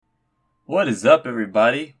What is up,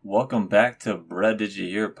 everybody? Welcome back to Bruh Did You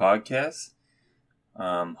Hear podcast.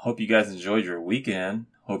 Hope you guys enjoyed your weekend.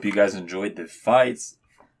 Hope you guys enjoyed the fights.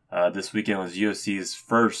 This weekend was UFC's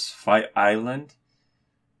first Fight Island.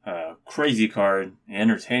 Crazy card,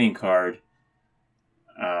 entertaining card.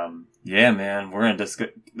 Yeah, man, we're gonna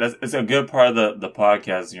discuss. It's a good part of the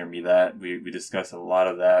podcast. Is gonna be that we discuss a lot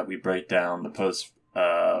of that. We break down the post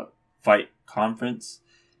fight conference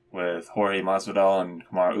with Jorge Masvidal and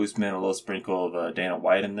Kamaru Usman, a little sprinkle of Dana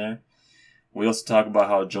White in there. We also talk about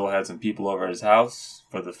how Joel had some people over at his house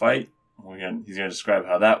for the fight. He's gonna describe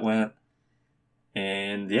how that went,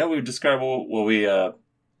 and yeah, we describe what we end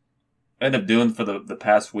up doing for the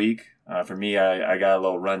past week. For me, I got a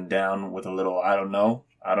little rundown with a little I don't know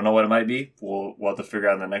what it might be. We'll have to figure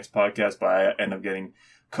out in the next podcast. But I end up getting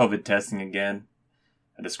COVID testing again.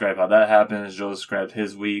 I describe how that happened. Joel described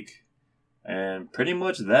his week. And pretty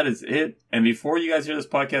much that is it. And before you guys hear this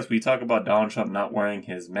podcast, we talk about Donald Trump not wearing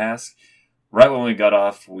his mask. Right when we got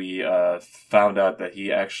off, we found out that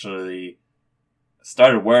he actually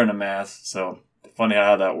started wearing a mask. So funny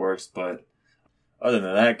how that works. But other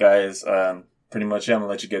than that, guys, pretty much I'm going to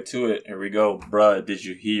let you get to it. Here we go. Bruh, did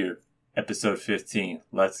you hear? Episode 15.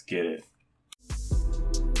 Let's get it.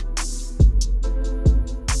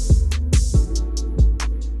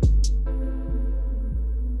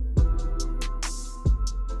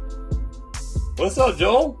 What's up,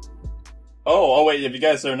 Joel? Oh, wait, if you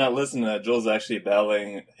guys are not listening to that, Joel's actually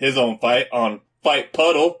battling his own fight on Fight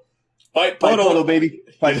Puddle. Fight Puddle, baby.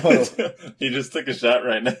 Fight Puddle. He just took a shot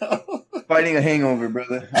right now. Fighting a hangover,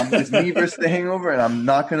 brother. It's me versus the hangover, and I'm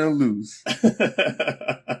not going to lose. Man,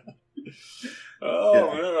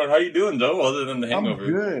 how you doing, Joe? Other than the hangover,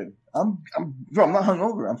 I'm good. Bro, I'm not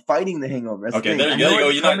hungover. I'm fighting the hangover. That's okay, there you go.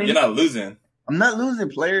 You're not losing. I'm not losing,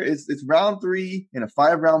 player. It's round 3 in a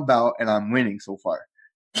 5-round bout, and I'm winning so far.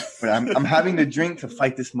 But I'm having to drink to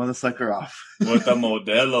fight this motherfucker off. With a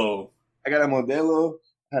Modelo. I got a Modelo.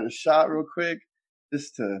 I had a shot real quick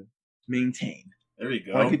just to maintain. There we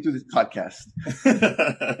go. I want to get through this podcast.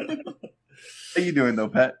 How you doing, though,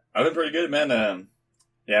 Pat? I've been pretty good, man.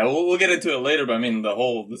 Yeah, we'll get into it later, but I mean,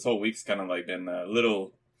 this whole week's kind of like been a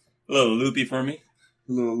little loopy for me.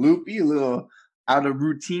 A little loopy, a little out of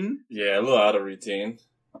routine. Yeah, a little out of routine.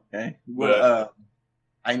 Okay. Well,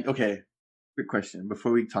 okay. Quick question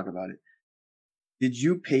before we talk about it. Did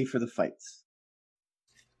you pay for the fights?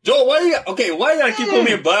 Give why you gotta keep putting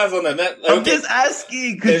me in blast on that? I'm just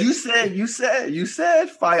asking because you said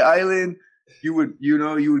Fight Island. You would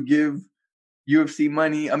give UFC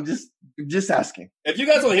money. I'm just asking. If you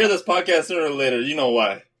guys will hear this podcast sooner or later, you know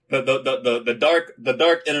why. The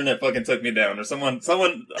dark internet fucking took me down, or someone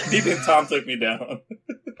peeping Tom took me down.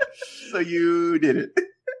 So you did it.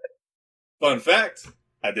 Fun fact,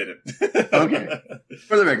 I didn't. Okay.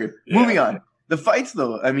 For the record. Yeah. Moving on. The fights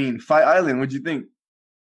though, I mean, Fight Island, what'd you think?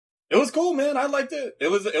 It was cool, man. I liked it.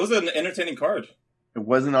 It was an entertaining card. It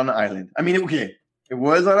wasn't on the island. I mean, okay. It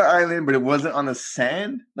was on an island, but it wasn't on the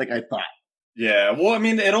sand like I thought. Yeah, well, I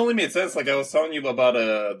mean, it only made sense, like I was telling you about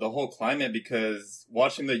the whole climate, because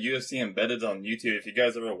watching the UFC Embedded on YouTube, if you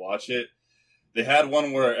guys ever watch it, they had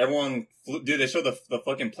one where everyone flew, dude, they showed the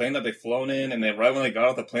fucking plane that they flown in, and then right when they got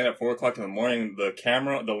off the plane at 4 o'clock in the morning, the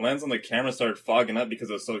lens on the camera started fogging up because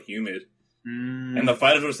it was so humid. And the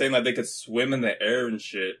fighters were saying that they could swim in the air and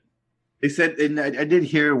shit. They said, and I did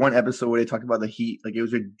hear one episode where they talked about the heat, like it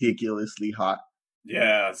was ridiculously hot.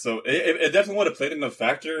 Yeah, so it definitely would have played in the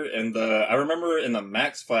factor. And I remember in the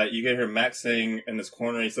Max fight, you could hear Max saying in this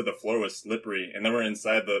corner, he said the floor was slippery, and they were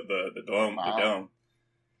inside the dome. Wow. The dome.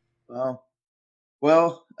 Wow.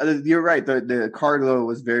 Well, you're right. The card though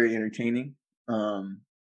was very entertaining. The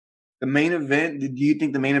main event. Do you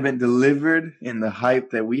think the main event delivered in the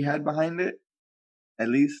hype that we had behind it? At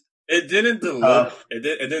least it didn't deliver. It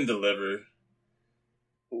didn't deliver.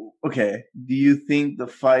 Okay. Do you think the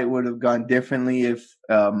fight would have gone differently if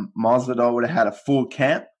Masvidal would have had a full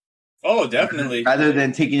camp? Oh, definitely. Rather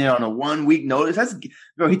than taking it on a 1 week notice.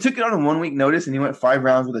 He took it on a 1 week notice and he went 5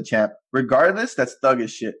 rounds with a champ. Regardless, that's thug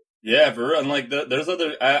as shit. Yeah, for real. And like, there's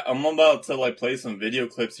other. I'm about to like play some video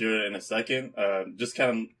clips here in a second. Just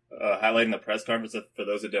kind of highlighting the press conference for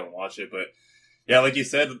those that didn't watch it. But yeah, like you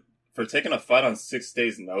said, for taking a fight on 6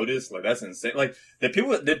 days' notice, like that's insane. Like, did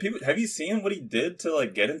people? Have you seen what he did to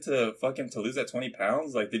like get into to lose that 20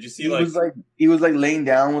 pounds? Like, did you see he was laying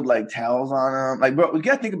down with like towels on him? Like, bro, we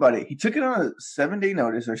gotta think about it. He took it on a 7-day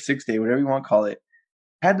notice or 6-day, whatever you want to call it.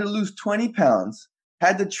 Had to lose 20 pounds.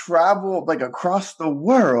 Had to travel like across the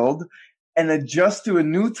world and adjust to a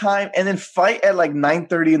new time, and then fight at like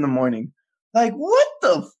 9:30 in the morning. Like, what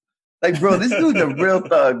the? Like, bro, this dude's a real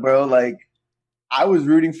thug, bro. Like, I was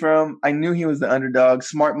rooting for him. I knew he was the underdog.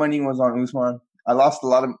 Smart money was on Usman. I lost a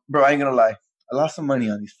lot of, bro, I ain't gonna lie. I lost some money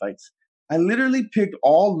on these fights. I literally picked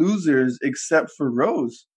all losers except for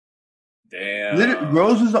Rose. Damn.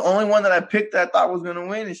 Rose was the only one that I picked that I thought was gonna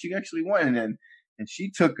win, and she actually won. And she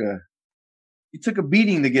took a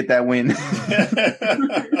beating to get that win.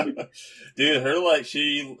 Dude,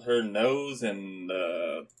 her nose and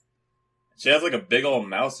she has like a big old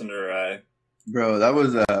mouse under her eye. Bro, that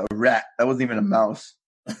was a rat. That wasn't even a mouse.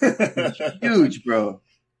 Huge, bro.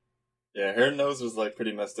 Yeah, her nose was like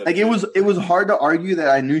pretty messed up. Like too. It was hard to argue that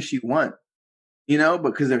I knew she won,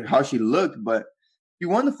 because of how she looked. But she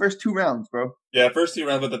won the first 2 rounds, bro. Yeah, first 2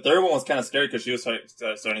 rounds, but the third one was kind of scary because she was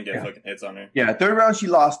starting to get fucking hits on her. Yeah, third round she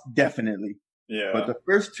lost definitely. Yeah, but the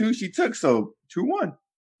first 2 she took, so 2-1.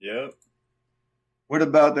 Yep. What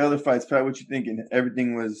about the other fights, Pat? What you thinking?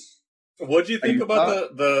 Everything was. What do you think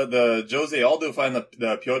about the Jose Aldo fight and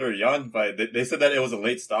the Piotr Jan fight? They said that it was a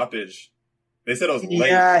late stoppage. They said it was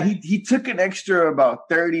late. Yeah, he took an extra about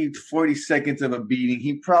 30 to 40 seconds of a beating.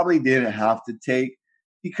 He probably didn't have to take,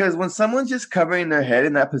 because when someone's just covering their head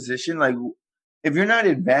in that position, like if you're not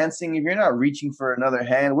advancing, if you're not reaching for another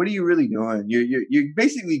hand, what are you really doing? You're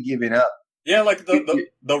basically giving up. Yeah, like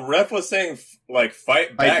the ref was saying like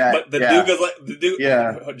fight back, but the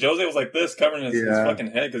dude Jose was like this, covering his fucking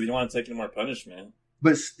head because he didn't want to take any more punishment.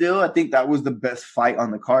 But still, I think that was the best fight on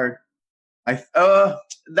the card.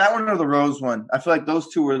 That one or the Rose one. I feel like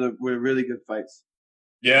those two were really good fights.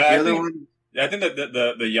 Yeah, I think that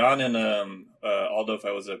the Jan and Aldo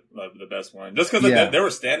fight was the best one, just because they were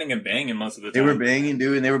standing and banging most of the time. They were banging,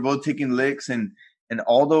 dude, and they were both taking licks, and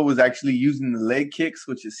Aldo was actually using the leg kicks,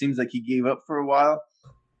 which it seems like he gave up for a while.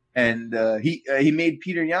 And he made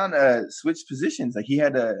Peter Yan switch positions. Like he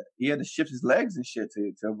had to shift his legs and shit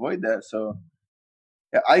to avoid that. So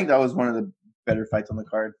yeah, I think that was one of the better fights on the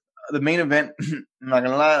card. The main event, I'm not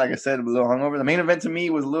gonna lie, like I said, a little hungover. The main event to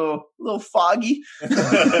me was a little foggy. I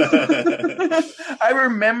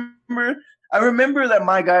remember that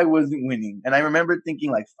my guy wasn't winning, and I remember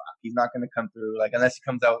thinking like, "Fuck, he's not gonna come through." Like unless he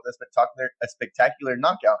comes out with a spectacular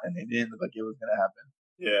knockout, and it didn't look like it was gonna happen.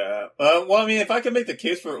 Yeah. Well, I mean, if I could make the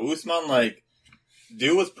case for Usman, like,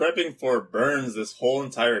 dude was prepping for Burns this whole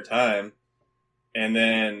entire time. And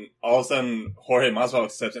then all of a sudden, Jorge Masvidal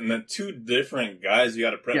accepts it. And then 2 different guys you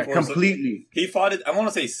got to prep for. Completely. So he fought it, I want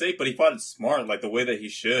to say safe, but he fought it smart, like the way that he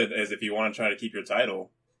should, as if you want to try to keep your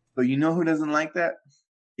title. But you know who doesn't like that?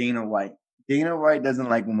 Dana White. Dana White doesn't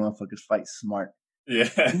like when motherfuckers fight smart. Yeah.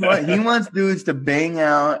 He wants dudes to bang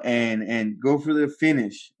out and go for the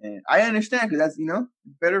finish. And I understand, because that's,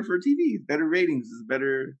 better for TV. It's better ratings. It's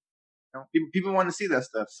better. People want to see that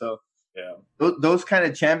stuff. So. Yeah, those kind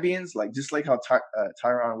of champions, like just like how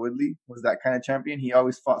Tyron Woodley was that kind of champion. He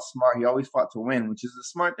always fought smart. He always fought to win, which is a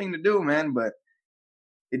smart thing to do, man. But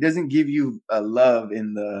it doesn't give you a love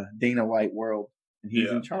in the Dana White world, and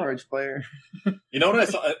he's in charge, player. You know what I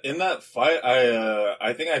saw in that fight?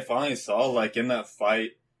 I think I finally saw, like, in that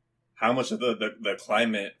fight how much of the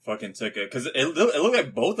climate fucking took it, because it looked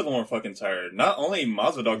like both of them were fucking tired. Not only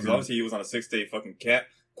Masvidal, because obviously he was on a 6-day fucking camp,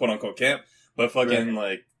 quote unquote camp. But fucking,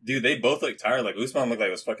 like, dude, they both look tired. Like, Usman looked like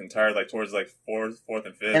he was fucking tired, like, towards, like, fourth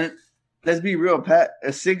and fifth. And let's be real, Pat. A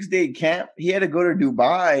 6-day camp, he had to go to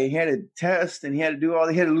Dubai. He had to test, and he had to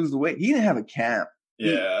lose the weight. He didn't have a camp.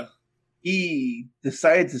 Yeah. He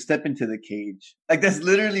decided to step into the cage. Like, that's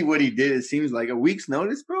literally what he did. It seems like a week's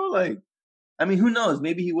notice, bro. Like, I mean, who knows?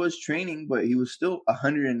 Maybe he was training, but he was still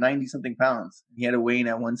 190-something pounds. He had to weigh in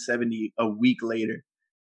at 170 a week later.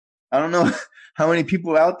 I don't know how many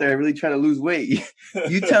people out there really try to lose weight.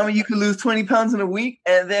 You tell me you could lose 20 pounds in a week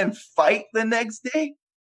and then fight the next day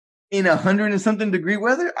in 100 and something degree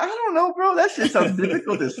weather? I don't know, bro. That shit sounds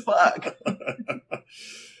difficult as fuck.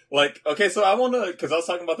 Like, okay, so I want to, because I was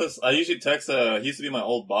talking about this, I usually text, he used to be my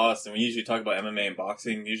old boss, and we usually talk about MMA and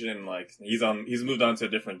boxing, usually, and, like, he's moved on to a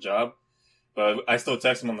different job, but I still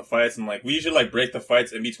text him on the fights, and, like, we usually, like, break the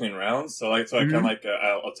fights in between rounds, so I kind of, like,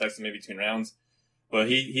 I'll text him in between rounds. But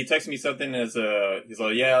he texted me something as he's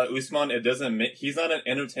like, yeah, Usman, he's not an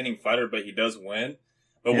entertaining fighter, but he does win.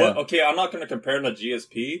 But okay, I'm not going to compare him to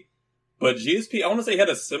GSP, but GSP, I want to say he had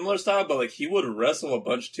a similar style, but like he would wrestle a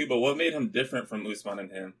bunch too, but what made him different from Usman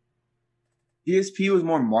and him? GSP was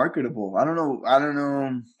more marketable. I don't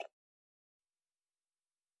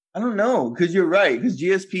know, because you're right, because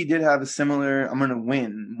GSP did have a similar, I'm going to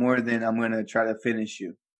win more than I'm going to try to finish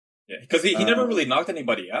you. Yeah, because he never really knocked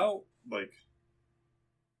anybody out, like.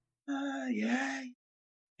 Yeah.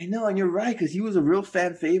 I know, and you're right, because he was a real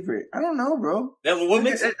fan favorite. I don't know, bro. Yeah, well, what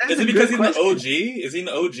makes That's is a it because good he's the question. OG? Is he an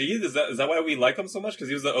OG? Is that why we like him so much? Because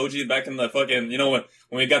he was the OG back in the fucking when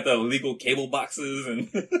we got the legal cable boxes and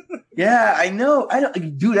Yeah, I know. I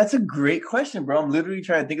don't, dude. That's a great question, bro. I'm literally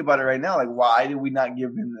trying to think about it right now. Like, why did we not give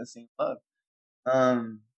him the same love?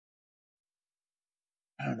 Um,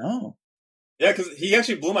 I don't know. yeah, because he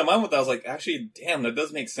actually blew my mind with that. I was like, actually, damn, that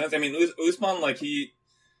does make sense. I mean, Usman like he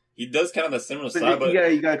does kind of the similar style, but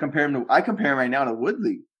You gotta compare him to. I compare him right now to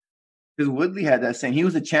Woodley, because Woodley had that same. He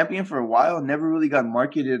was a champion for a while, never really got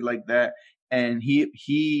marketed like that, and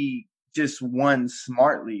he just won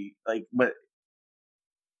smartly. Like, but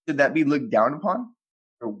should that be looked down upon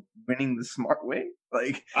for winning the smart way?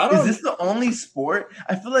 Like, I is don't. this the only sport?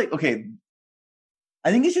 I feel like okay. I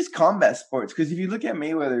think it's just combat sports because if you look at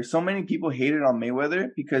Mayweather, so many people hated on Mayweather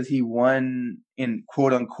because he won in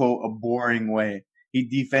quote unquote a boring way. He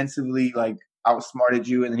defensively like outsmarted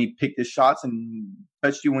you and then he picked his shots and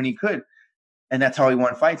touched you when he could. And that's how he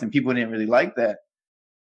won fights. And people didn't really like that.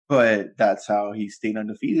 But that's how he stayed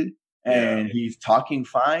undefeated. And Yeah. he's talking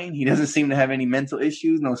fine. He doesn't seem to have any mental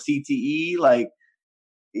issues, no CTE. Like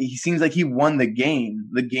he seems like he won the game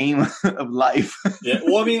of life. Yeah,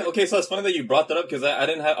 well, I mean, okay, so it's funny that you brought that up because I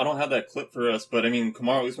don't have that clip for us, but I mean,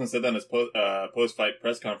 Kamaru Usman said that in his post fight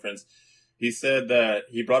press conference. He said that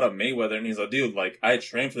he brought up Mayweather and he's like, dude, like I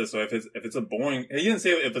trained for this, so if it's a boring, he didn't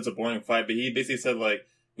say if it's a boring fight, but he basically said like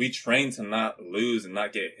we train to not lose and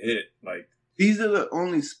not get hit, like. These are the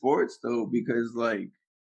only sports though, because like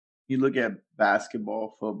you look at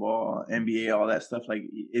basketball, football, NBA, all that stuff, like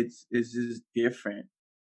it's just different.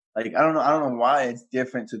 Like I don't know why it's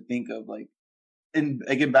different to think of like in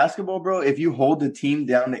basketball, bro, if you hold the team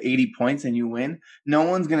down to 80 points and you win, no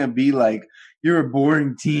one's gonna be like, "You're a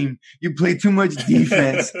boring team. You play too much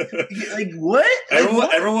defense." Like what?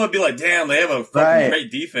 Everyone would be like, "Damn, they have a fucking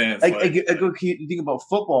great defense." Like, I go think about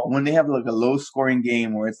football when they have like a low scoring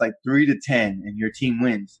game where it's like 3-10 and your team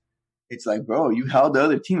wins. It's like, bro, you held the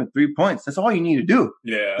other team at 3 points. That's all you need to do.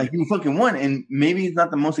 Yeah, like you fucking won. And maybe it's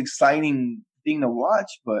not the most exciting thing to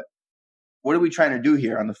watch, but what are we trying to do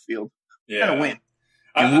here on the field? Yeah. Trying to win.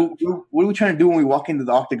 And what are we trying to do when we walk into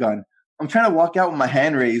the octagon? I'm trying to walk out with my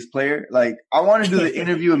hand raised, player. Like, I want to do the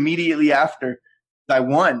interview immediately after I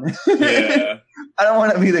won. Yeah. I don't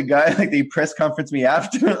want to be the guy, like, they press conference me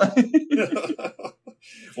after.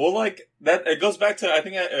 Well, like, that, it goes back to, I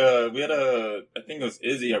think, I think it was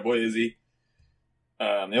Izzy, our boy Izzy.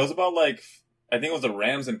 It was about, like, I think it was the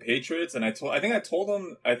Rams and Patriots, and I told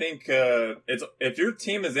him, it's if your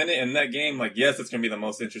team is in it in that game, like, yes, it's gonna be the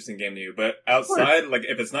most interesting game to you. But outside, like,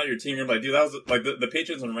 if it's not your team, you're like, dude, that was like the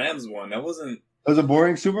Patriots and Rams one. That wasn't. It was a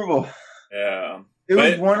boring Super Bowl. Yeah, it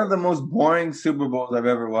was one of the most boring Super Bowls I've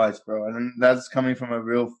ever watched, bro. And that's coming from a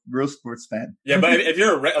real sports fan. Yeah, but if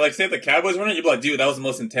you're like, say if the Cowboys win it, you'd be like, dude, that was the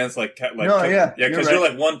most intense. Yeah, because you're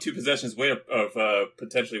like 1-2 possessions away of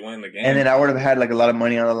potentially winning the game. And then I would have had like a lot of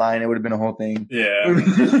money on the line. It would have been a whole thing.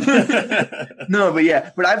 Yeah. No,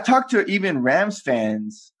 but I've talked to even Rams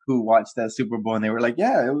fans who watched that Super Bowl, and they were like,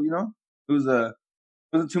 yeah, it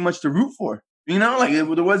wasn't too much to root for. Like there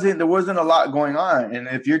wasn't a lot going on. And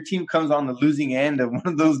if your team comes on the losing end of one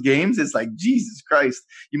of those games, it's like, Jesus Christ,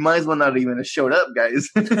 you might as well not even have showed up, guys.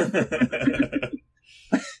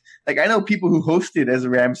 Like, I know people who hosted as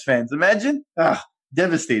Rams fans. Imagine,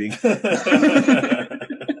 devastating.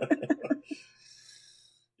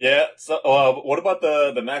 Yeah. So, what about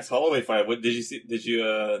the Max Holloway fight? What did you see? Did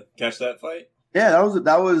you catch that fight? Yeah,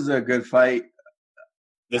 that was a good fight.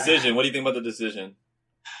 Decision. What do you think about the decision?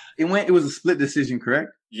 It was a split decision,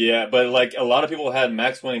 correct? Yeah, but like a lot of people had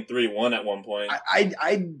Max winning 3-1 at one point.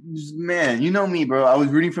 Man, you know me, bro. I was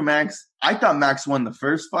rooting for Max. I thought Max won the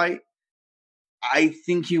first fight. I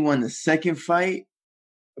think he won the second fight.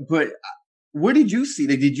 But what did you see?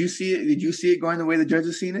 Like, did you see it? Did you see it going the way the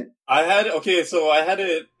judges seen it? I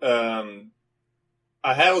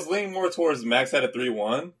was leaning more towards Max had a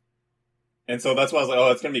 3-1. And so that's why I was like,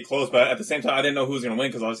 oh, it's going to be close. But at the same time, I didn't know who was going to win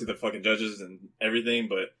because obviously the fucking judges and everything.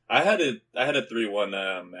 But I had a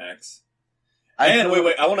 3-1 Max.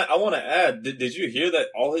 Wait, I want to add, did you hear that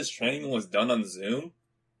all his training was done on Zoom?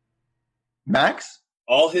 Max?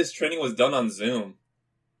 All his training was done on Zoom.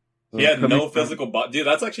 He had no physical body. Dude,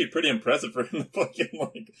 that's actually pretty impressive for him to fucking,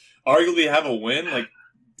 like, arguably have a win. Like,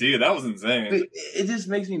 dude, that was insane. It just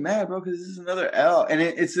makes me mad, bro, because this is another L. And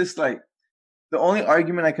it's just like, the only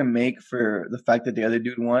argument I can make for the fact that the other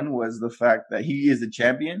dude won was the fact that he is the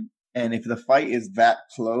champion. And if the fight is that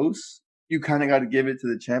close, you kind of got to give it to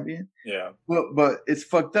the champion. Yeah. But it's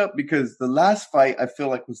fucked up because the last fight I feel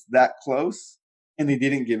like was that close and they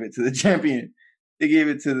didn't give it to the champion. They gave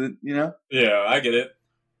it to Yeah, I get it.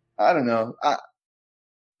 I don't know.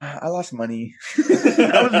 I lost money.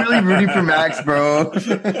 I was really rooting for Max, bro.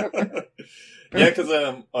 Yeah,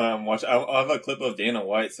 because watch. I'll have a clip of Dana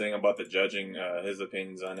White saying about the judging, his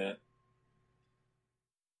opinions on it.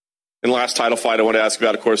 In the last title fight, I want to ask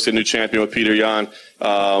about, of course, the new champion with Peter Yan.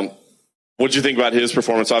 What did you think about his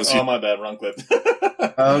performance? Obviously, my bad, wrong clip.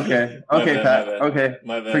 Okay, Pat. Okay,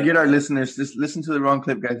 my bad. Forget our listeners. Just listen to the wrong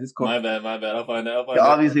clip, guys. It's cool. My bad. I'll find it. They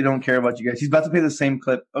obviously don't care about you guys. He's about to play the same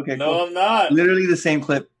clip. Okay, no, cool. I'm not. Literally the same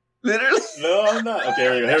clip. Literally. No, I'm not. Okay,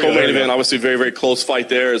 here we go. Co-main event, obviously, very, very close fight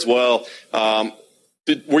there as well.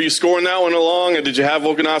 Were you scoring that one along, and did you have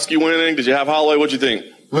Volkanovski winning? Did you have Holloway? What'd you think?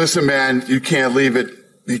 Listen, man, you can't leave it.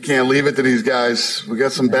 You can't leave it to these guys. We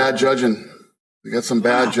got some bad judging.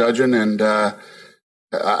 And I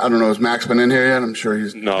don't know. Has Max been in here yet? I'm sure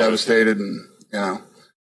he's devastated, and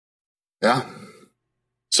yeah.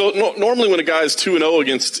 So normally when a guy is 2-0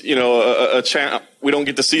 against a champ, we don't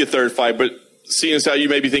get to see a third fight. But seeing as how you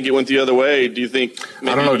maybe think it went the other way, do you think?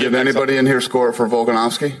 I don't know. Did anybody in here score for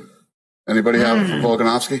Volkanovski? Anybody have it for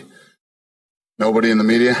Volkanovski? Nobody in the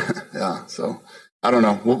media. Yeah. So I don't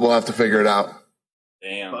know. We'll have to figure it out.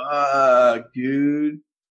 Damn. Fuck, dude.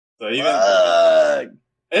 So even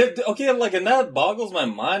and that boggles my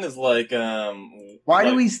mind is why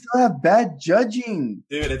do we still have bad judging?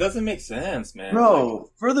 Dude, it doesn't make sense, man.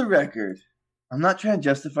 Bro, for the record, I'm not trying to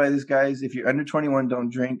justify this, guys. If you're under 21, don't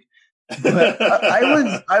drink. But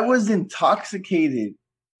I was intoxicated,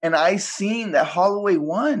 and I seen that Holloway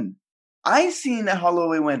won.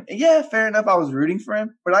 Yeah, fair enough. I was rooting for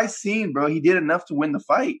him, but bro, he did enough to win the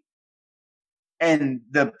fight. And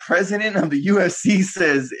the president of the UFC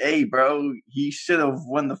says, "Hey, bro, he should have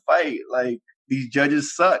won the fight. Like, these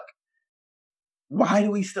judges suck." Why do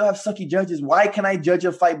we still have sucky judges? Why can I judge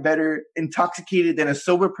a fight better intoxicated than a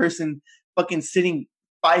sober person fucking sitting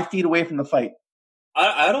 5 feet away from the fight?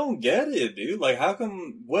 I don't get it, dude. Like, how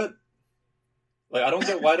come what? Like, I don't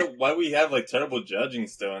get why we have like terrible judging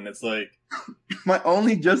still, and it's like my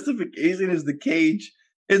only justification is the cage.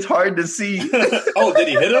 It's hard to see. Oh, did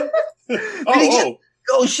he hit him?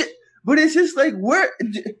 Oh shit! But it's just like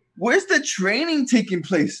where's the training taking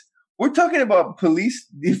place? We're talking about police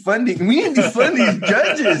defunding. We need to defund these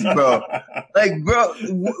judges, bro. Like, bro,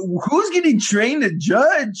 who's getting trained to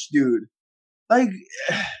judge, dude? Like,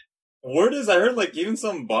 word is I heard like even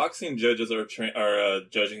some boxing judges are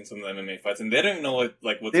judging some of the MMA fights, and they don't even know what's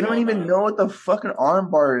they don't even know what the fucking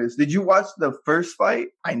armbar is. Did you watch the first fight?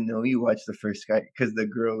 I know you watched the first fight because the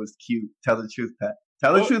girl was cute. Tell the truth, Pat.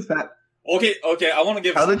 Tell the truth, Pat. Okay. I want to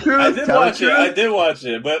give. Tell the truth. I did watch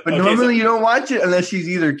it, but normally you don't watch it unless she's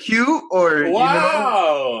either cute or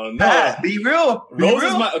wow. Pat, be real.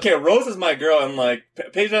 Rose is my girl, and like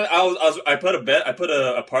Paige, I put a bet. I put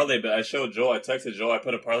a parlay bet. I showed Joel. I texted Joel. I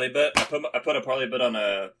put a parlay bet. I put a parlay bet on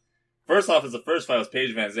a. First off, is the first fight was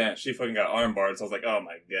Paige Van Zandt. She fucking got armbarred, so I was like, oh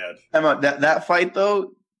my god. That fight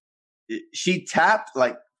though, she tapped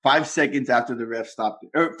like 5 seconds after the ref stopped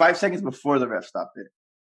it, or 5 seconds before the ref stopped it.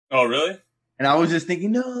 Oh, really? And I was just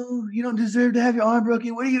thinking, no, you don't deserve to have your arm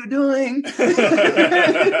broken. What are you doing?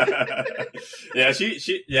 Yeah,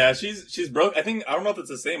 she's broke. I don't know if it's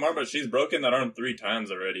the same arm, but she's broken that arm 3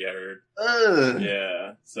 times already. I heard.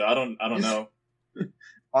 Yeah, so I don't know.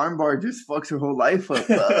 Armbar just fucks her whole life up.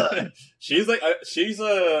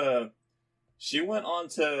 She went on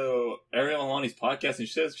to Ariel Helwani's podcast, and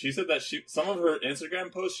she said that some of her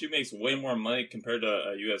Instagram posts, she makes way more money compared to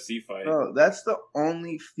a UFC fight. Bro, that's the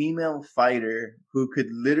only female fighter who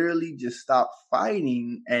could literally just stop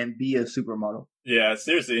fighting and be a supermodel. Yeah,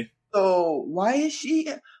 seriously. So why is she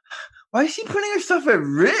putting herself at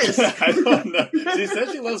risk? I don't know. She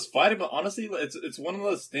said she loves fighting, but honestly, it's one of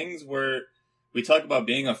those things where we talk about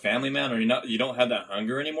being a family man, or you don't have that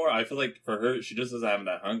hunger anymore. I feel like for her, she just doesn't have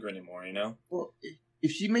that hunger anymore, you know? Well,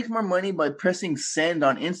 if she makes more money by pressing send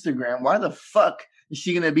on Instagram, why the fuck is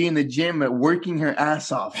she going to be in the gym working her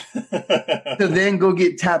ass off to then go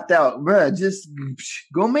get tapped out? Bruh, just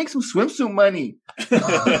go make some swimsuit money.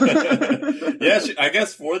 Yeah, I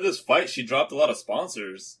guess for this fight, she dropped a lot of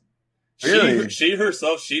sponsors. Really? She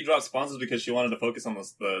herself dropped sponsors because she wanted to focus on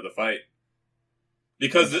the fight.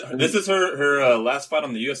 Because this is her last fight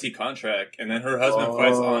on the UFC contract, and then her husband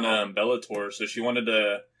fights on Bellator, so she wanted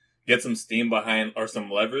to get some steam behind, or some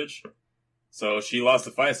leverage. So she lost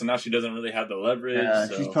the fight, so now she doesn't really have the leverage. Yeah,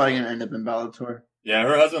 so. She's probably going to end up in Bellator. Yeah,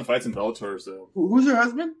 her husband fights in Bellator, so. Who's her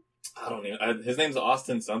husband? I don't even. His name's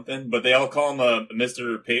Austin something, but they all call him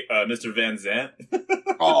Mr. Van Zant.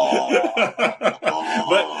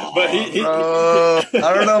 but he I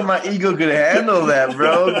don't know if my ego could handle that,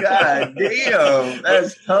 bro. God damn,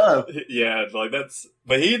 that's tough. Yeah, like that's.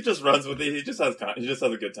 But he just runs with it. He just has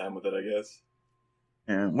a good time with it, I guess.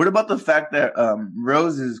 Yeah. What about the fact that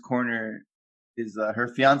Rose's corner is her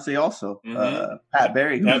fiance also, Pat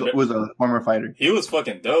Barry, who was a former fighter. He was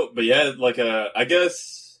fucking dope, but yeah, like I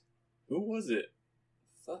guess. Who was it?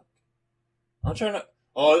 Fuck. I'm trying to.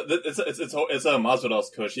 Oh, it's Masvidal's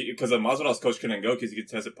coach because Masvidal's coach couldn't go because he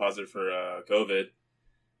tested positive for COVID.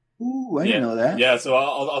 Ooh, I didn't know that. Yeah, so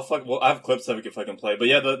I'll fuck. Well, I have clips that we can fucking play, but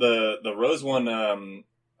yeah, the Rose one.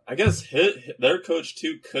 I guess their coach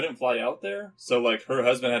too couldn't fly out there, so like her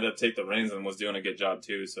husband had to take the reins and was doing a good job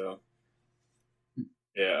too. So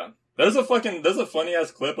yeah. There's a funny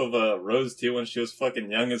ass clip of Rose too when she was fucking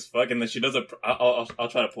young as fuck, and then she does I'll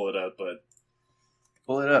try to pull it up, but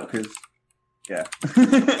pull it up because yeah.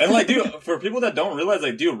 And like, dude, for people that don't realize,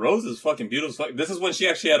 like, dude, Rose is fucking beautiful. This is when she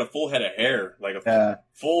actually had a full head of hair, like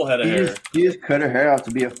full head of hair. She just cut her hair off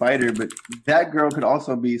to be a fighter, but that girl could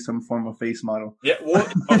also be some form of face model. Yeah, well,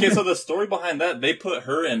 okay, so the story behind that, they put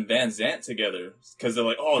her and Van Zant together because they're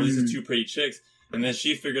like, oh, these are two pretty chicks. And then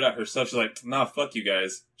she figured out herself. She's like, nah, fuck you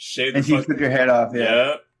guys. Shave the and she took her head off.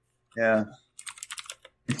 Yeah. Yeah.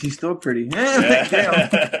 And she's still pretty.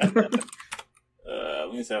 Yeah.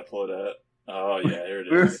 Let me see. I'll pull it up. Oh yeah, here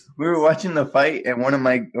it is. We were watching the fight, and one of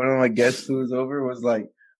my guests who was over was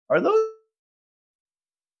like, "Are those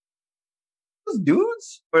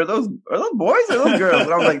dudes? Or are those boys or those girls?"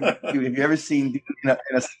 And I was like, "Dude, have you ever seen dudes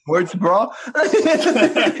in a sports brawl?"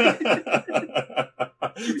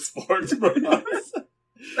 Sports bras.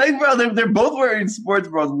 Like, bro, they're both wearing sports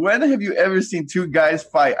bras. When have you ever seen two guys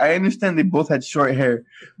fight? I understand they both had short hair,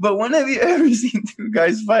 but when have you ever seen two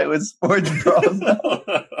guys fight with sports bras?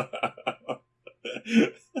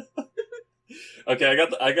 Okay, I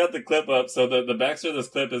got the clip up. So the backstory of this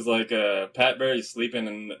clip is like Pat Barry's sleeping,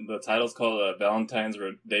 and the title's called Valentine's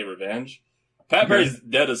Day Revenge. Pat Barry's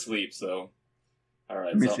dead asleep. So, all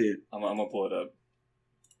right, let me see it. I'm gonna pull it up.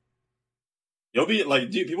 You'll be like,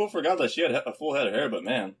 dude, people forgot that she had a full head of hair, but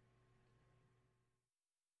man.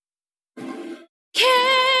 Can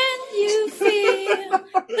you feel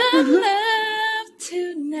the love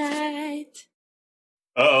tonight?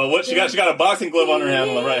 Uh-oh, what she got? She got a boxing glove on her hand,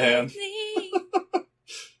 on the right hand.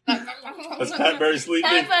 That's Pat Barry sleeping.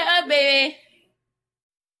 High five, baby.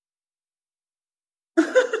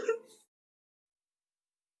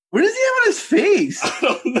 What does he have on his face? I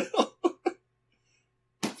don't know.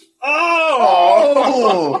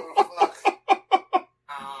 Oh!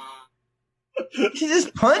 She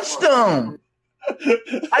just punched him.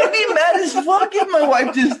 I'd be mad as fuck if my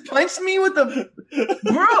wife just punched me with a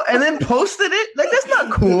and then posted it. Like, that's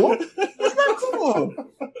not cool. That's not cool,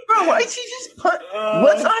 bro. Why'd she just punch?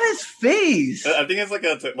 What's on his face? I think it's like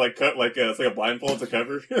it's like a blindfold to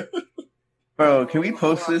cover. Bro, can we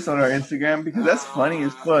post this on our Instagram because that's funny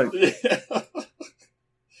as fuck. Yeah.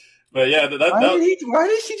 But yeah, why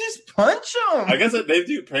did she just punch him? I guess they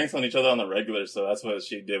do pranks on each other on the regular, so that's what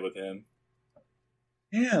she did with him.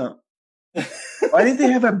 Yeah. Why didn't they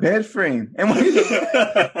have a bed frame? And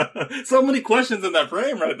so many questions in that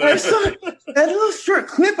frame right there. That little short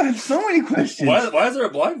clip, I have so many questions. Why is there a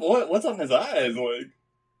blindfold? What's on his eyes? Like,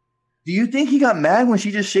 do you think he got mad when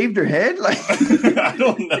she just shaved her head? Like, I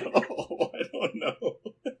don't know.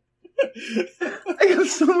 I have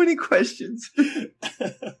so many questions.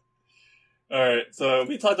 All right, so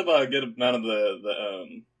we talked about a good amount of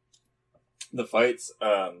the fights.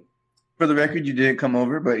 For the record, you didn't come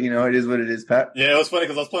over, but it is what it is, Pat. Yeah, it was funny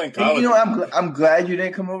because I was playing college. I'm glad you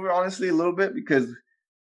didn't come over, honestly, a little bit because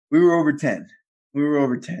we were over 10. We were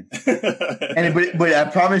over 10. But I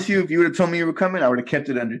promise you, if you would have told me you were coming, I would have kept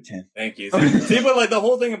it under 10. Thank you. See, but like the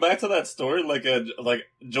whole thing back to that story, like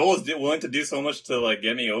Joel is willing to do so much to like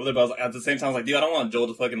get me over there, but I was, at the same time, I was like, dude, I don't want Joel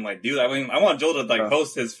to fucking like do that. I mean, I want Joel to like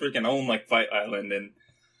host his freaking own like fight island and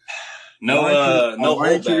no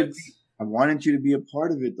holdbacks. I wanted you to be a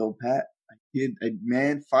part of it, though, Pat.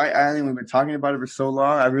 Fight Island, we've been talking about it for so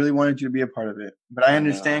long. I really wanted you to be a part of it. But I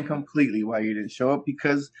understand completely why you didn't show up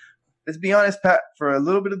because, let's be honest, Pat, for a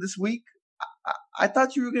little bit of this week, I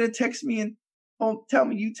thought you were going to text me and tell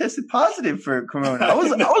me you tested positive for corona. I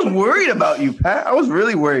was worried about you, Pat. I was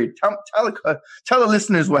really worried. Tell the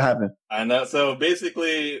listeners what happened. I know. So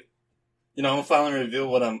basically, I'm going to finally reveal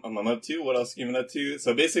what I'm up to, what else I'm up to.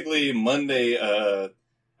 So basically,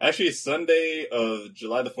 Sunday of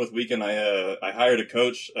July the 4th weekend, I hired a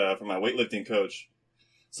coach for my weightlifting coach.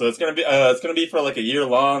 So it's gonna be for like a year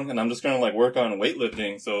long, and I'm just gonna like work on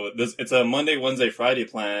weightlifting. So it's a Monday, Wednesday, Friday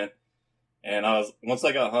plan. And once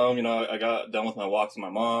I got home, I got done with my walks with my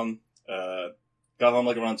mom. Got home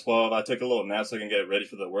like around 12. I took a little nap so I can get ready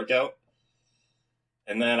for the workout.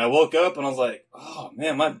 And then I woke up and I was like, oh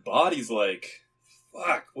man, my body's like,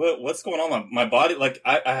 fuck, what's going on? My body, like,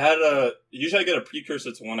 usually I get a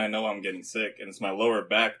precursor to when I know I'm getting sick, and it's my lower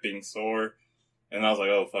back being sore. And I was like,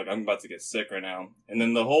 oh fuck, I'm about to get sick right now. And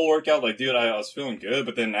then the whole workout, like, dude, I was feeling good,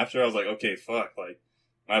 but then after I was like, okay, fuck, like,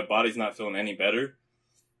 my body's not feeling any better.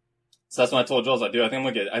 So that's when I told Joel, I was like,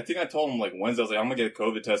 dude, I think I told him like Wednesday, I was like, I'm gonna get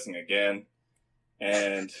COVID testing again.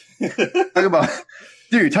 And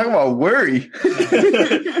talk about worry.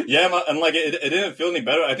 Yeah, and like it didn't feel any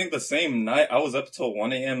better. I think the same night I was up till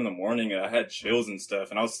 1 a.m. in the morning, and I had chills and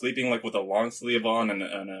stuff, and I was sleeping like with a long sleeve on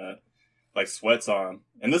and like sweats on.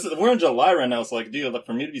 And we're in July right now, so like, dude, like,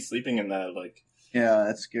 for me to be sleeping in that, like, yeah,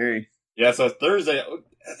 that's scary. Yeah, so Thursday,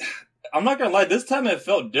 I'm not gonna lie, this time it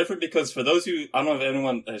felt different because for those who, I don't know if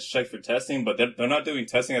anyone has checked for testing, but they're not doing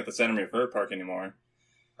testing at the Santa Maria Fair Park anymore.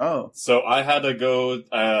 Oh. So I had to go,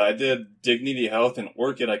 I did Dignity Health and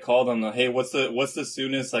Orchid. I called them, hey, what's the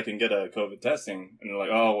soonest I can get a COVID testing? And they're like,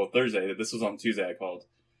 oh, well, Thursday. This was on Tuesday I called.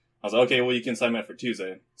 I was like, okay, well, you can sign me up for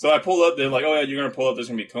Tuesday. So I pull up, they're like, oh yeah, you're gonna pull up, there's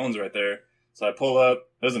gonna be cones right there. So I pull up,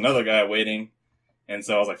 there's another guy waiting. And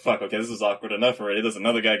so I was like, fuck, okay, this is awkward enough already. There's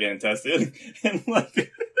another guy getting tested. And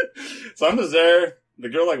like, so I'm just there. The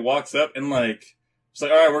girl like walks up and like, she's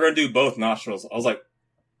like, all right, we're gonna do both nostrils. I was like,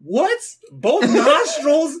 what? Both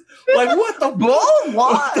nostrils? Like, what the fuck?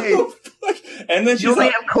 Why? And then she's you only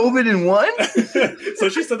have COVID in one? So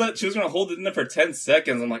she said that she was going to hold it in there for 10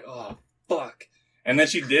 seconds. I'm like, oh, fuck. And then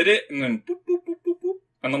she did it, and then boop, boop, boop, boop, boop.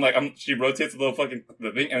 And I'm like, she rotates the little fucking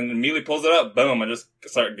the thing, and immediately pulls it up. Boom. I just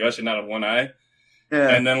start gushing out of one eye. Yeah.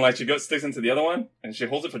 And then like she sticks into the other one, and she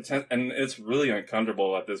holds it for 10, and it's really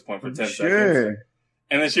uncomfortable at this point for 10 seconds.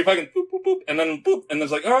 And then she fucking boop, boop, boop, and then boop, and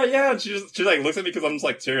it's like, all right, yeah. And she like looks at me because I'm just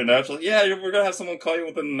like tearing up. She's like, yeah, we're gonna have someone call you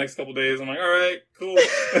within the next couple days. I'm like, all right, cool.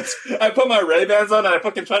 I put my Ray-Bans on and I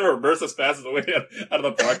fucking try to reverse as fast as the way out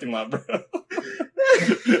of the parking lot, bro.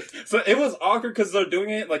 So it was awkward because they're doing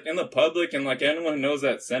it like in the public, and like anyone who knows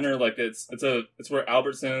that center, like it's where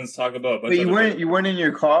Albertsons, Taco Bell. But you weren't in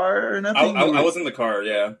your car or nothing? I was in the car,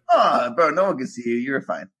 yeah. Oh, bro, no one can see you. You were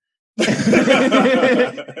fine.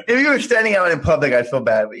 If you were standing out in public, I'd feel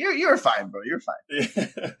bad, but you were fine, bro. You're fine.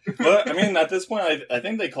 Yeah. But I mean, at this point, I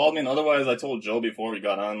think they called me, and otherwise, I told Joe before we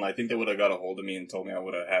got on. I think they would have got a hold of me and told me I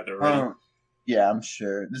would have had it already. Yeah, I'm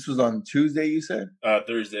sure. This was on Tuesday, you said?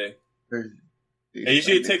 Thursday.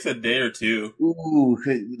 Usually it takes a day or two. Ooh,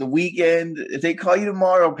 the weekend. If they call you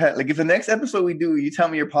tomorrow, Pat, like if the next episode we do, you tell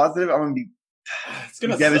me you're positive, I'm gonna be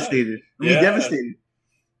devastated. I'm gonna be devastated.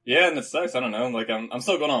 Yeah, and it sucks. I don't know. Like I'm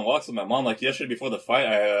still going on walks with my mom. Like yesterday before the fight,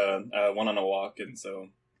 I went on a walk, and so.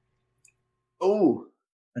 Oh,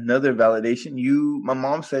 another validation. My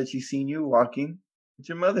mom said she's seen you walking with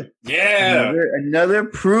your mother. Yeah. Another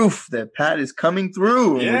proof that Pat is coming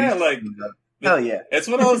through. Yeah, like. Hell yeah. It's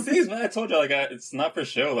one of those things, man. I told you, like, it's not for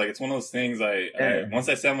show. Like, it's one of those things once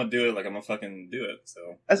I say I'm gonna do it, like, I'm gonna fucking do it, so.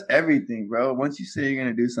 That's everything, bro. Once you say you're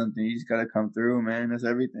gonna do something, you just gotta come through, man. That's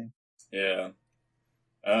everything. Yeah.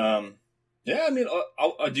 Yeah, I mean,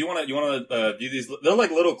 do you want to view these? They're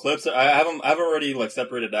like little clips. I've already, like,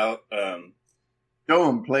 separated out. Show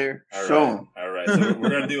them, player. Show them. All right. So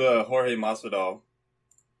we're gonna do a Jorge Masvidal.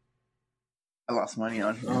 I lost money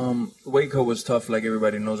on him. Weight cut was tough. Like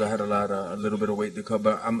everybody knows, I had a little bit of weight to cut,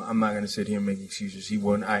 but I'm not gonna sit here and make excuses. He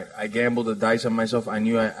won. I gambled the dice on myself. I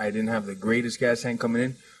knew I didn't have the greatest gas tank coming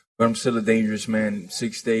in, but I'm still a dangerous man.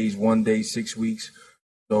 6 days, 1 day, 6 weeks.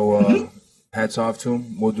 So hats off to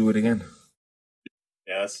him. We'll do it again.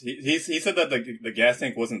 Yes, he said that the gas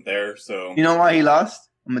tank wasn't there. So you know why he lost?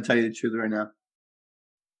 I'm gonna tell you the truth right now.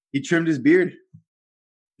 He trimmed his beard.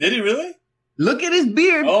 Did he really? Look at his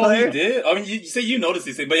beard. Oh, player. He did. I mean, you say you noticed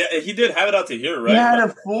these things, but yeah, he did have it out to here, right?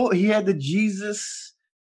 He had the Jesus,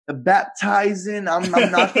 the baptizing. I'm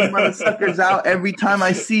knocking motherfuckers out every time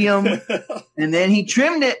I see him. And then he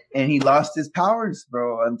trimmed it, and he lost his powers,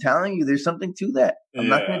 bro. I'm telling you, there's something to that. I'm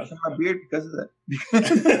not going to trim my beard because of that.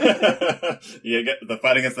 Yeah, the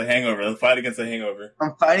fight against the hangover. The fight against the hangover.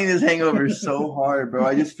 I'm fighting this hangover so hard, bro.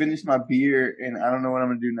 I just finished my beer, and I don't know what I'm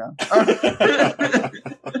going to do now.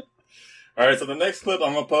 All right, so the next clip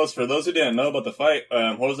I'm going to post, for those who didn't know about the fight,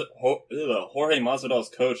 Jorge Masvidal's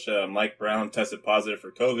coach, Mike Brown, tested positive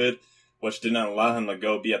for COVID, which did not allow him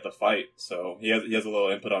to be at the fight. So he has a little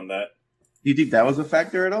input on that. Do you think that was a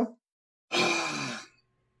factor at all?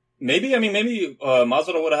 Maybe. I mean, maybe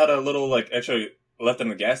Masvidal would have had a little, like, extra, left in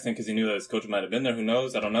the gas tank because he knew that his coach might have been there. Who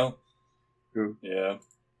knows? I don't know. True. Yeah.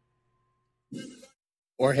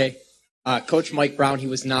 Jorge, Coach Mike Brown, he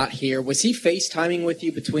was not here. Was he FaceTiming with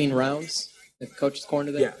you between rounds at the coach's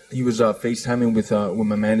corner there? Yeah, he was FaceTiming with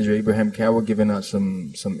my manager, Abraham Cowell, giving out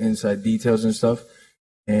some inside details and stuff.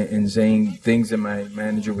 And saying things that my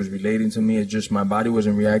manager was relating to me. It's just my body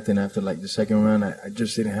wasn't reacting after like the second round. I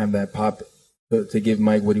just didn't have that pop to give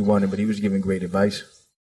Mike what he wanted, but he was giving great advice.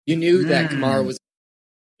 You knew that Kamaru was.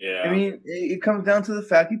 Yeah. I mean, it comes down to the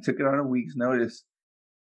fact he took it on a week's notice.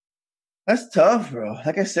 That's tough, bro.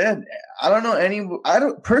 Like I said, I don't know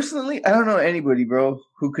anybody, bro,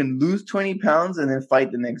 who can lose 20 pounds and then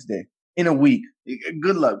fight the next day in a week.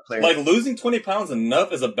 Good luck, player. Like losing 20 pounds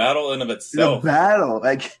enough is a battle in of itself. It's a battle.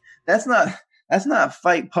 Like that's not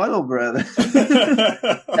fight puddle, brother.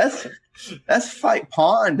 that's fight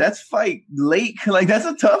pond. That's fight lake. Like that's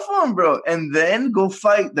a tough one, bro. And then go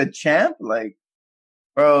fight the champ. Like,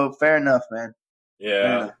 bro, fair enough, man.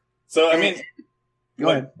 Yeah. So I mean, go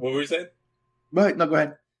ahead. What were you saying? Go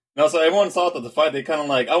ahead. No, so everyone saw that the fight. They kind of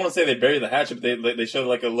like, I want to say they buried the hatchet, but they showed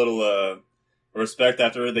like a little respect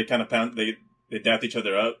after it. They kind of they dapped each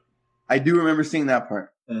other up. I do remember seeing that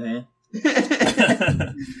part. Mm-hmm.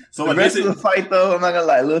 So the like rest of the fight, though, I'm not gonna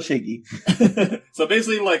lie, a little shaky. So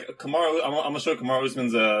basically, like Kamaru, I'm gonna show Kamaru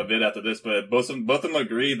Usman's vid after this, but both of them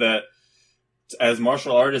agree that as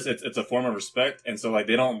martial artists, it's a form of respect, and so like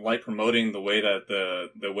they don't like promoting the way that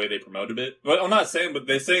the way they promoted it. But I'm not saying, but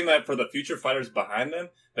they're saying that for the future fighters behind them,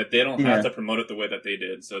 that they don't have to promote it the way that they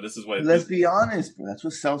did. So this is what. Let's be honest, bro. That's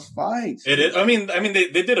what sells fights. It is. I mean, they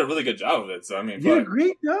did a really good job of it. So I mean, you did a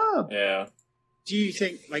great job. Yeah. Do you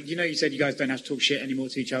think, like, you said you guys don't have to talk shit anymore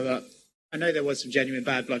to each other. I know there was some genuine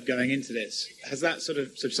bad blood going into this. Has that sort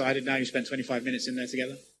of subsided now? You spent 25 minutes in there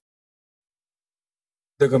together.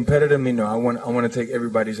 The competitive, I want to take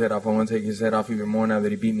everybody's head off. I want to take his head off even more now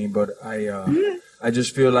that he beat me. But I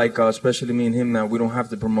just feel like, especially me and him now, we don't have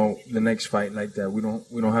to promote the next fight like that. We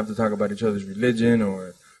don't have to talk about each other's religion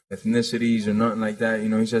or ethnicities or nothing like that.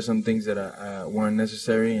 He said some things that weren't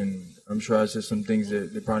necessary, and I'm sure I said some things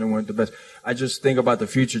that they probably weren't the best. I just think about the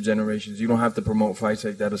future generations. You don't have to promote fights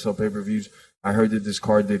like that or sell pay-per-views. I heard that this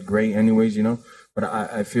card did great anyways, But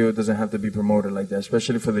I feel it doesn't have to be promoted like that,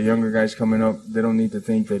 especially for the younger guys coming up. They don't need to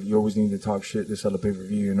think that you always need to talk shit to sell a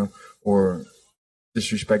pay-per-view, or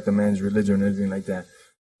disrespect the man's religion or anything like that.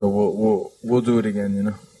 So we'll do it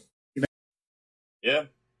again, Yeah.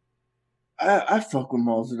 I fuck with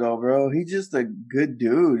Masvidal, bro. He's just a good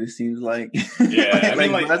dude. It seems like. Yeah,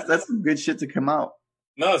 that's some good shit to come out.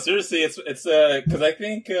 No, seriously, it's because I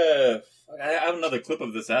think I have another clip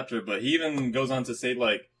of this after, but he even goes on to say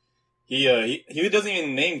like. He doesn't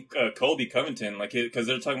even name Colby Covington because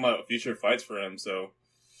they're talking about future fights for him. So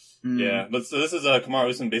yeah, but so this is Kamaru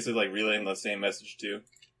Usman basically like relaying the same message too.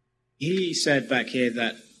 He said back here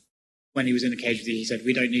that when he was in the cage with you, he said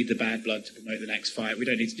we don't need the bad blood to promote the next fight. We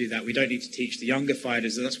don't need to do that. We don't need to teach the younger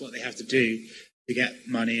fighters that that's what they have to do to get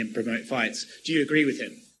money and promote fights. Do you agree with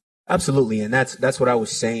him? Absolutely, and that's what I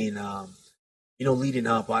was saying. Leading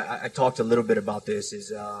up, I talked a little bit about this.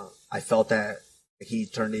 I felt that he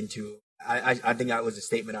turned into, I think that was a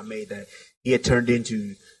statement I made, that he had turned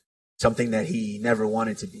into something that he never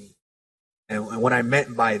wanted to be. And what I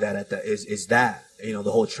meant by that is that,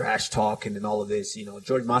 the whole trash talk and all of this,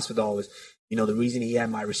 George Masvidal was, the reason he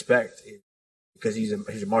had my respect is because he's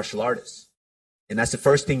a martial artist. And that's the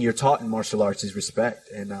first thing you're taught in martial arts is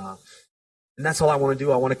respect. And that's all I want to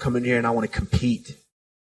do. I want to come in here and I want to compete.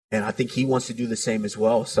 And I think he wants to do the same as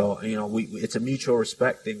well. So, it's a mutual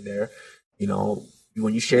respect thing there.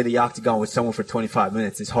 When you share the octagon with someone for 25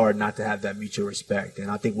 minutes, it's hard not to have that mutual respect. And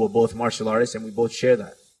I think we're both martial artists and we both share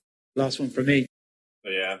that. Last one for me.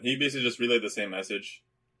 But yeah, he basically just relayed the same message.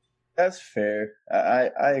 That's fair.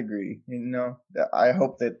 I agree. I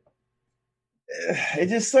hope that it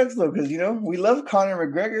just sucks though, because we love Conor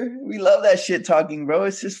McGregor. We love that shit talking, bro.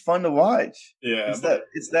 It's just fun to watch. Yeah, it's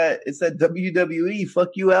that WWE.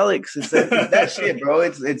 Fuck you, Alex. It's that shit, bro.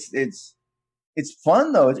 It's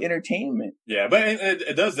fun though. It's entertainment. Yeah, but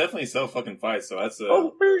it does definitely sell fucking fights. So that's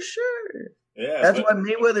oh for sure. Yeah, that's why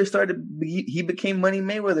Mayweather started. He became Money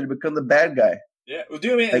Mayweather to become the bad guy. Yeah, well,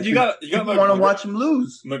 dude, I mean, you got want to watch him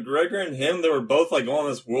lose. McGregor and him, they were both like going on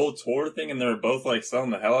this world tour thing, and they were both like selling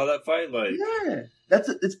the hell out of that fight. Like, yeah,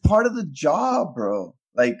 it's part of the job, bro.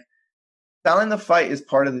 Like, selling the fight is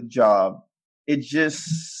part of the job. It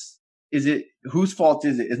just whose fault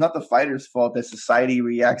is it? It's not the fighter's fault that society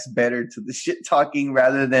reacts better to the shit talking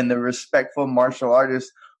rather than the respectful martial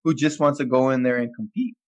artist who just wants to go in there and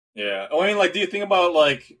compete. Yeah, I mean, like, do you think about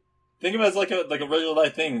like Think of it as like a regular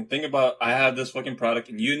life thing. Think about, I have this fucking product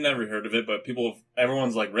and you never heard of it, but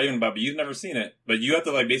everyone's like raving about it, but you've never seen it. But you have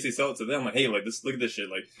to like basically sell it to them, like, hey, like look at this shit.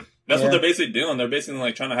 Like that's what they're basically doing. They're basically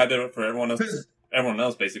like trying to hype it up for everyone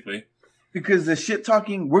else, basically. Because the shit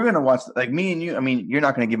talking, we're gonna watch, like me and you. I mean, you're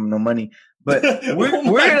not gonna give them no money, but we're gonna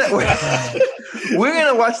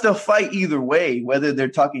watch the fight either way, whether they're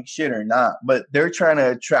talking shit or not. But they're trying to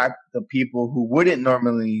attract the people who wouldn't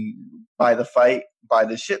normally buy the fight, by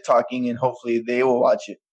the shit talking, and hopefully they will watch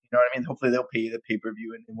it. You know what I mean? Hopefully they'll pay you the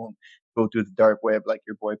pay-per-view and it won't go through the dark web like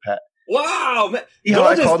your boy Pat. Wow, man! See how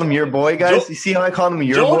I called him your boy, guys? You see how I called him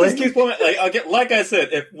your Joel boy? Just keeps pulling, like I said,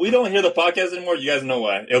 if we don't hear the podcast anymore, you guys know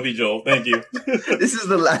why. It'll be Joel. Thank you. This is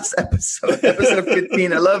the last episode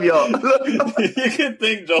 15. I love y'all. You can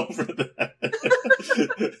thank Joel for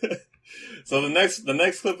that. So the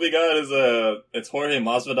next clip we got is it's Jorge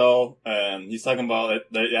Masvidal, and he's talking about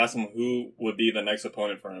it. They asked him who would be the next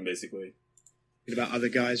opponent for him, basically. About other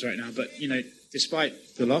guys right now, but despite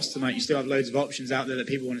the loss tonight, you still have loads of options out there that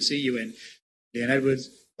people want to see you in. Leon Edwards,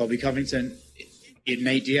 Bobby Covington,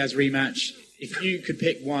 Nate Diaz rematch. If you could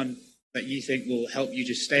pick one that you think will help you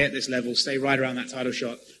just stay at this level, stay right around that title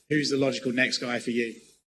shot, who's the logical next guy for you?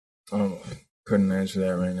 Couldn't answer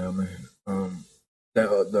that right now, man.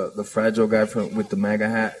 The fragile guy with the MAGA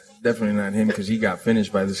hat, definitely not him, because he got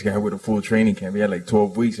finished by this guy with a full training camp. He had like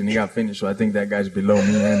 12 weeks and he got finished. So I think that guy's below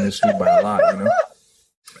me and this dude by a lot,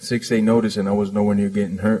 6-day notice and I was nowhere near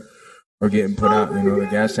getting hurt or getting put out. The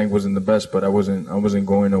gas tank wasn't the best, but I wasn't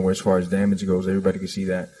going nowhere as far as damage goes. Everybody could see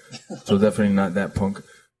that. So definitely not that punk.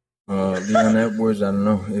 Leon Edwards, I don't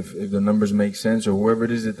know if the numbers make sense, or whoever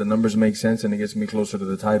it is, if the numbers make sense and it gets me closer to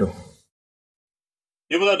the title.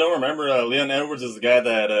 People that don't remember, Leon Edwards is the guy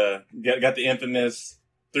that got the infamous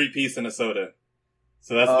 3-piece in a soda.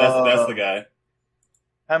 So that's the guy.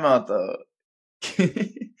 I'm out though.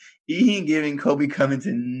 He ain't giving Colby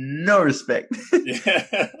Covington no respect.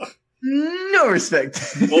 Yeah. No respect.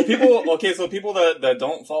 Well, people that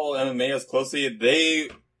don't follow MMA as closely,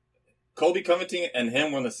 Colby Covington and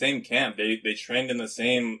him were in the same camp. They trained in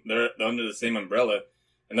they're under the same umbrella.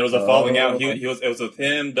 And there was a falling out. It was with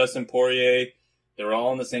him, Dustin Poirier. They were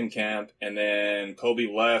all in the same camp, and then Kobe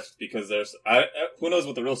left because who knows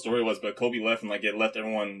what the real story was, but Kobe left and it left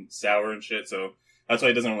everyone sour and shit. So that's why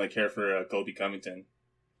he doesn't really care for Colby Covington.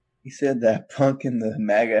 He said that punk in the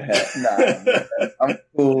MAGA hat. Nah, I'm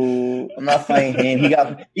cool. I'm not fighting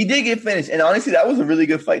him. He did get finished, and honestly, that was a really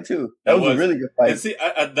good fight too. That was a really good fight. And see,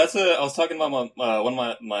 I was talking about one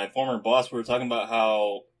of my former boss. We were talking about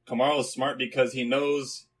how Kamaru is smart because he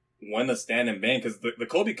knows when to stand and bang, because the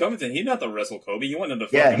Colby Covington, he not to wrestle Kobe. He wanted to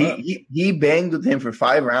fuck him up. He banged with him for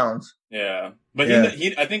 5 rounds. Yeah. But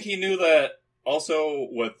I think he knew that also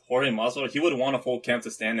with Jorge Masvidal, he would want a full camp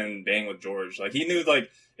to stand and bang with George. Like, he knew it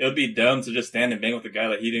would be dumb to just stand and bang with a guy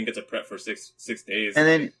that he didn't get to prep for six days. And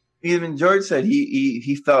then even George said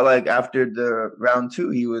he felt like after the round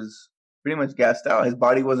 2, he was pretty much gassed out. His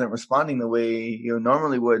body wasn't responding the way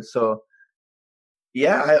normally would. So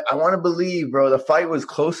yeah, I want to believe, bro. The fight was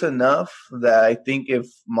close enough that I think if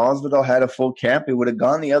Masvidal had a full camp, it would have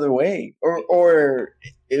gone the other way, or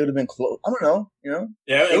it would have been close. I don't know,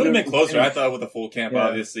 Yeah, it would have been closer. I thought with a full camp,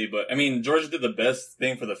 obviously, but I mean, George did the best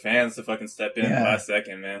thing for the fans to fucking step in the last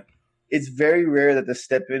second, man. It's very rare that the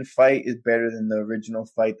step-in fight is better than the original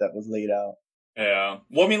fight that was laid out. Yeah.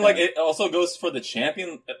 Well, I mean, it also goes for the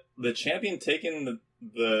champion. The champion taking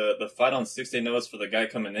the fight on 6-day notice for the guy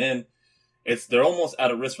coming in. They're almost out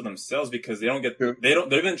of risk for themselves because they've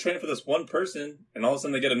been training for this one person and all of a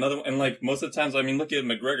sudden they get another one. And most of the times, I mean, look at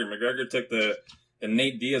McGregor. McGregor took the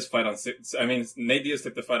Nate Diaz fight on Nate Diaz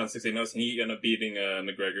took the fight on 6-day notice and he ended up beating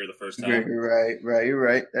McGregor the first time. Right. You're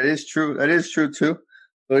right. That is true. That is true too.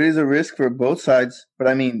 So it is a risk for both sides. But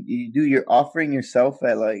I mean, you're offering yourself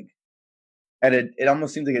at it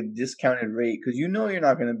almost seems like a discounted rate because you're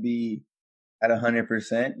not going to be at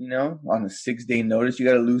 100%, on a 6-day notice. You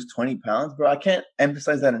got to lose 20 pounds, bro. I can't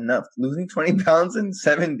emphasize that enough. Losing 20 pounds in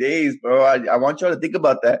 7 days, bro. I want y'all to think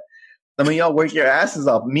about that. Some of y'all work your asses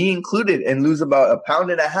off, me included, and lose about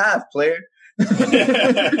 1.5 pounds, player.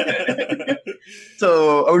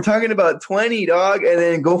 So we're talking about 20, dog, and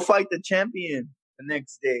then go fight the champion the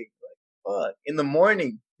next day. Fuck, in the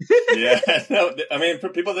morning. Yeah, no, I mean, for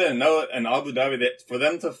people that didn't know, in Abu Dhabi, for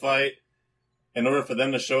them to fight, in order for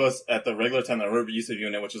them to show us at the regular time that we're used to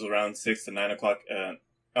viewing it, which is around 6 to 9 o'clock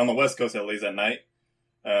on the West Coast, at least at night,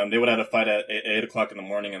 they would have to fight at 8 o'clock in the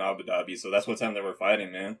morning in Abu Dhabi. So that's what time they were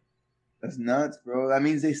fighting, man. That's nuts, bro. That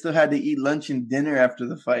means they still had to eat lunch and dinner after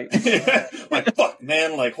the fight. Fuck,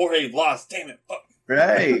 man. Jorge lost. Damn it. Fuck.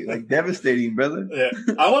 Right, like devastating, brother. Yeah,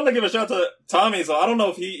 I wanted to give a shout out to Tommy. So I don't know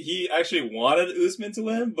if he actually wanted Usman to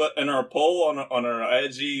win, but in our poll on our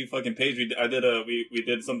IG fucking page, we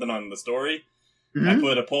did something on the story. Mm-hmm. I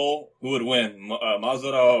put a poll: who would win,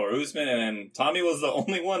 Masvidal or Usman? And Tommy was the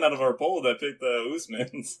only one out of our poll that picked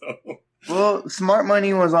Usman. So, well, smart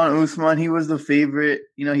money was on Usman. He was the favorite.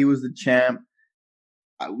 You know, he was the champ.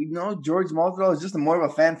 We know George Masvidal is just more of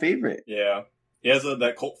a fan favorite. Yeah. He has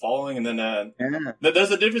that cult following, and then there's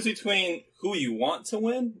a difference between who you want to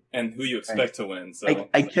win and who you expect to win. So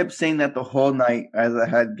I kept saying that the whole night as I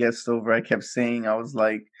had guests over. I kept saying, I was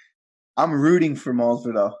like, I'm rooting for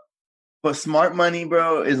Masvidal, but smart money,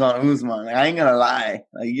 bro, is on Usman. Like, I ain't gonna lie.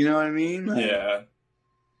 Like, you know what I mean? Like, yeah.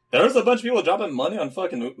 There was a bunch of people dropping money on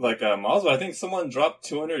fucking Masvidal. I think someone dropped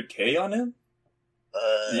 $200K on him.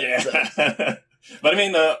 Yeah. But I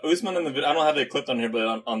mean, Usman in the video, I don't have it clipped on here,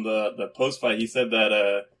 but on the post fight, he said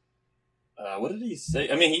that, what did he say?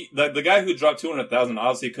 I mean, the guy who dropped 200,000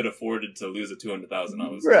 obviously could afford to lose the 200,000,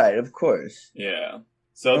 obviously. Right, of course. Yeah.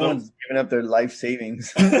 So no one's giving up their life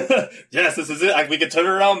savings. Yes, this is it. We can turn it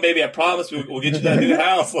around, baby. I promise we'll get you that new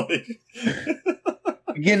house. Like,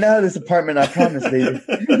 you're getting out of this apartment, I promise, baby.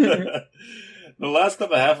 The last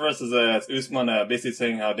clip I have for us is Usman basically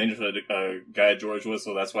saying how dangerous a guy George was,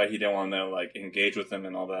 so that's why he didn't want to like engage with him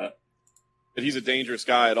and all that. But he's a dangerous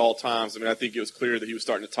guy at all times. I mean, I think it was clear that he was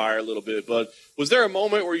starting to tire a little bit. But was there a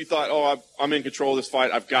moment where you thought, "Oh, I'm in control of this fight.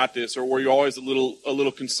 I've got this," or were you always a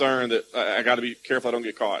little concerned that I got to be careful I don't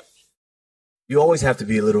get caught? You always have to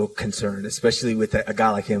be a little concerned, especially with a guy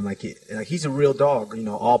like him. Like he's a real dog. You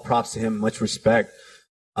know, all props to him. Much respect.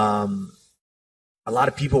 A lot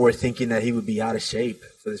of people were thinking that he would be out of shape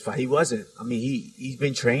for this fight. He wasn't. I mean, he's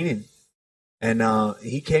been training, and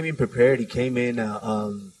he came in prepared. He came in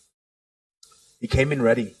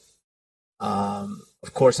ready.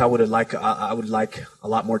 Of course, I would like a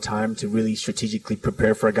lot more time to really strategically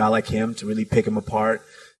prepare for a guy like him, to really pick him apart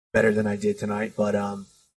better than I did tonight. But I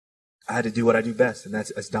had to do what I do best, and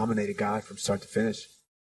that's dominate a guy from start to finish.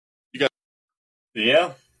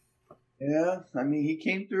 Yeah. Yeah, I mean, he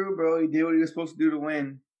came through, bro. He did what he was supposed to do to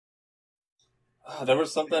win. There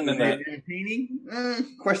was something in that. Entertaining?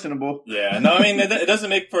 Questionable. Yeah, no, I mean, it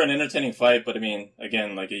doesn't make for an entertaining fight, but I mean,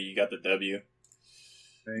 again, like, you got the W.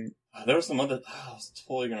 Right. There was some other. I was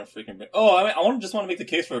totally gonna freaking. I mean, just want to make the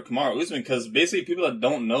case for Kamaru Usman, because basically people that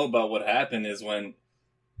don't know about what happened is when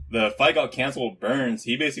the fight got canceled with Burns,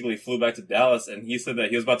 he basically flew back to Dallas, and he said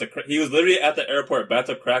that he was literally at the airport about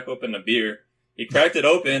to crack open a beer. He cracked it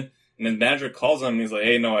open. And then manager calls him and he's like,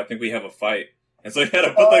 "Hey, no, I think we have a fight." And so he had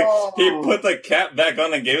to put the cap back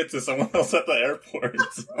on and gave it to someone else at the airport.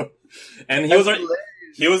 So, and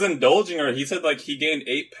he was indulging her. He said like he gained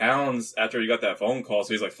 8 pounds after he got that phone call.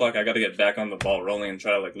 So he's like, "Fuck, I got to get back on the ball rolling and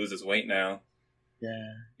try to like lose his weight now."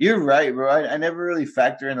 Yeah, you're right, bro. I never really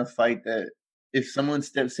factor in a fight that if someone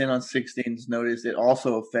steps in on 16's notice, it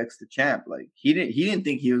also affects the champ. Like he didn't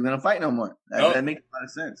think he was gonna fight no more. That makes a lot of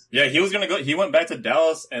sense. Yeah, he was gonna go. He went back to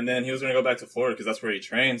Dallas, and then he was gonna go back to Florida because that's where he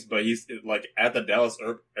trains. But he's like at the Dallas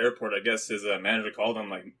airport. I guess his manager called him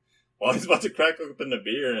like while he's about to crack open the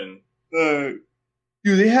beer. And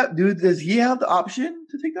does he have the option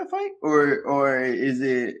to take that fight, or is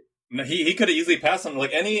it? No, he could have easily passed him.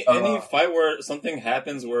 Like any fight where something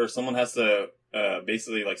happens where someone has to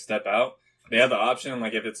basically like step out. They have the option,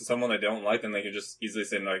 like, if it's someone they don't like, then they can just easily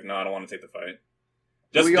say, like, no, I don't want to take the fight.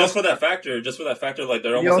 Just for that factor, like,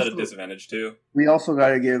 they're almost at a disadvantage, too. We also got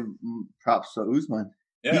to give props to Usman.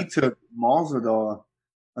 Yeah. He took Masvidal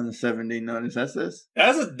on the 7-day notice.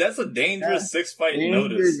 That's a dangerous 6-fight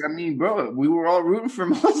notice. I mean, bro, we were all rooting for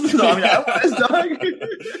Masvidal. I mean, I was, dog.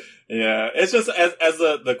 Yeah, it's just, as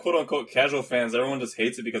the quote-unquote casual fans, everyone just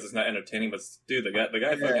hates it because it's not entertaining, but, dude, the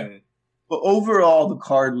guy fucking... But overall, the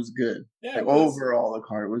card was good. Yeah, overall, the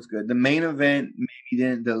card was good. The main event maybe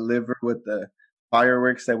didn't deliver with the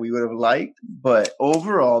fireworks that we would have liked, but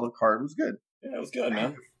overall, the card was good. Yeah, it was good,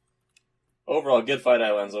 man. Overall, good Fight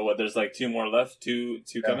Island. So, there's like 2 more left? Two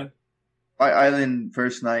coming? Fight Island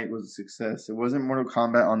first night was a success. It wasn't Mortal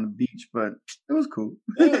Kombat on the beach, but it was cool.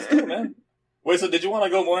 Yeah, it was cool, man. Wait, so did you want to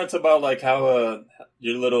go more into about like how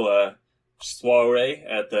your little soiree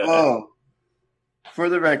at the... For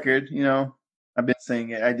the record, you know, I've been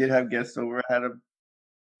saying it. I did have guests over. I had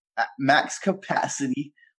at max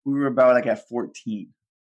capacity. We were about like at 14,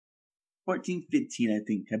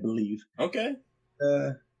 15, I believe. Okay.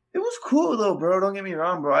 It was cool though, bro. Don't get me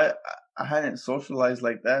wrong, bro. I hadn't socialized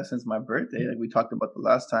like that since my birthday, like we talked about the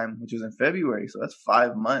last time, which was in February. So that's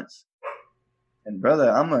 5 months. And brother,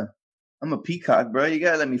 I'm a peacock, bro. You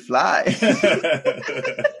gotta let me fly.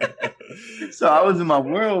 So I was in my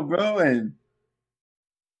world, bro, and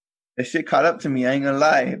that shit caught up to me. I ain't gonna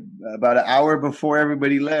lie. About an hour before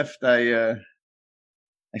everybody left, I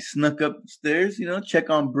snuck upstairs, check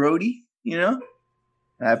on Brody, and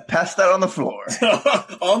I passed out on the floor.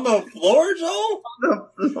 On the floor, Joel? On the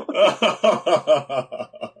floor.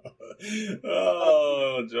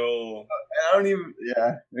 Oh, Joel. I don't even,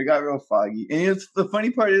 it got real foggy. And the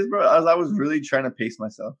funny part is, bro, I was really trying to pace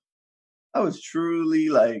myself. I was truly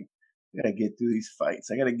like, I gotta get through these fights.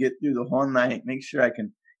 I gotta get through the whole night, make sure I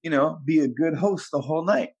can, be a good host the whole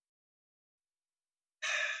night.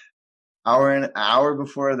 Hour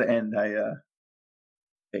before the end, I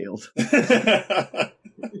failed.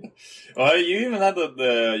 Well, you even had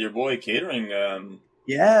your boy catering.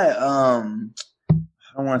 Yeah, I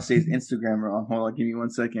don't want to say his Instagram wrong. Hold on, give me 1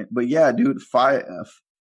 second. But yeah, dude,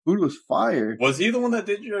 food was fire. Was he the one that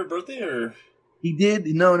did your birthday, or he did?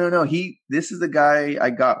 No. This is the guy I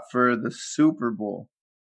got for the Super Bowl.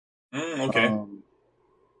 Okay.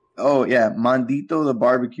 Oh yeah, Mandito the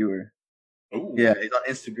barbecuer. Ooh. Yeah, he's on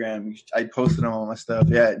Instagram. I posted him on my stuff.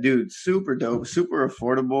 Yeah, dude, super dope, super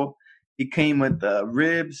affordable. He came with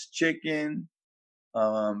ribs, chicken,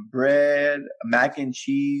 bread, mac and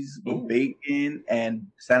cheese with bacon, and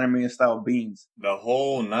Santa Maria style beans. The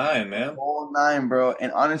whole nine, man. The whole nine, bro.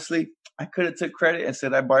 And honestly, I could have took credit and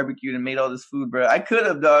said I barbecued and made all this food, bro. I could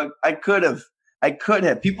have, dog. I could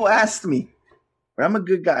have. People asked me. But I'm a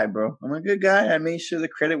good guy, bro. I'm a good guy. I made sure the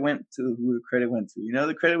credit went to who the credit went to.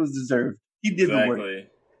 The credit was deserved. He did the work.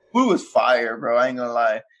 Food was fire, bro. I ain't gonna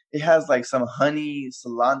lie. It has like some honey,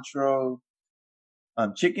 cilantro,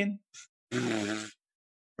 chicken.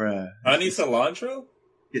 Bruh. Honey cilantro?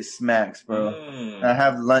 It smacks, bro. I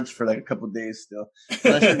have lunch for like a couple days still.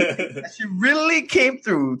 That shit really came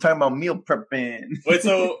through. Talking about meal prepping. Wait,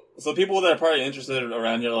 so people that are probably interested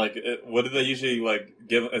around here, like, what do they usually like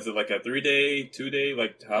give? Is it like a 3-day, 2-day?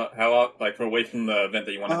 Like how like for away from the event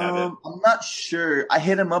that you want to have it? I'm not sure. I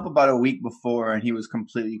hit him up about a week before, and he was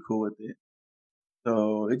completely cool with it.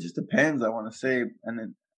 So it just depends. I want to say, and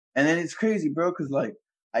then it's crazy, bro, because like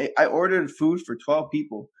I ordered food for 12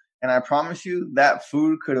 people. And I promise you that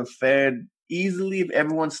food could have fed easily if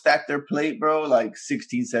everyone stacked their plate, bro, like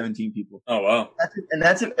 16, 17 people. Oh, wow.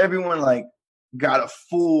 That's if everyone, like, got a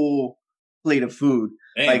full plate of food.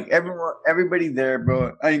 Damn. Like, everybody there,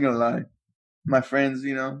 bro, I ain't gonna lie. My friends,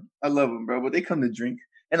 I love them, bro, but they come to drink.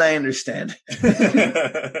 And I understand. So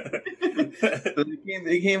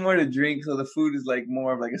they came more to drink, so the food is like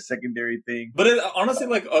more of like a secondary thing. But honestly,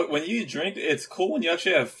 like when you drink, it's cool when you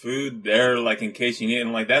actually have food there, like in case you need it.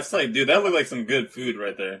 And like that's like, dude, that looked like some good food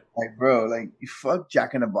right there. Like, bro, like you fuck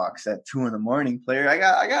Jack in the Box at 2 a.m, player. I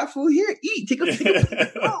got food here. Eat, take a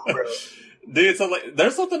bro. Dude, so like,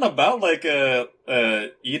 there's something about like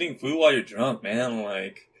eating food while you're drunk, man.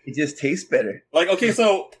 Like it just tastes better. Like, okay,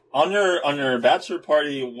 so on your bachelor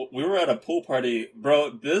party, we were at a pool party, bro.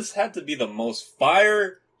 This had to be the most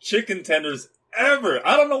fire chicken tenders ever.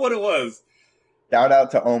 I don't know what it was. Shout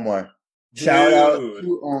out to Omar. Shout out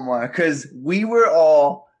to Omar, because we were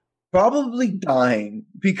all probably dying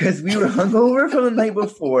because we were hungover from the night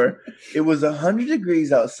before. It was 100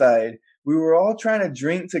 degrees outside. We were all trying to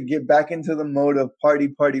drink to get back into the mode of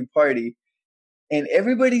party. And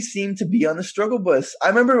everybody seemed to be on the struggle bus. I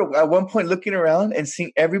remember at one point looking around and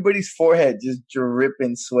seeing everybody's forehead just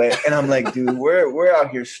dripping sweat. And I'm like, dude, we're out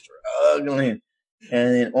here struggling.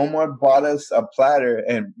 And then Omar bought us a platter.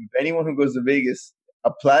 And anyone who goes to Vegas,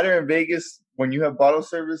 a platter in Vegas, when you have bottle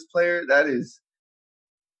service, player, that is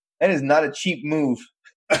not a cheap move.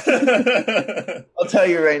 I'll tell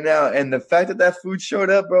you right now. And the fact that food showed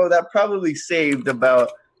up, bro, that probably saved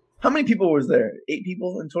about... How many people was there? 8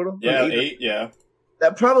 people in total? Yeah, 8, yeah.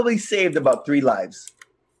 That probably saved about 3 lives.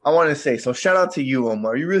 I want to say. So shout out to you,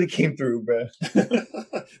 Omar. You really came through, bro.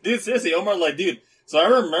 Dude, seriously, Omar, like, dude. So I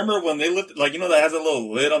remember when they lifted, like, that has a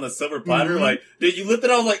little lid on the silver platter. Mm-hmm. Like, dude, you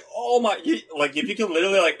lifted it, I was like, oh my, like, if you could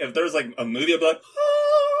literally, like, if there was, like, a movie, I'd be like,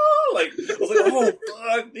 oh, like, I was like, oh,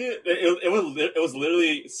 fuck, dude. It was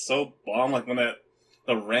literally so bomb, like, when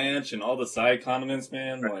the ranch and all the side condiments,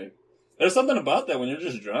 man, like. There's something about that when you're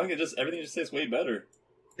just drunk, everything just tastes way better.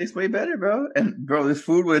 Tastes way better, bro. And bro, this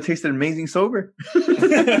food would have tasted amazing sober.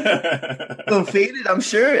 So faded, I'm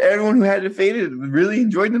sure everyone who had it faded really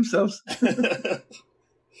enjoyed themselves.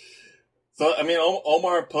 So I mean,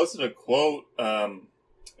 Omar posted a quote, and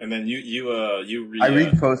then you I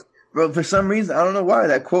repost. Bro, for some reason, I don't know why,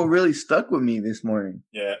 that quote really stuck with me this morning.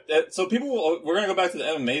 Yeah. So we're gonna go back to the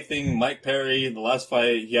MMA thing. Mike Perry, the last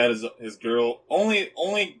fight, he had his girl. Only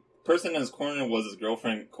person in his corner was his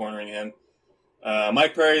girlfriend cornering him.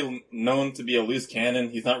 Mike Perry, known to be a loose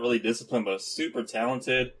cannon. He's not really disciplined, but super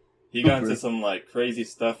talented. He got into some like crazy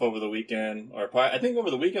stuff over the weekend, or probably, I think over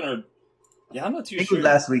the weekend, or yeah, I'm not too sure.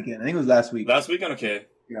 I think it was last weekend. Last weekend, okay.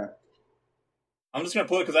 Yeah. I'm just gonna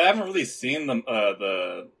pull it because I haven't really seen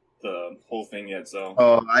the whole thing yet. So.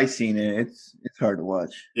 Oh, I seen it. It's hard to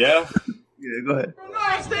watch. Yeah. Yeah, go ahead. No,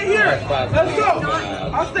 I'll stay here. Let's go.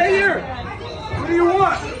 I'll stay here. What do you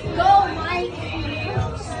want? Go, Mike.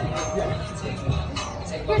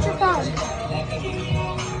 Here's your phone.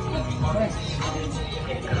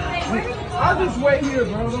 I'll just wait here,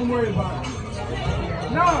 bro. Don't worry about it.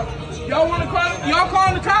 No, y'all want to call? Y'all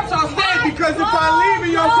calling the cops? I'll stay because if I leave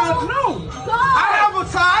and y'all call, no. I have a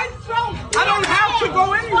side. I don't have to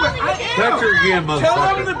go anywhere. I am. Touch her again, Tell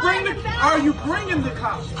motherfucker. them to bring the. Are you bringing the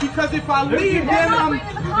cops? Because if I leave, then I'm.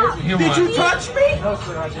 Did you touch me? No,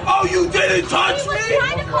 sir, I didn't. Oh, you didn't touch me? You were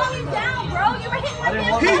trying to calm him down, bro. You were hitting my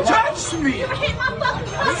fucking He touched me. You were hitting my fucking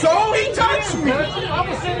phone. So he touched me.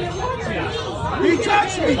 He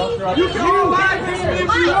touched me. You can all lie to me if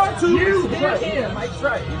you want to. You hit him. Mike's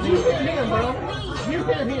right. You hit him, bro. You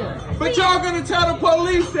hit him. But y'all gonna tell the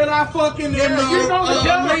police that I fucking am You know the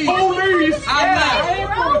police. I'm not.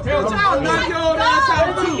 I'll knock your old ass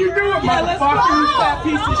out too. You do it, motherfucker, you fat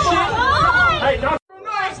piece of shit. Hey, no.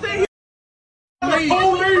 No, I stay here.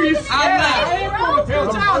 Police. I'm not.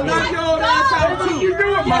 I'll knock your old ass out too. You do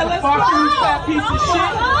it, motherfucker, you fat piece of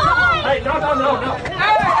shit. Hey, no.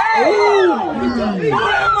 Hey! You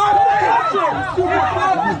had my face, stupid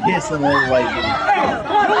fuck. Get some old white dude.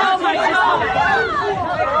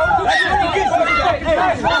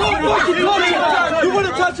 You want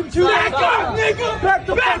to touch him too? Back up, nigga! Back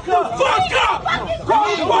the fuck up! Call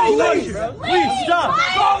the police! Please stop.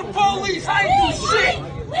 Call the police! I ain't do shit!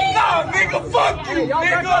 Nah, nigga, fuck you,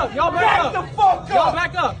 nigga! Y'all back up. the fuck up! Y'all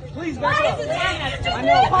back up. Please back up. I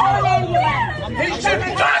know. He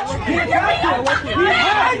shouldn't touch me! He ain't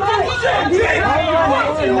do shit!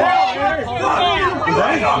 You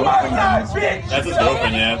ain't on my side, bitch! That's his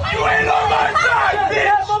girlfriend, yeah. You ain't on my side,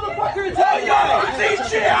 bitch! Tell y'all to see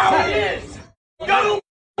shit how it is! Y'all don't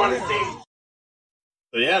want to see.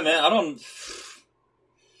 But yeah, man, I don't.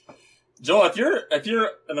 Joel, if you're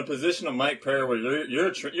in a position of Mike Perry where you're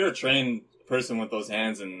a trained person with those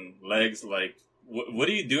hands and legs, like what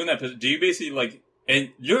do you do in that position? Do you basically like,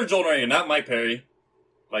 and you're Joel Noreaga, not Mike Perry,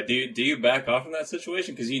 like do you back off in that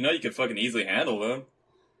situation because you know you could fucking easily handle them?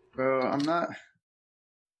 Bro, I'm not.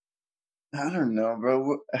 I don't know,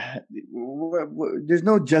 bro. There's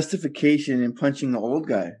no justification in punching the old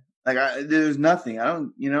guy. Like, there's nothing. I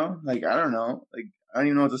don't, like, I don't know. Like, I don't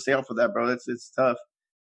even know what to say off of that, bro. It's tough.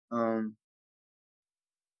 I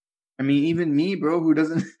mean, even me, bro, who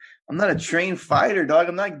doesn't, I'm not a trained fighter, dog.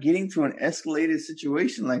 I'm not getting to an escalated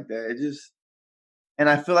situation like that. And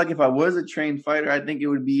I feel like if I was a trained fighter, I think it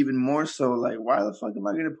would be even more so like, why the fuck am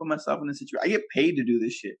I going to put myself in this situation? I get paid to do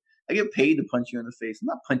this shit. I get paid to punch you in the face. I'm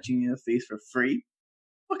not punching you in the face for free.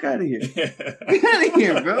 Fuck out of here. Get out of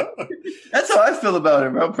here, bro. That's how I feel about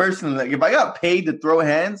it, bro. Personally, like if I got paid to throw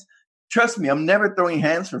hands, trust me, I'm never throwing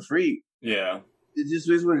hands for free. Yeah. It just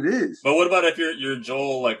is what it is. But what about if you're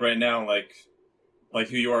Joel, like right now, like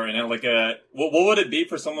who you are right now? Like, what would it be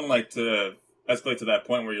for someone like to escalate to that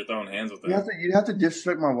point where you're throwing hands with them? You'd have to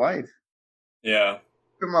disrespect my wife. Yeah.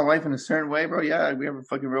 Treat my wife in a certain way, bro. Yeah, we have a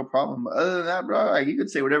fucking real problem. But other than that, bro, like, you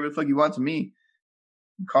could say whatever the fuck you want to me.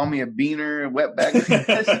 Call me a beaner, a wetback.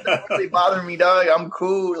 That shit don't really bother me, dog. I'm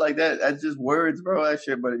cool like that. That's just words, bro. That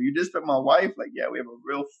shit. But if you disrespect my wife, like, yeah, we have a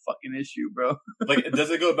real fucking issue, bro. Like,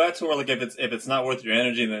 does it go back to where, like, if it's not worth your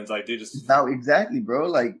energy, then it's like, dude, just now exactly, bro.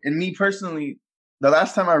 Like, and me personally, the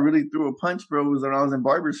last time I really threw a punch, bro, was when I was in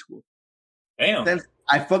barber school. Damn. Then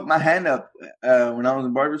I fucked my hand up when I was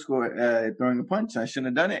in barber school throwing a punch. I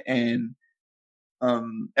shouldn't have done it, and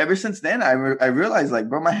ever since then, I realized, like,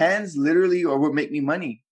 bro, my hands literally are what make me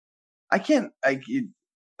money. I can't. It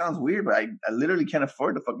sounds weird, but I literally can't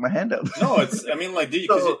afford to fuck my hand up. No, it's. I mean, like, dude,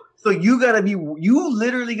 so you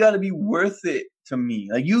literally gotta be worth it to me.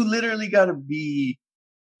 Like, you literally gotta be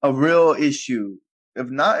a real issue. If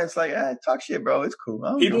not, it's like, talk shit, bro. It's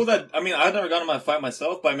cool. People that, I mean, I've never gone to my fight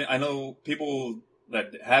myself, but I mean, I know people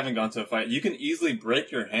that haven't gone to a fight. You can easily break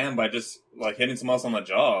your hand by just like hitting someone else on the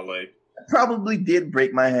jaw. Like, I probably did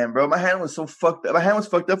break my hand, bro. My hand was so fucked up. My hand was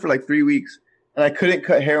fucked up for like 3 weeks, and I couldn't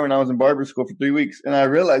cut hair when I was in barber school for 3 weeks. And I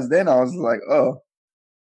realized then I was like, oh,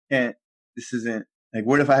 this isn't like,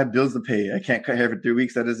 what if I have bills to pay? I can't cut hair for 3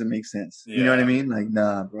 weeks. That doesn't make sense. Yeah. You know what I mean? Like,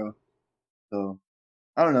 nah, bro. So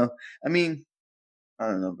I don't know. I mean, I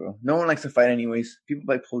don't know, bro. No one likes to fight anyways. People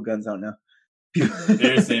like pull guns out now.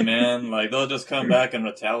 Seriously, man. Like they'll just come back and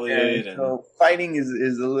retaliate. Yeah, so fighting is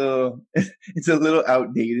a little, it's a little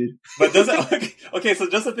outdated. But doesn't okay? So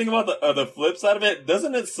just to think about the flip side of it,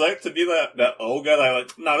 doesn't it suck to be that old guy that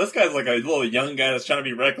like, no, this guy's like a little young guy that's trying to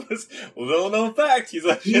be reckless. Little known fact, he's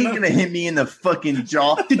like, he's gonna hit me in the fucking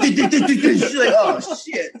jaw. She's like, oh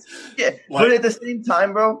shit, yeah. Like, but at the same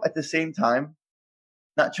time, bro,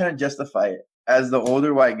 not trying to justify it as the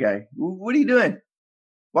older white guy. What are you doing?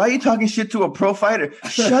 Why are you talking shit to a pro fighter?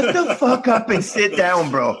 Shut the fuck up and sit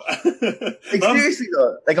down, bro. Like seriously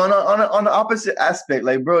though, like on the opposite aspect,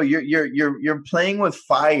 like bro, you're playing with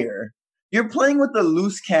fire. You're playing with a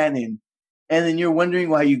loose cannon, and then you're wondering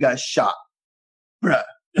why you got shot, bruh.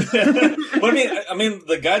 But I mean,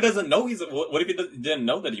 the guy doesn't know he's. What if he didn't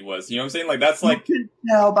know that he was? You know what I'm saying? Like that's like you can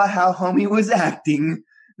tell by how homie was acting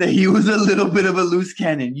that he was a little bit of a loose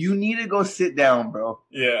cannon. You need to go sit down, bro.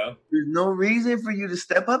 Yeah. There's no reason for you to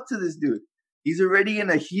step up to this dude. He's already in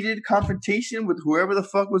a heated confrontation with whoever the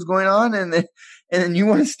fuck was going on, and then you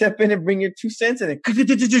want to step in and bring your 2 cents, and then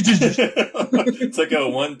it's like a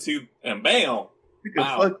 1-2 and bam. Like a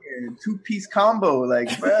fucking 2-piece combo, like,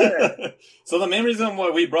 bruh. So the main reason why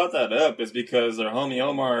we brought that up is because our homie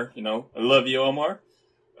Omar, I love you, Omar.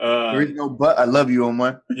 There is no but. I love you,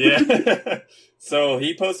 Omar. Yeah. So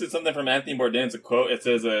he posted something from Anthony Bourdain. It's a quote. It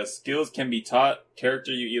says, skills can be taught.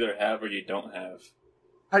 Character you either have or you don't have.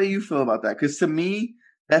 How do you feel about that? Because to me,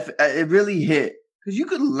 it really hit. Because you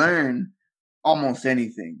could learn almost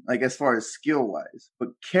anything, like as far as skill-wise. But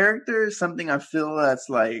character is something I feel that's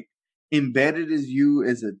like embedded as you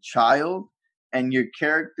as a child. And your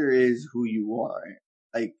character is who you are,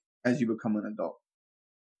 like as you become an adult.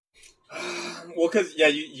 Well, because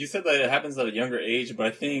you said that it happens at a younger age, but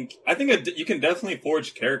I think you can definitely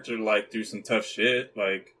forge character like through some tough shit,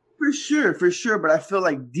 like for sure. But I feel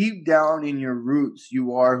like deep down in your roots,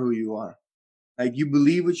 you are who you are. Like you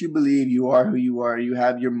believe what you believe, you are who you are. You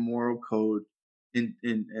have your moral code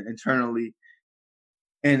internally,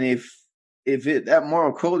 and if that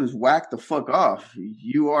moral code is whacked the fuck off,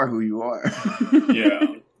 you are who you are.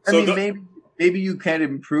 Yeah. I mean, maybe you can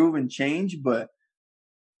improve and change, but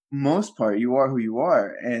most part, you are who you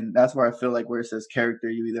are. And that's where I feel like where it says character,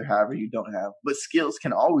 you either have or you don't have. But skills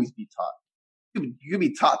can always be taught. You can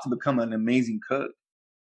be taught to become an amazing cook.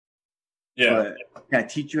 Yeah. But can I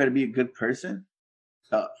teach you how to be a good person?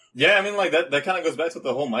 Tough. Yeah, I mean, like, that kind of goes back to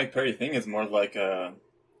the whole Mike Perry thing. Is more like,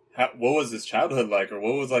 what was his childhood like? Or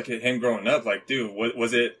what was, like, him growing up? Like, dude, what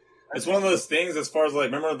was it? It's one of those things as far as,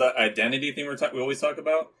 like, remember the identity thing we always talk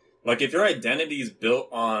about? Like, if your identity is built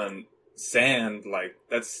on sand, like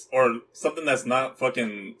that's, or something that's not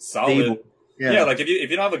fucking solid. Yeah, like if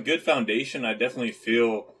you don't have a good foundation, I definitely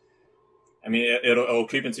feel, I mean, it'll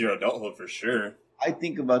creep into your adulthood for sure. I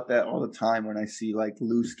think about that all the time when I see like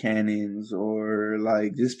loose cannons or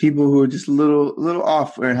like just people who are just a little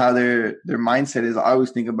off or how their mindset is. I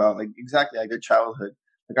always think about like exactly like their childhood.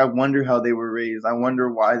 Like I wonder how they were raised. I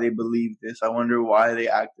wonder why they believe this. I wonder why they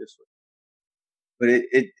act this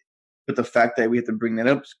way. But the fact that we have to bring that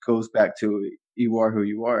up goes back to you are who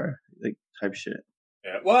you are, like type shit.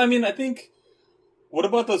 Yeah. Well, I mean, I think, what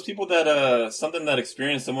about those people that, something that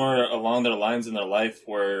experienced somewhere along their lines in their life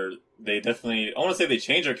where they definitely, I want to say they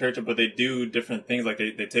change their character, but they do different things, like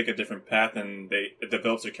they take a different path and it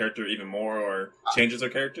develops their character even more or changes their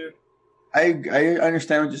character? I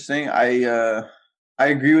understand what you're saying. I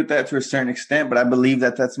agree with that to a certain extent, but I believe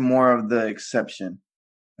that that's more of the exception.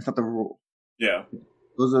 That's not the rule. Yeah.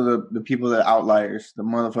 Those are the people that are outliers, the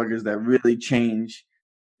motherfuckers that really change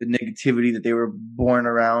the negativity that they were born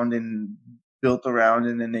around and built around,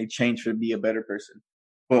 and then they change to be a better person.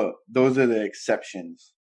 But those are the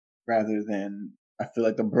exceptions rather than, I feel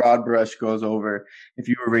like the broad brush goes over. If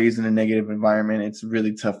you were raised in a negative environment, it's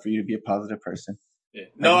really tough for you to be a positive person. Yeah.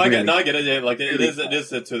 No, I get it. Yeah. Like it is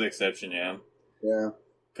to the exception. Yeah. Yeah.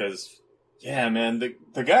 Because, yeah, man,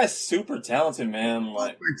 the guy's super talented, man.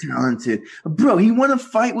 Like, super talented, bro. He won a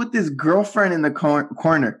fight with his girlfriend in the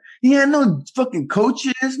corner. He had no fucking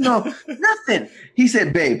coaches, no nothing. He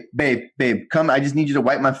said, "Babe, come. I just need you to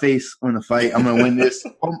wipe my face on the fight. I'm gonna win this.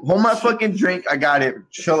 Hold my fucking drink. I got it.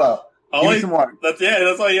 Chill out. Give me some water." That's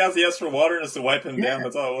all he has. He asked for water just to wipe him down.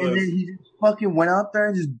 That's all it was. And then he just fucking went out there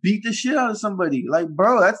and just beat the shit out of somebody. Like,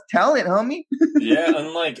 bro, that's talent, homie. Yeah,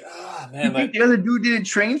 and like, man, you think the other dude didn't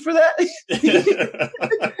train for that?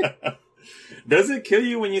 Does it kill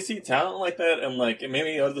you when you see talent like that? And like,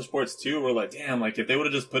 maybe other sports too, where like, damn, like if they would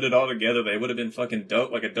have just put it all together, they would have been fucking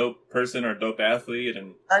dope, like a dope person or a dope athlete.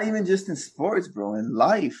 And not even just in sports, bro, in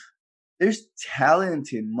life. There's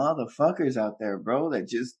talented motherfuckers out there, bro, that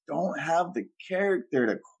just don't have the character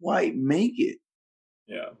to quite make it.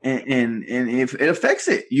 Yeah. And if it affects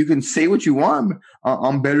it, you can say what you want.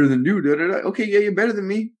 I'm better than you. Da, da, da. Okay, yeah, you're better than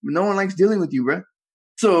me. No one likes dealing with you, bro.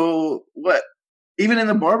 So what? Even in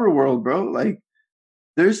the barber world, bro, like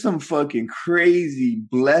there's some fucking crazy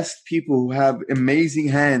blessed people who have amazing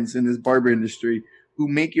hands in this barber industry who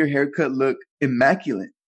make your haircut look immaculate.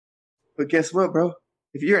 But guess what, bro?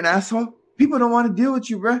 If you're an asshole, people don't want to deal with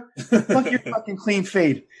you, bro. Fuck your fucking clean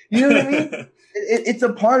fade. You know what I mean? It's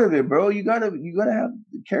a part of it, bro. You gotta have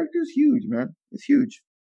the character's huge, man. It's huge.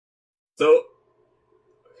 So,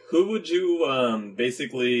 who would you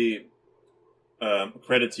basically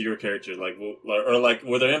credit to your character? Like, or like,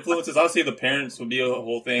 were there influences? Obviously, the parents would be a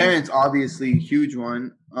whole thing. Parents, obviously, huge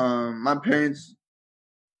one. My parents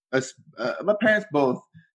both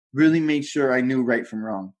really made sure I knew right from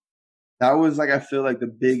wrong. That was like, I feel like the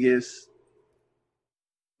biggest.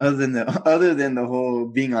 Other than the whole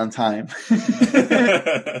being on time,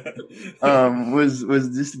 was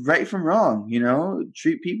just right from wrong. You know,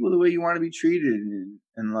 treat people the way you want to be treated,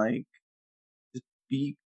 and like just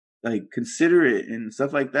be like considerate and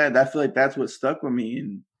stuff like that. I feel like that's what stuck with me,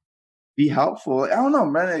 and be helpful. I don't know,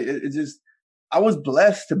 man. It just, I was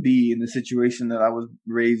blessed to be in the situation that I was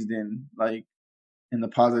raised in, like in the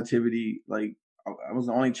positivity. Like I was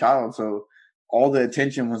the only child, so all the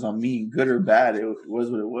attention was on me, good or bad. It was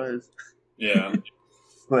what it was. Yeah.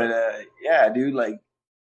 But yeah, dude, like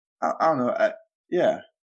I don't know. Yeah.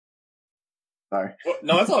 Sorry. Well,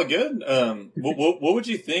 no, that's all good. What would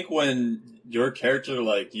you think when your character,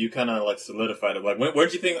 like, you kind of like solidified it? Like, where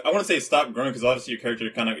did you think? I want to say stop growing, because obviously your character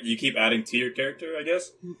you keep adding to your character, I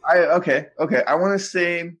guess. Okay. I want to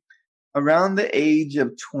say around the age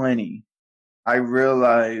of 20, I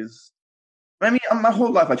realized. I mean, my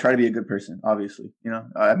whole life I try to be a good person, obviously, you know.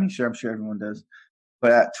 I'm sure everyone does.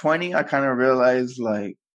 But at 20, I kind of realized,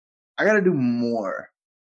 like, I got to do more.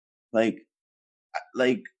 Like,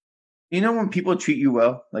 you know, when people treat you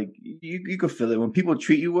well, like, you can feel it. When people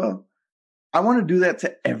treat you well, I want to do that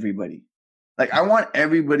to everybody. Like, I want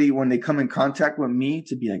everybody, when they come in contact with me,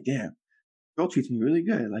 to be like, damn, Joel treats me really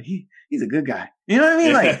good. Like, he's a good guy. You know what I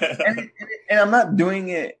mean? Like, and I'm not doing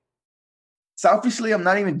it. Selfishly, I'm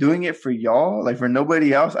not even doing it for y'all, like for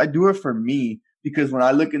nobody else. I do it for me, because when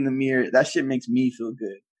I look in the mirror, that shit makes me feel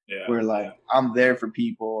good. Yeah. Where like I'm there for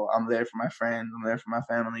people, I'm there for my friends, I'm there for my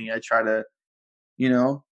family. I try to, you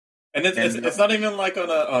know. And it's not even like so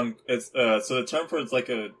the term for it's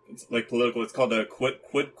like political. It's called a quid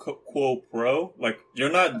quo pro. Like,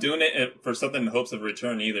 you're not doing it for something in hopes of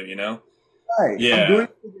return either, you know. Right. Yeah. I'm doing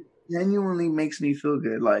it because it genuinely makes me feel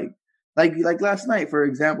good. Like last night, for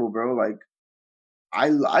example, bro. Like, I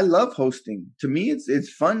love hosting. To me, it's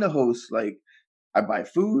fun to host. Like, I buy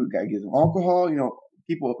food, I give them alcohol. You know,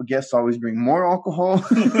 guests always bring more alcohol,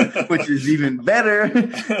 which is even better.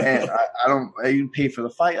 And I even pay for the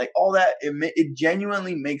fight. Like, all that, it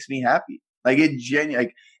genuinely makes me happy. Like,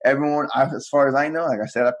 like everyone, as far as I know, like I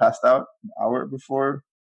said, I passed out an hour before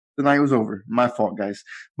the night was over. My fault, guys.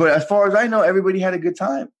 But as far as I know, everybody had a good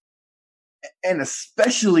time. And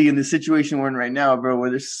especially in the situation we're in right now, bro, where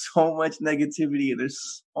there's so much negativity and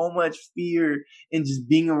there's so much fear in just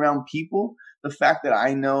being around people. The fact that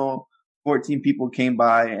I know 14 people came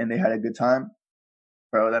by and they had a good time,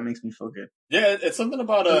 bro, that makes me feel good. Yeah, it's something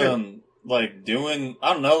about like doing,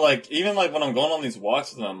 I don't know, like even like when I'm going on these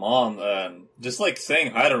walks with my mom, just like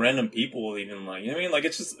saying hi to random people, even like, you know what I mean? Like,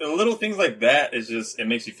 it's just little things like that. It's just, it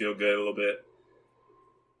makes you feel good a little bit.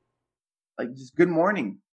 Like, just good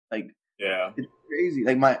morning. Like, yeah, it's crazy.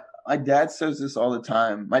 Like, my dad says this all the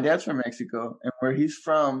time. My dad's from Mexico, and where he's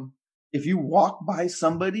from, if you walk by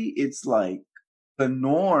somebody, it's like the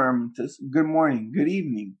norm to good morning, good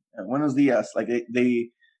evening, buenos dias. Like,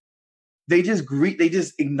 they just they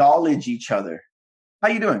just acknowledge each other. How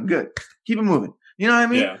you doing? Good. Keep it moving. You know what I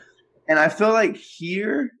mean? Yeah. And I feel like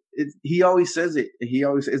here, he always says it.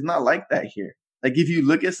 It's not like that here. Like, if you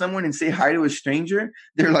look at someone and say hi to a stranger,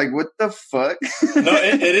 they're like, what the fuck? No,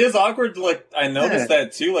 it is awkward. Like, I noticed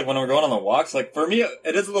that too. Like, when we're going on the walks, like, for me,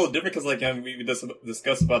 it is a little different because, like, we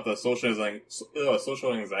discussed about the social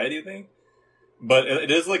anxiety thing. But it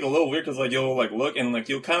is, like, a little weird because, like, you'll, like, look and, like,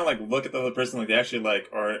 you'll kind of, like, look at the other person, like, they actually, like,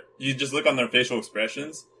 or you just look on their facial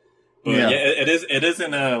expressions. But, yeah, it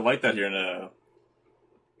isn't like that here.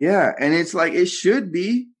 Yeah, and it's like, it should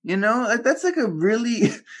be, you know? Like, that's like a really,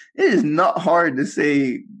 it is not hard to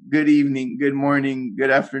say good evening, good morning, good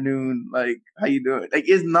afternoon, like, how you doing? Like,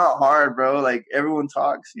 it's not hard, bro. Like, everyone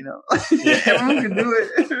talks, you know? Everyone can do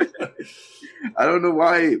it. I don't know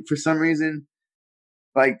why, for some reason,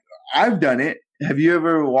 like, I've done it. Have you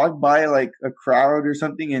ever walked by, like, a crowd or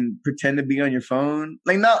something and pretend to be on your phone?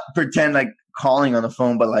 Like, not pretend, like, calling on the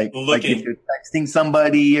phone, but like if you're texting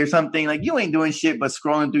somebody or something, like you ain't doing shit but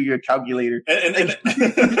scrolling through your calculator. And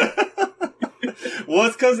well,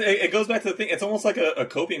 it's because it goes back to the thing. It's almost like a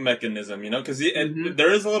coping mechanism, because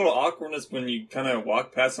there is a little awkwardness when you kind of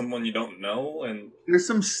walk past someone you don't know, and there's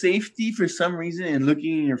some safety for some reason in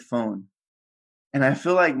looking at your phone. And I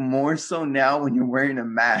feel like more so now when you're wearing a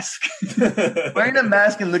mask. Wearing a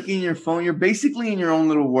mask and looking at your phone, you're basically in your own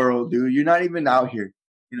little world, dude. You're not even out here.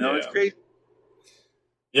 It's crazy.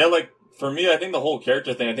 Yeah, like, for me, I think the whole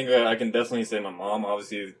character thing, I think I can definitely say my mom,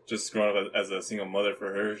 obviously, just growing up as a single mother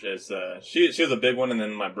for her, she was a big one, and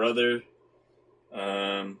then my brother.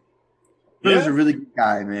 Brother's a really good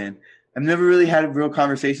guy, man. I've never really had real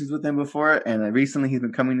conversations with him before, and recently he's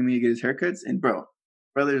been coming to me to get his haircuts, and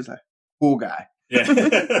brother's a cool guy. Yeah,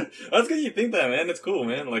 that's good. You think that, man. It's cool,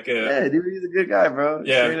 man. Like, yeah, dude, he's a good guy, bro.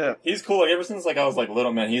 Yeah, he's cool. Like ever since I was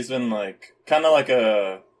little, man. He's been kind of like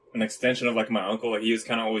an extension of my uncle. Like he was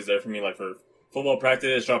kind of always there for me, for football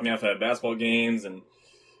practice, dropped me off at basketball games, and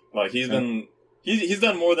he's been he's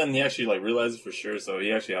done more than he actually realizes for sure. So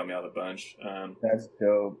he actually helped me out a bunch. That's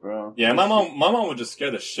dope, bro. Yeah, my mom would just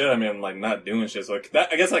scare the shit out of me and not doing shit. So that,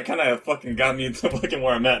 I guess that kind of fucking got me to fucking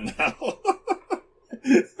where I'm at now.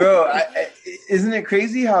 Bro, isn't it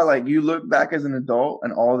crazy how you look back as an adult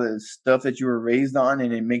and all the stuff that you were raised on,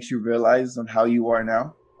 and it makes you realize on how you are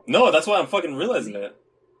now? No, that's why I'm fucking realizing it.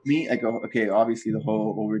 Me, okay, obviously the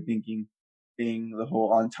whole overthinking thing, the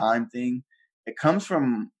whole on time thing, it comes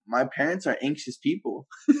from my parents are anxious people.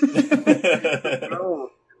 Bro,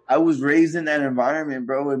 I was raised in that environment,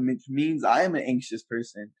 bro. It means I am an anxious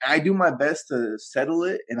person. I do my best to settle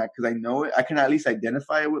it, and because I know it, I can at least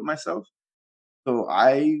identify it with myself. So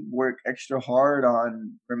I work extra hard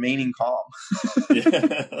on remaining calm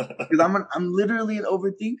because I'm literally an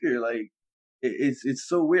overthinker. It's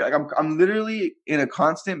so weird. I'm literally in a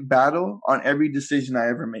constant battle on every decision I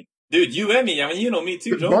ever make. Dude, you and me. I mean, you know me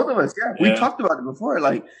too, Joe. Both of us, yeah. We talked about it before.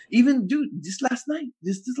 Even dude, just last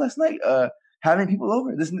night, having people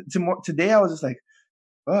over. Today, I was just like,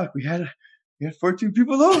 fuck, we had 14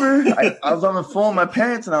 people over. I was on the phone with my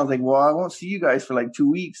parents, and I was like, well, I won't see you guys for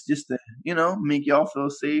 2 weeks just to, make y'all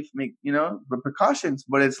feel safe, make, precautions.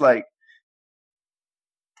 But it's like,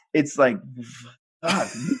 God,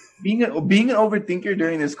 being an overthinker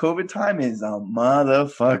during this COVID time is a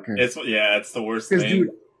motherfucker. It's the worst thing. Dude,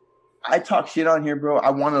 I talk shit on here, bro.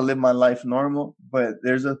 I want to live my life normal, but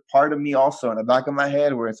there's a part of me also in the back of my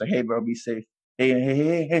head where it's like, hey, bro, be safe.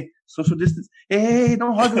 Hey, social distance. Hey,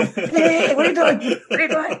 don't hug him. Hey, what are you doing?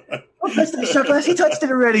 Don't touch that shot glass. He touched it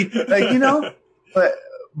already.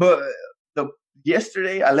 But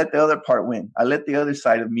yesterday, I let the other part win. I let the other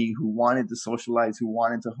side of me who wanted to socialize, who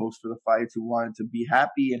wanted to host for the fights, who wanted to be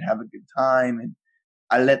happy and have a good time. And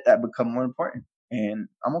I let that become more important. And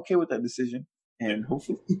I'm okay with that decision. And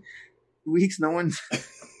hopefully 2 weeks, no one's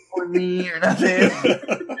on me or nothing.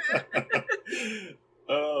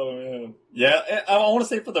 Oh, man. Yeah, I want to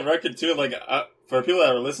say for the record, too, for people that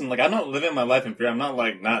are listening, I'm not living my life in fear. I'm not,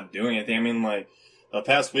 not doing anything. I mean, the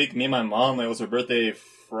past week, me and my mom, it was her birthday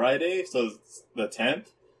Friday, so it's the 10th.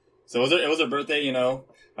 So it was her birthday,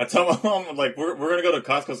 I told my mom, we're going to go to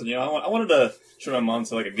Costco, so, I wanted to treat my mom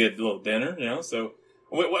to, a good little dinner, so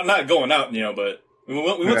I'm not going out, but we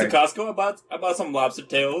went to Costco. I bought some lobster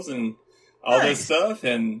tails and all this stuff,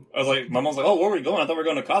 and I was like, my mom's like, oh, where are we going? I thought we were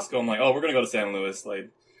going to Costco. I'm like, oh, we're going to go to San Luis,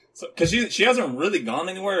 because she hasn't really gone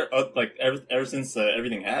anywhere, ever since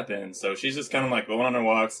everything happened. So she's just kind of going on her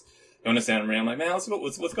walks, going to Santa Maria. I'm like, man, let's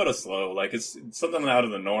go to SLO. It's something out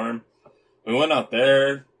of the norm. We went out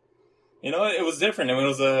there. It was different. I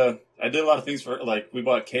mean, I did a lot of things for, we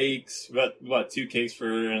bought cakes. We bought 2 cakes for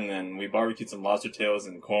her, and then we barbecued some lobster tails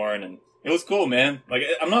and corn, and it was cool, man.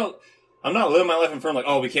 I'm not living my life in front of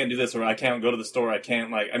oh, we can't do this, or I can't go to the store. I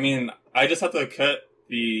can't I just have to cut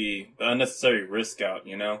the unnecessary risk out,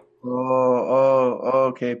 Oh,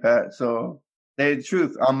 okay, Pat. So, say the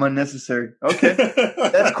truth. I'm unnecessary. Okay.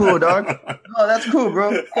 That's cool, dog. No, that's cool,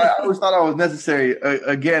 bro. I always thought I was necessary.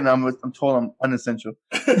 Again, I'm told I'm unessential.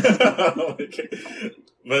 Okay.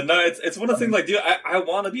 But no, it's one of the things dude, I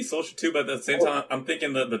want to be social too, but at the same time, I'm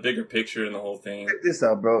thinking the bigger picture and the whole thing. Check this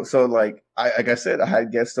out, bro. So I said, I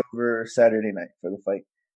had guests over Saturday night for the fight.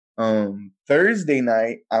 Thursday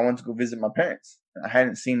night, I went to go visit my parents. I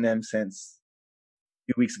hadn't seen them since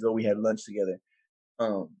a few weeks ago. We had lunch together.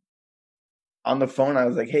 On the phone, I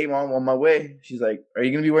was like, hey, Mom, on my way. She's like, are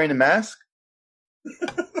you going to be wearing a mask?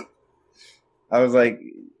 I was like,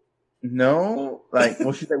 no.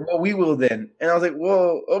 Well, she's like, well, we will then. And I was like,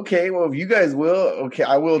 well, okay. Well, if you guys will, okay,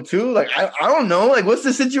 I will too. I don't know. What's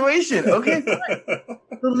the situation? Okay, fine.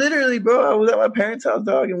 So literally, bro, I was at my parents' house,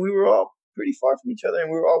 dog, and we were all pretty far from each other, and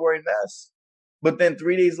we were all wearing masks. But then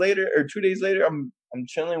 2 days later, I'm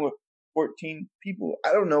chilling with 14 people.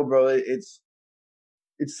 I don't know, bro. It's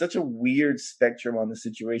such a weird spectrum on the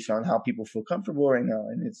situation on how people feel comfortable right now,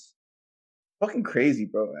 and it's fucking crazy,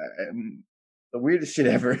 bro. The weirdest shit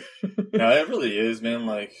ever. No, it really is, man.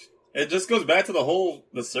 Like, it just goes back to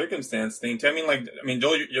the circumstance thing. I mean,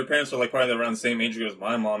 Joel, your parents are like probably around the same age as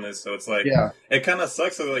my mom is, so it's like, it kind of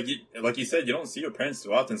sucks. So like you said, you don't see your parents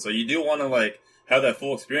too often, so you do want to like have that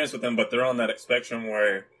full experience with them, but they're on that spectrum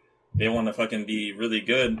where they want to fucking be really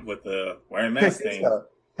good with the wearing mask thing.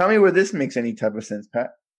 Tell me where this makes any type of sense,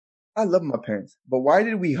 Pat. I love my parents, but why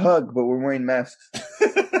did we hug but we're wearing masks?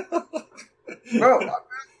 Bro,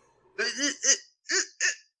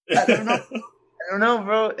 I don't know,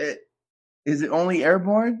 bro. Is it only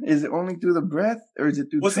airborne? Is it only through the breath, or is it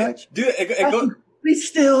through touch? Dude, it goes. We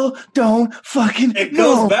still don't fucking. It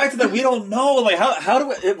goes back to that. We don't know. Like how do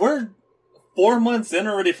we? We're 4 months in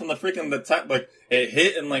already from the freaking the time. Like it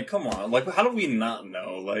hit, and like, come on. Like, how do we not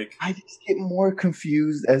know? Like, I just get more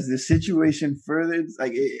confused as the situation furthers.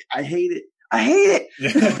 Like, I hate it. I hate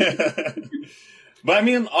it. But I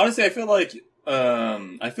mean, honestly, I feel like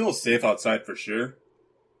I feel safe outside for sure.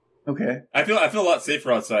 Okay. I feel a lot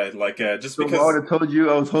safer outside. Like just so because I would have told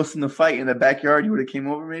you I was hosting the fight in the backyard, you would have came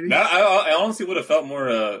over maybe. I honestly would have felt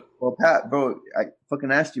more. Well, Pat, bro, I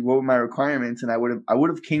fucking asked you what were my requirements, and I would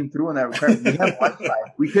have came through on that requirement. We have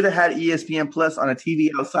Wi-Fi. We could have had ESPN Plus on a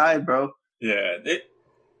TV outside, bro. Yeah.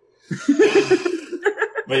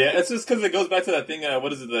 But yeah, it's just because it goes back to that thing.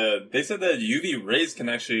 What is it? They said that UV rays can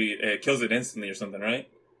actually kills it instantly or something, right?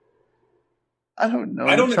 I don't know.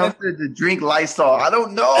 Trump said to drink Lysol. I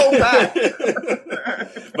don't know, Pat.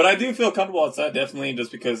 But I do feel comfortable outside, definitely,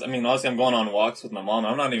 just because, I mean, honestly, I'm going on walks with my mom.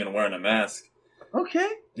 I'm not even wearing a mask. Okay.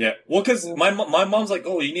 Yeah. Well, because my mom's like,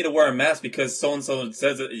 oh, you need to wear a mask because so-and-so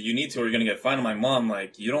says that you need to or you're going to get fined. And my mom,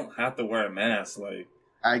 like, you don't have to wear a mask. Like,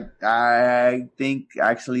 I think,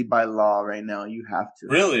 actually, by law right now, you have to.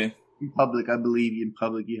 Really? In public, I believe in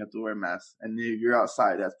public you have to wear a mask, and if you're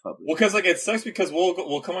outside, that's public. Well, because like it sucks because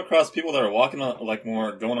we'll come across people that are walking on, like when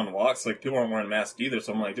we're going on walks, like people aren't wearing masks either.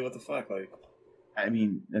 So I'm like, dude, what the fuck? Like, I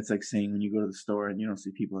mean, that's like saying when you go to the store and you don't see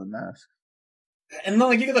people in masks. And then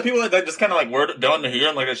like you get the people that just kind of like word down to here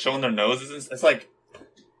and like they're showing their noses. It's like,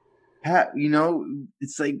 Pat, you know,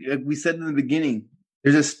 it's like we said in the beginning.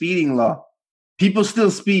 There's a speeding law. People still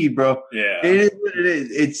speed, bro. Yeah, it is what it is.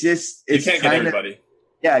 It's just you can't get everybody.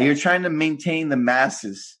 Yeah, you're trying to maintain the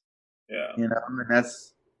masses. Yeah. You know, and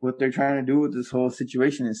that's what they're trying to do with this whole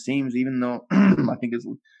situation, it seems, even though I think it's a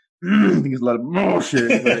lot of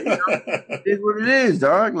bullshit. But, you know, it is what it is,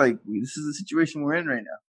 dog. Like, this is the situation we're in right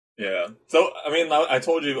now. Yeah. So, I mean, I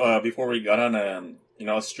told you before we got on, you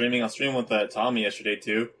know, I was streaming with Tommy yesterday,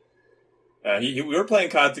 too. We were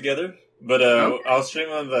playing COD together, but I was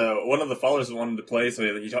streaming with one of the followers wanted to play, so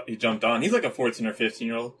he jumped on. He's like a 14 or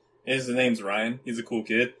 15-year-old. His name's Ryan. He's a cool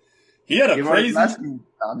kid. He had a crazy. No,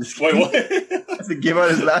 I'm just kidding. Wait, what? To give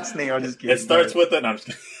out his last name, I'm just kidding. It starts with it. No, I'm just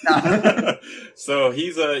kidding. So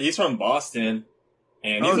he's from Boston,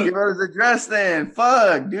 and give out his address then.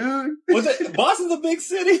 Fuck, dude. Boston's a big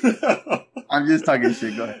city. I'm just talking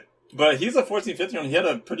shit. Go ahead. But he's a 14, 15-year-old. He had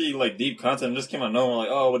a pretty like deep content. Just came out of nowhere, like,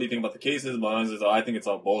 oh, what do you think about the cases? But I think it's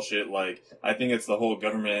all bullshit. Like, I think it's the whole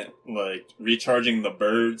government like recharging the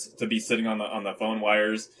birds to be sitting on the phone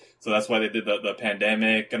wires. So that's why they did the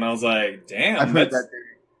pandemic. And I was like, damn, I've heard that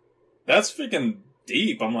theory. That's freaking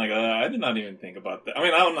deep. I'm like, I did not even think about that. I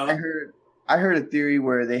mean, I don't know. I heard a theory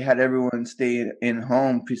where they had everyone stay in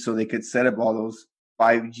home so they could set up all those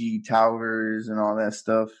 5G towers and all that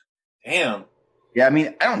stuff. Damn. Yeah, I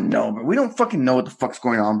mean, I don't know, but we don't fucking know what the fuck's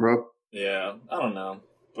going on, bro. Yeah, I don't know.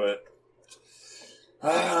 But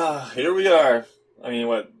here we are. I mean,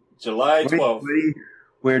 what, July 12th?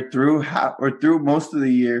 We're through most of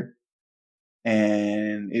the year,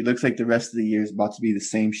 and it looks like the rest of the year is about to be the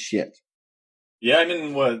same shit. Yeah, I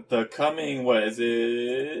mean, what is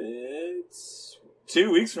it?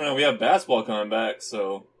 2 weeks from now, we have basketball coming back,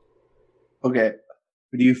 so. Okay.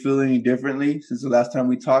 Do you feel any differently since the last time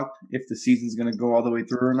we talked, if the season's going to go all the way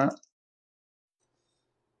through or not?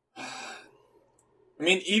 I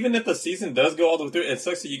mean, even if the season does go all the way through, it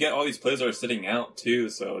sucks that you get all these players that are sitting out, too,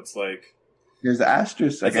 so it's like. There's an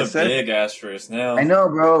asterisk, like I said. It's a big asterisk now. I know,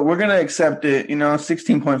 bro. We're going to accept it.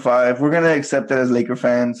 16.5. We're going to accept it as Laker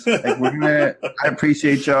fans. Like, I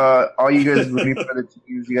appreciate y'all. All you guys rooting for the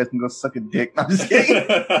teams. You guys can go suck a dick. No, I'm just kidding.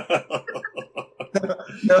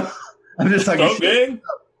 No, I'm just talking shit.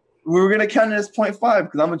 We're going to count it as 0.5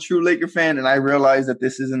 because I'm a true Laker fan and I realize that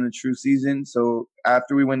this isn't a true season. So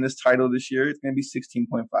after we win this title this year, it's going to be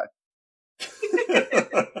 16.5.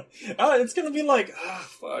 It's gonna be like,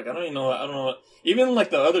 fuck. I don't even know. I don't know. Even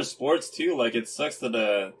like the other sports too. Like it sucks that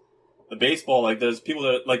the baseball. Like there's people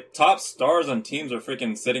that like top stars on teams are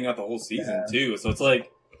freaking sitting out the whole season too. So it's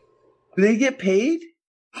like, do they get paid?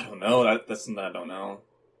 I don't know. That's something I don't know.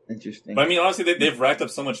 Interesting. But I mean, honestly, they've racked up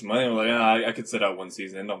so much money. Like, I could sit out one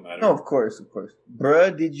season. It don't matter. No, of course.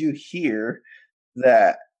 Bruh, did you hear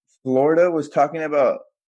that Florida was talking about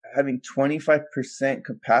having 25%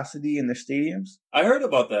 capacity in their stadiums? I heard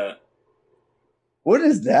about that. What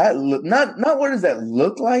does that look? Not what does that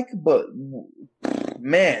look like, but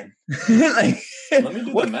man, like let me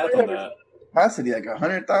do the math on that. Capacity like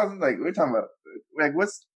 100,000. Like we're talking about. Like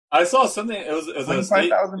what's? I saw something. It was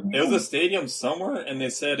a stadium somewhere, and they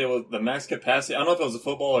said it was the max capacity. I don't know if it was a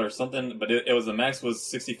football or something, but it was the max was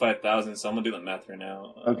 65,000. So I'm gonna do the math right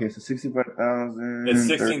now. Okay, so 65,000. It's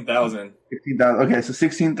 16,000. 16,000. Okay, so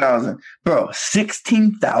 16,000, bro.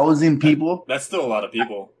 16,000 people. That's still a lot of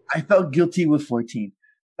people. I felt guilty with 14.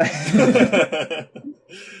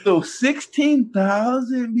 So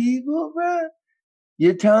 16,000 people, bro.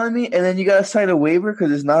 You're telling me, and then you gotta sign a waiver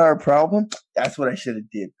because it's not our problem. That's what I should have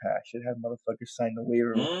did, Pat. I should have motherfuckers sign the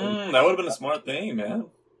waiver. That would have been a smart thing, man.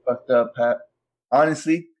 Fucked up, Pat.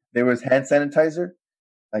 Honestly, there was hand sanitizer,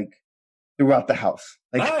 like throughout the house.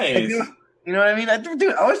 Like, nice. You know what I mean? I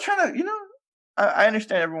was trying to, I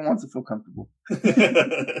understand everyone wants to feel comfortable.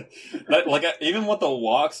 like even with the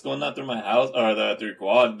walks going out through my house or through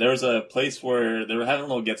quad, there's a place where they were having a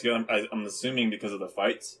little get together. I'm assuming because of the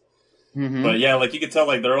fights. Mm-hmm. But yeah, like you could tell,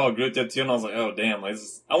 like they're all grouped up too, and I was like, "Oh damn!" Like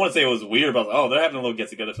I want to say it was weird, but I was like, "Oh, they're having a little get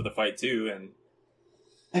together for the fight too." And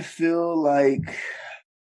I feel like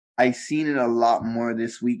I seen it a lot more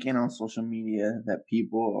this weekend on social media that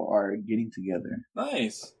people are getting together.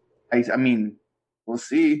 Nice. I mean, we'll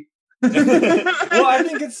see. Well, I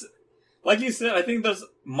think it's like you said. I think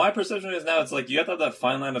my perception is now it's like you have to have that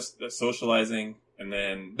fine line of socializing. And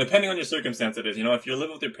then, depending on your circumstance, it is. If you're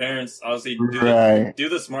living with your parents, obviously do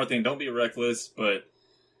the smart thing. Don't be reckless. But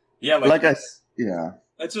yeah, it's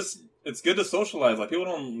good to socialize. Like people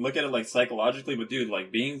don't look at it like psychologically, but dude,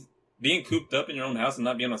 like being cooped up in your own house and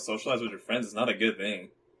not being able to socialize with your friends is not a good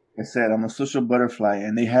thing. Like I said, I'm a social butterfly,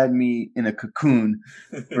 and they had me in a cocoon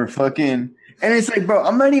for fucking. And it's like, bro,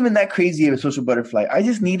 I'm not even that crazy of a social butterfly. I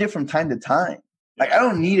just need it from time to time. Like I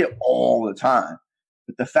don't need it all the time.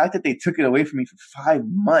 But the fact that they took it away from me for 5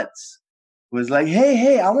 months was like,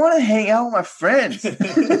 hey, I want to hang out with my friends.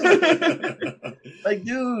 Like,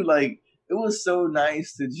 dude, like, it was so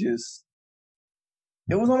nice to just,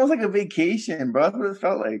 it was almost like a vacation, bro. That's what it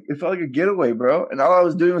felt like. It felt like a getaway, bro. And all I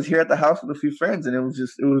was doing was here at the house with a few friends. And it was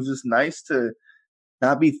just nice to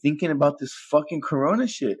not be thinking about this fucking Corona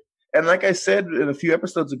shit. And like I said in a few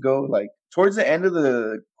episodes ago, like, towards the end of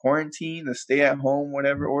the quarantine, the stay at home,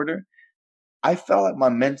 whatever order, I felt like my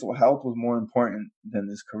mental health was more important than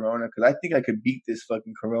this Corona because I think I could beat this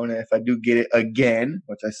fucking Corona if I do get it again,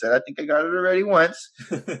 which I said I think I got it already once.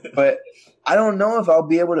 But I don't know if I'll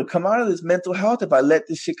be able to come out of this mental health if I let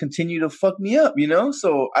this shit continue to fuck me up,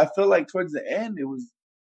 So I feel like towards the end,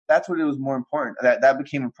 that's what it was more important. That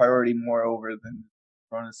became a priority more over than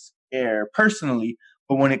Corona scare personally.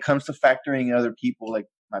 But when it comes to factoring in other people like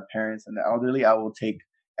my parents and the elderly, I will take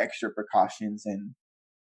extra precautions and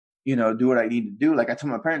do what I need to do. Like I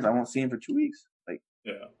told my parents, I won't see him for 2 weeks. Like,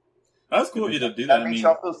 yeah, that's cool of you to do that. That makes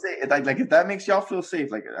y'all feel safe. Like if that makes y'all feel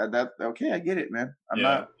safe, like that. Okay, I get it, man. I'm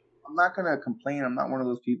not gonna complain. I'm not one of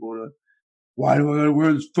those people to. Why do I gotta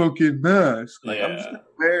wear this fucking mask? Like I'm just gonna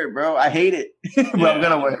wear it, bro. I hate it, but I'm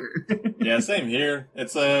gonna wear it. Yeah, same here.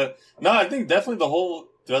 It's no, I think definitely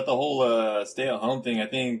throughout the whole stay at home thing. I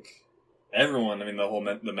think everyone. I mean,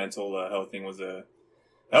 the mental health thing was a.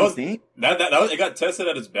 That was it got tested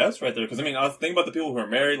at its best right there. Because, I mean, I was thinking about the people who are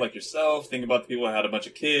married like yourself. Think about the people who had a bunch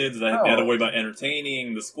of kids that had to worry about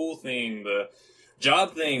entertaining, the school thing, the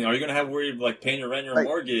job thing. Are you going to have to worry about, like, paying your rent or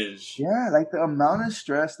mortgage? Yeah, like, the amount of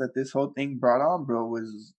stress that this whole thing brought on, bro,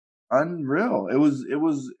 was unreal. It was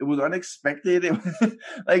unexpected. It was,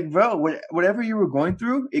 like, bro, whatever you were going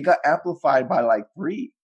through, it got amplified by, like,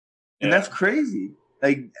 3. And that's crazy.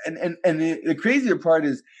 Like, and the crazier part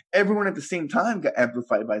is everyone at the same time got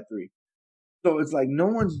amplified by 3. So it's like no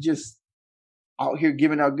one's just out here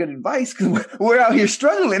giving out good advice because we're out here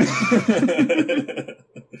struggling.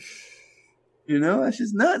 That's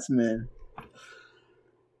just nuts, man.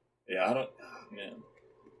 Yeah, I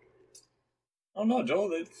don't know,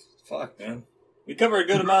 Joel. Fuck, man. We cover a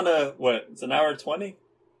good amount of, what, it's an hour 20?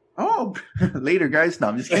 Oh, later, guys. No,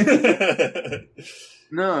 I'm just kidding.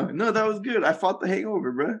 No, that was good. I fought the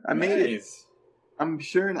hangover, bro. I made it. I'm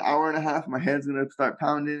sure in an hour and a half, my head's going to start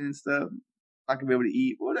pounding and stuff. not gonna be able to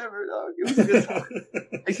eat. Whatever, dog. It was a good time.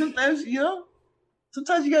 Like sometimes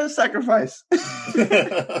you gotta sacrifice.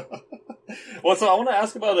 Well, so I want to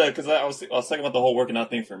ask about that because I was talking about the whole working out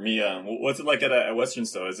thing for me. What's it like at Western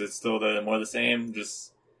Store? Is it still more the same?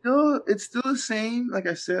 Just it's still the same. Like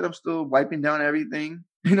I said, I'm still wiping down everything.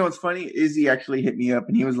 You know, what's funny? Izzy actually hit me up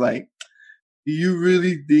and he was like, "Do you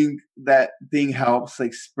really think that thing helps,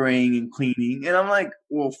 like spraying and cleaning?" And I'm like,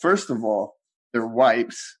 "Well, first of all, they're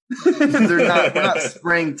wipes. We're not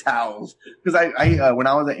spraying towels." Because I when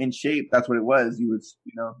I was in shape, that's what it was. You would,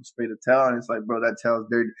 you spray the towel, and it's like, bro, that towel's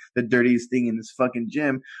the dirtiest thing in this fucking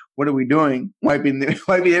gym. What are we doing? Wiping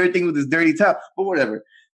everything with this dirty towel. But whatever.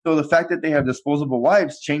 So the fact that they have disposable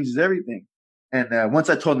wipes changes everything. And once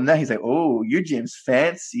I told him that, he's like, "Oh, your gym's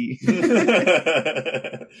fancy."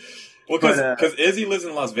 Well, because Izzy lives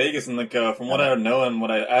in Las Vegas, and like from what I know, and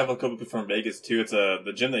what I have a couple people from Vegas too. It's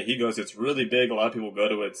the gym that he goes to. It's really big. A lot of people go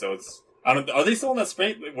to it, so it's. Are they still in that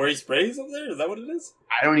spray where he sprays up there? Is that what it is?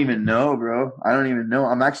 I don't even know, bro. I don't even know.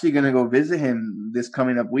 I'm actually gonna go visit him this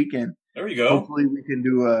coming up weekend. There we go. Hopefully, we can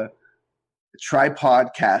do a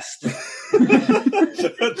tripod cast.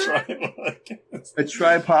 A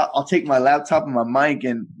tripod. I'll take my laptop and my mic,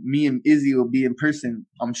 and me and Izzy will be in person.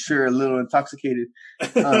 I'm sure a little intoxicated.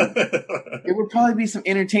 It would probably be some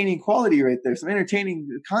entertaining quality right there, some entertaining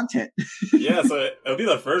content. Yeah, so it'll be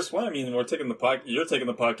the first one. I mean, you're taking the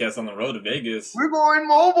podcast on the road to Vegas. We're going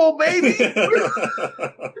mobile, baby.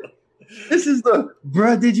 This is the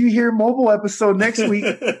bruh. Did you hear mobile episode next week?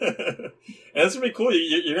 And it's pretty cool.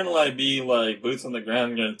 You're gonna be boots on the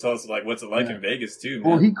ground. You're gonna tell us what's it like in Vegas too, man.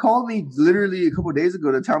 Well, he called me literally a couple of days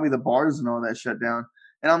ago to tell me the bars and all that shut down,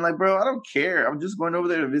 and I'm like, bro, I don't care. I'm just going over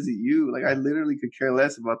there to visit you. Like, I literally could care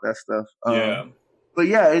less about that stuff. Yeah. But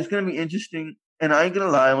yeah, it's gonna be interesting. And I ain't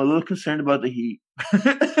gonna lie, I'm a little concerned about the heat.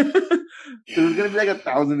 It's gonna be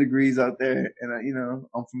 1,000 degrees out there, and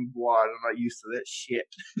I'm from Guad. I'm not used to that shit.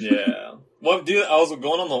 Yeah. Well, dude, I was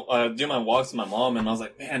going on doing my walks with my mom, and I was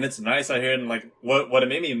like, man, it's nice out here. And what it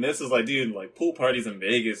made me miss is pool parties in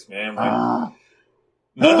Vegas, man.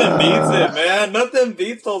 Nothing beats it, man. Nothing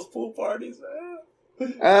beats those pool parties,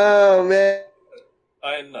 man. Oh man.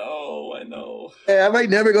 I know. Hey, I might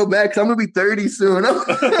never go back because I'm gonna be 30 soon. This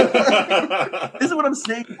is what I'm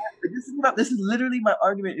saying. This is literally my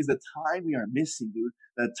argument. Is the time we are missing, dude.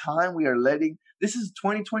 The time we are letting. This is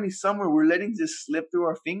 2020 summer. We're letting this slip through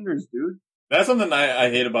our fingers, dude. That's something I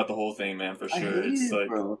hate about the whole thing, man. For sure, I hate it,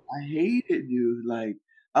 bro. I hate it, dude. Like,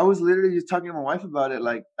 I was literally just talking to my wife about it.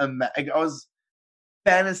 Like, I was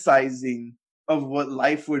fantasizing of what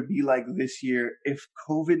life would be like this year if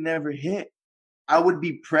COVID never hit. I would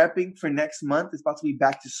be prepping for next month. It's about to be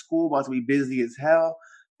back to school, about to be busy as hell.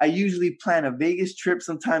 I usually plan a Vegas trip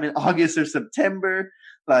sometime in August or September.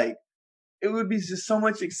 Like, it would be just so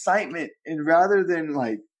much excitement. And rather than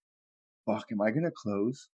fuck, am I going to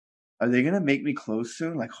close? Are they going to make me close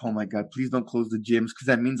soon? Like, oh my God, please don't close the gyms because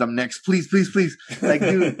that means I'm next. Please, please, please. Like,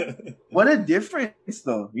 dude, what a difference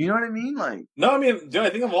though. You know what I mean? No, I mean, dude, I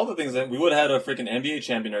think of all the things that we would have had a freaking NBA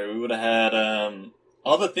champion already. We would have had,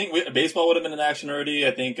 all the things, baseball would have been in action already.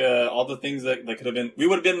 I think all the things that could have been, we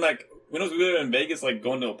would have been we would have been in Vegas,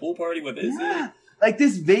 going to a pool party with Izzy. Yeah.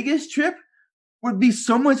 This Vegas trip would be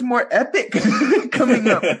so much more epic coming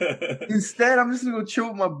up. Instead, I'm just going to go chill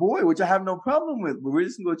with my boy, which I have no problem with. But we're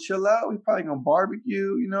just going to go chill out. We're probably going to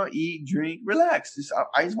barbecue, eat, drink, relax.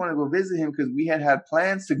 I just want to go visit him because we had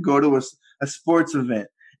plans to go to a sports event.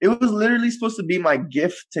 It was literally supposed to be my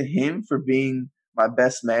gift to him for being my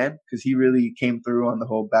best man because he really came through on the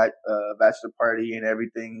whole bachelor party and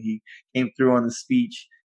everything. He came through on the speech,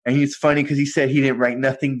 and he's funny because he said he didn't write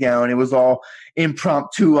nothing down. It was all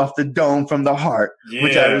impromptu off the dome from the heart,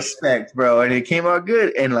 which I respect, bro. And it came out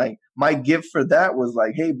good. And my gift for that was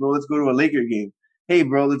hey, bro, let's go to a Laker game. Hey,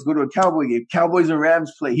 bro, let's go to a Cowboy game. Cowboys and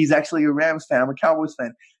Rams play. He's actually a Rams fan. I'm a Cowboys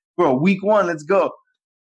fan, bro. Week 1, let's go.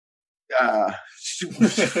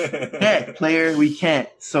 Can't, player, we can't.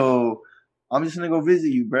 So I'm just gonna go visit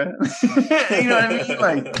you, bro. You know what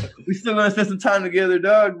I mean? We still gonna spend some time together,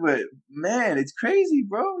 dog. But man, it's crazy,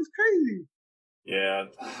 bro. It's crazy. Yeah,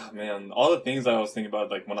 man. All the things I was thinking about,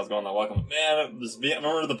 when I was going on that walk, I'm like, man, I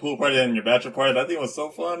remember the pool party and your bachelor party. That thing was so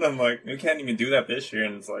fun. I'm like, we can't even do that this year,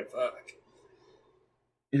 and it's fuck.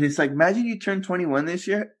 And it's imagine you turn 21 this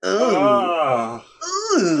year. Ooh,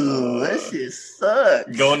 that shit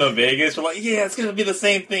sucks. Going to Vegas, we're yeah, it's gonna be the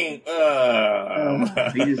same thing.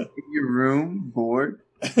 You just in your room, bored.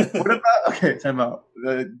 What about time out?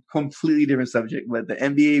 A completely different subject, but the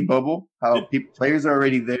NBA bubble. How players are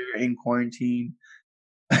already there in quarantine.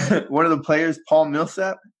 One of the players, Paul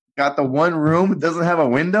Millsap, got the one room, doesn't have a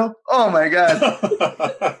window. Oh my god,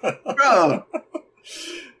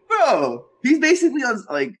 bro, he's basically on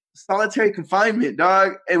like solitary confinement,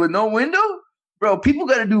 dog, and with no window. Bro, people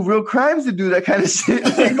got to do real crimes to do that kind of shit.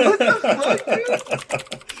 Like, what the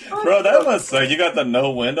fuck, bro, that must suck. You got the no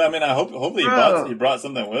window. I mean, hopefully he brought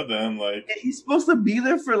something with him. Like, he's supposed to be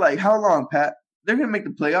there for like how long, Pat? They're gonna make the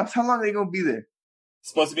playoffs. How long are they gonna be there? It's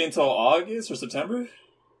supposed to be until August or September.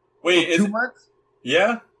 Wait, 2 months?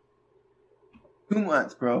 Yeah, 2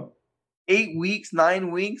 months, bro. 8 weeks, 9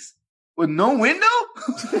 weeks with no window.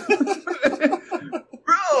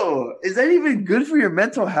 Bro, is that even good for your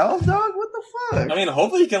mental health, dog? What the fuck? I mean,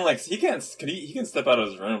 hopefully he can step out of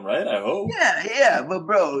his room, right? I hope. Yeah, but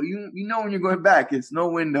bro, you know when you're going back, it's no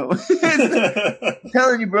window. I'm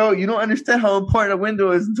telling you, bro, you don't understand how important a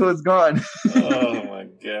window is until it's gone. Oh my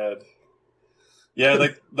god. Yeah,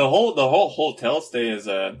 like the whole hotel stay is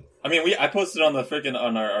I mean, I posted on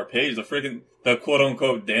our page the quote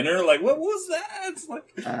unquote dinner. Like, what was that? It's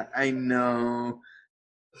like I know.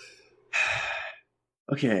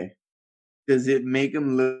 Okay, does it make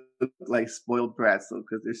them look like spoiled brats though?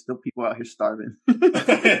 Because there's still people out here starving. You know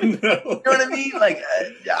what I mean? Like,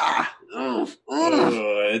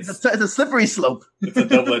 it's a slippery slope. It's a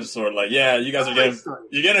double-edged sword. Like, yeah, you guys are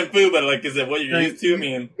getting food, but like, is it what you're used to? I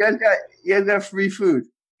mean, you guys got free food.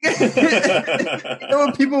 You know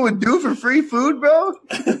what people would do for free food, bro?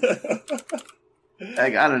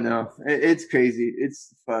 Like, I don't know. It's crazy.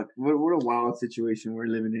 It's fuck. What a wild situation we're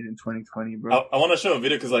living in 2020, bro. I want to show a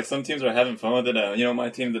video because like some teams are having fun with it. You know,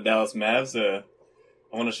 my team, the Dallas Mavs. I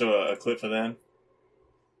want to show a clip for them.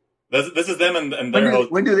 This is them and their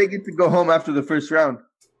host. When do they get to go home after the first round?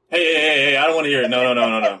 Hey! I don't want to hear it.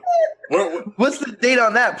 No. What's the date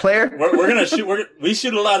on that, player? We're gonna shoot. We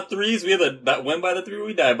shoot a lot of threes. We either win by the three, or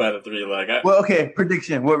we die by the three. Like, well, okay.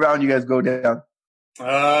 Prediction: what round you guys go down?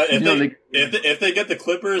 If they get the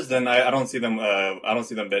Clippers, then I don't see them. I don't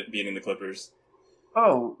see them beating the Clippers.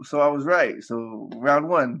 Oh, so I was right. So round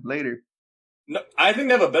one later. No, I think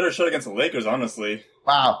they have a better shot against the Lakers. Honestly,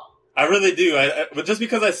 wow, I really do. But just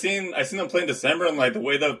because I seen them play in December and like the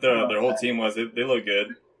way that their whole team was, they look good.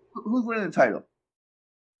 Who's winning the title?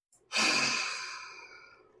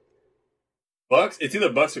 Bucks. It's either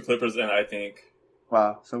Bucks or Clippers, and I think.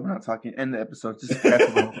 Wow, so we're not talking end the episode. Just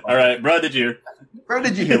all right, bro. Did you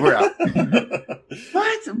hear? We're out.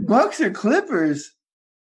 What? Bucks or Clippers?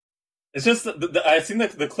 It's just I seen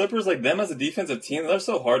the Clippers, like them as a defensive team, they're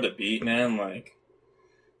so hard to beat, man. Like,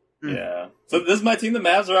 yeah. So this is my team. The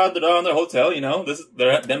Mavs are out there on their hotel. You know,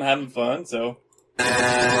 they're them having fun. So.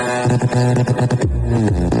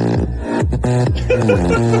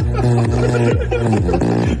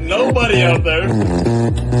 Nobody out there.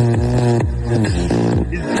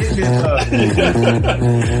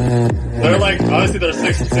 They're like, honestly, they're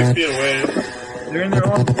 6 feet away. They're in their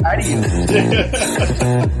own patio.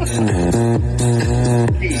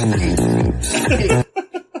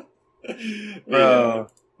 Bro,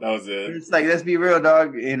 that was it. It's like, let's be real,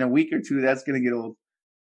 dog. In a week or two, that's gonna get old.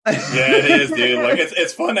 Yeah, it is, dude. Like,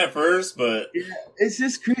 it's fun at first, but it's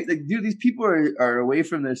just crazy. Like, dude, these people are away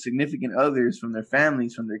from their significant others, from their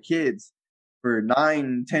families, from their kids for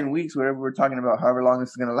 9-10 weeks, whatever we're talking about, however long this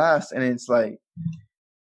is gonna last. And it's like,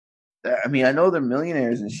 I mean, I know they're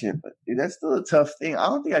millionaires and shit, but dude, that's still a tough thing. I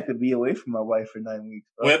don't think I could be away from my wife for 9 weeks.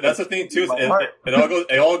 Bro. Well, that's the thing too.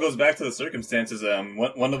 It all goes back to the circumstances.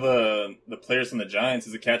 One of the players from the Giants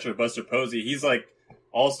is a catcher, Buster Posey. He's like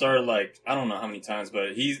all-star, like I don't know how many times,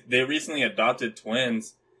 but they recently adopted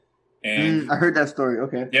twins. And I heard that story.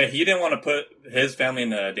 Okay. Yeah, he didn't want to put his family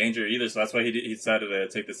in danger either, so that's why he decided to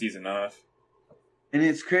take the season off. And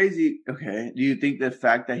it's crazy. Okay, do you think the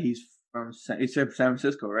fact that he's from San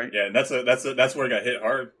Francisco, right? Yeah, that's where it got hit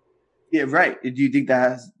hard. Yeah, right. Do you think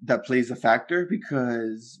that plays a factor?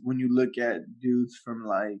 Because when you look at dudes from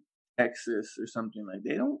like Texas or something, like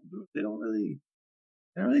they don't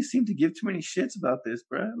really seem to give too many shits about this,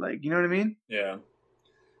 bro. Like, you know what I mean? Yeah.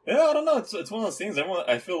 Yeah, I don't know. It's one of those things.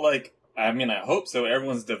 I feel like, I mean, I hope so.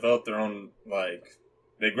 Everyone's developed their own, like,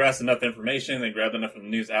 they grasp enough information, they grab enough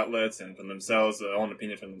from news outlets and from themselves, their own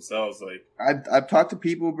opinion from themselves. Like, I've talked to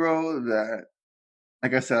people, bro, that,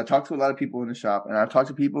 like I said, I talked to a lot of people in the shop, and I've talked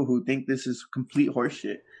to people who think this is complete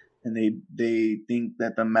horseshit, and they think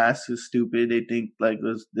that the mask is stupid. They think like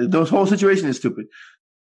this whole situation is stupid.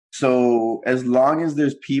 So as long as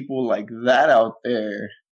there's people like that out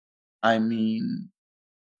there, I mean,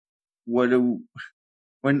 when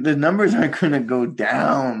the numbers aren't gonna go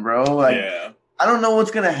down, bro? Like, yeah. I don't know what's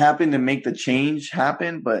gonna happen to make the change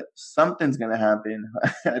happen, but something's gonna happen.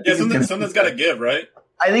 Yeah, something's got to give, right?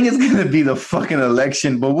 I think it's gonna be the fucking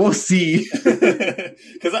election, but we'll see.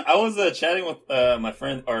 Because I was chatting with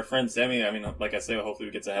our friend Sammy. I mean, like I say, hopefully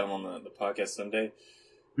we get to have him on the podcast someday.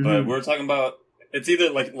 But we were talking about it's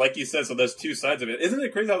either like you said. So there's two sides of it. Isn't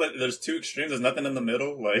it crazy how there's two extremes? There's nothing in the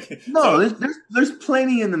middle. Like no, there's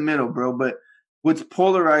plenty in the middle, bro. But what's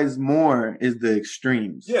polarized more is the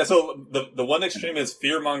extremes. Yeah. So the one extreme is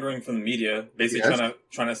fear mongering from the media, basically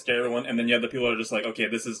trying to scare everyone, and then you have the people that are just like, okay,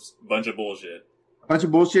 this is a bunch of bullshit. Bunch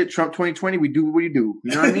of bullshit. Trump 2020. We do what we do.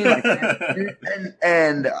 You know what I mean? Like,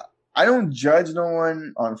 and I don't judge no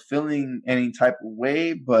one on feeling any type of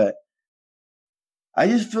way, but I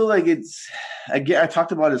just feel like I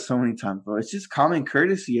talked about it so many times, bro. It's just common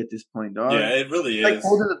courtesy at this point, dog. Yeah, it really is. It's like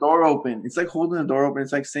holding the door open. It's like holding the door open.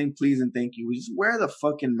 It's like saying please and thank you. We just wear the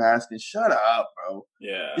fucking mask and shut up, bro.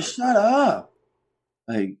 Yeah. Just shut up.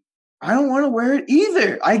 Like, I don't want to wear it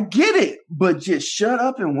either. I get it, but just shut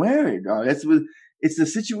up and wear it, dog. It's the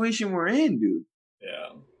situation we're in, dude.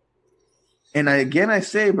 Yeah. And I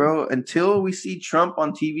say, bro, until we see Trump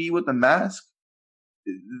on TV with a mask,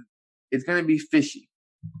 it's gonna be fishy.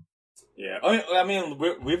 Yeah, I mean,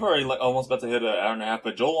 we've already almost about to hit an hour and a half,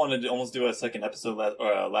 but Joel wanted to almost do a second episode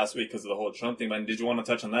last week because of the whole Trump thing. Man, did you want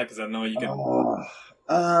to touch on that? Because I know you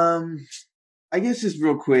can. I guess just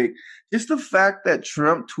real quick, just the fact that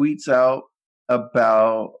Trump tweets out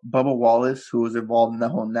about Bubba Wallace, who was involved in the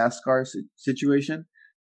whole NASCAR situation,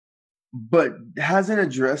 but hasn't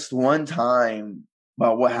addressed one time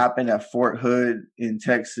about what happened at Fort Hood in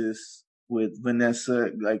Texas with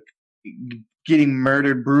Vanessa, like getting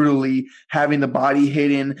murdered brutally, having the body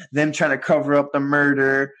hidden, them trying to cover up the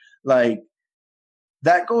murder. Like,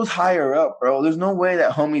 that goes higher up, bro. There's no way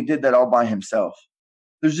that homie did that all by himself.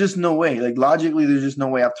 There's just no way. Like, logically, there's just no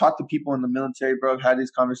way. I've talked to people in the military, bro. I've had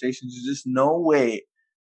these conversations. There's just no way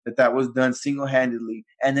that was done single-handedly.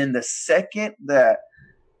 And then the second that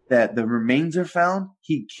the remains are found,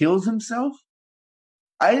 he kills himself.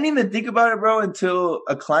 I didn't even think about it, bro, until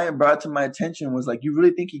a client brought it to my attention. Was like, you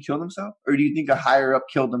really think he killed himself? Or do you think a higher-up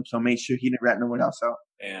killed him so made sure he didn't rat no one else out?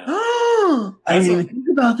 Yeah. I didn't even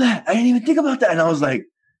think about that. And I was like,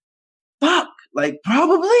 fuck. Like,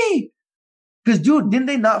 probably. Because, dude, didn't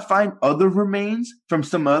they not find other remains from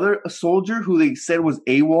some other soldier who they said was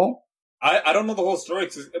AWOL? I don't know the whole story.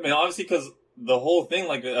 I mean, obviously, because the whole thing,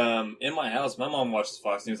 like, in my house, my mom watches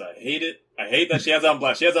Fox News. I hate it. I hate that she has it on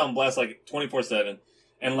blast. She has it on blast, like, 24/7.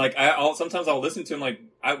 And, like, sometimes I'll listen to him, like,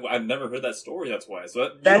 I've never heard that story, that's why.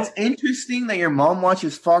 So that's interesting that your mom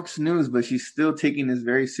watches Fox News, but she's still taking this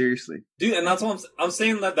very seriously. Dude, and that's what I'm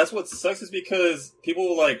saying. That's what sucks is because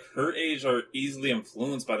people, like, her age are easily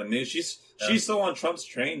influenced by the news. She's so on Trump's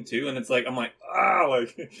train, too, and it's like, I'm like,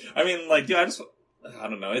 like, I mean, like, dude, I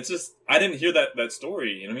don't know. It's just, I didn't hear that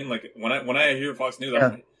story, you know what I mean? Like, when I hear Fox News,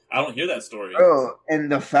 I don't hear that story. Bro,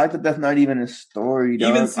 and the fact that that's not even a story, dog.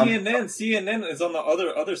 Even CNN is on the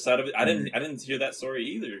other side of it. I didn't hear that story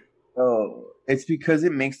either. Oh, it's because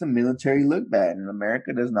it makes the military look bad, and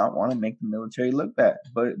America does not want to make the military look bad.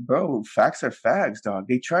 But, bro, facts are facts, dog.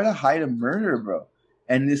 They try to hide a murder, bro.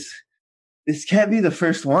 And this can't be the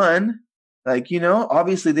first one. Like, you know,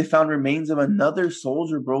 obviously they found remains of another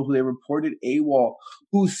soldier, bro, who they reported AWOL,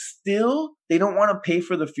 who still, they don't want to pay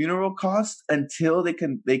for the funeral costs until they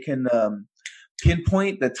can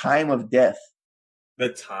pinpoint the time of death. The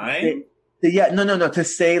time? No. To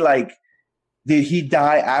say, like, did he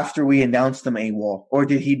die after we announced him AWOL, or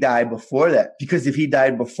did he die before that? Because if he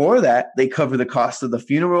died before that, they cover the cost of the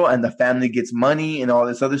funeral and the family gets money and all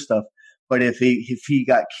this other stuff. But if he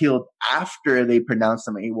got killed after they pronounced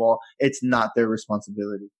him AWOL, it's not their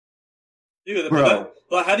responsibility. Dude, bro.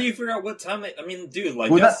 But how do you figure out what time? I mean, dude, like,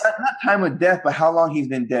 well, not time of death, but how long he's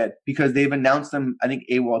been dead, because they've announced him, I think,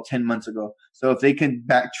 AWOL 10 months ago. So if they can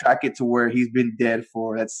backtrack it to where he's been dead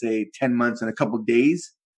for, let's say, 10 months and a couple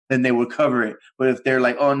days, then they will cover it. But if they're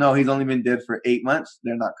like, oh no, he's only been dead for 8 months,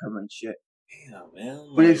 they're not covering shit. Damn,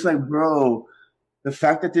 man. But it's like, bro, the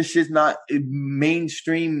fact that this shit's not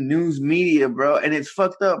mainstream news media, bro, and it's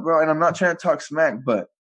fucked up, bro. And I'm not trying to talk smack, but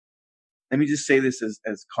let me just say this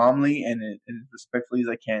as calmly and as respectfully as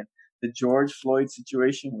I can. The George Floyd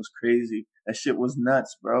situation was crazy. That shit was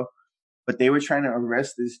nuts, bro. But they were trying to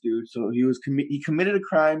arrest this dude. So he committed a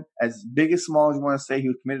crime, as big as small as you want to say.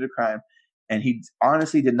 He committed a crime, and he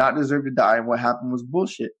honestly did not deserve to die. And what happened was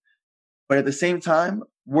bullshit. But at the same time,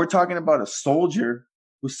 we're talking about a soldier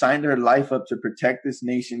who signed her life up to protect this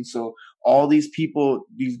nation. So all these people,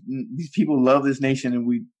 these people love this nation, and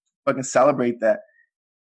we fucking celebrate that.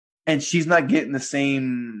 And she's not getting the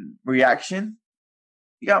same reaction.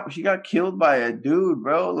 She got killed by a dude,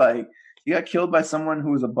 bro. Like, she got killed by someone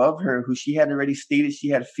who was above her, who she had already stated she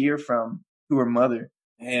had fear from, to her mother.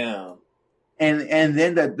 Damn. And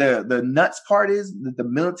then the nuts part is that the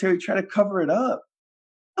military try to cover it up.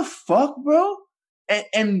 What the fuck, bro?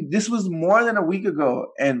 And this was more than a week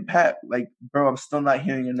ago. And Pat, like, bro, I'm still not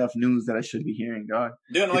hearing enough news that I should be hearing, dog.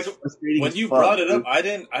 Dude, like when you brought it up, I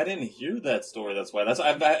didn't hear that story. That's why. I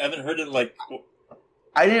haven't heard it. Like,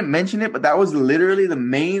 I didn't mention it, but that was literally the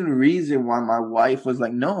main reason why my wife was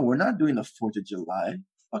like, "No, we're not doing the 4th of July.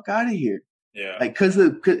 Fuck out of here." Yeah. Like,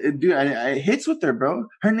 dude, I hits with her, bro.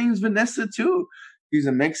 Her name's Vanessa too. She's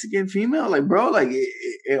a Mexican female. Like, bro, like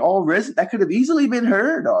it all that could have easily been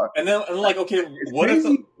her, dog. And then, like, okay, what if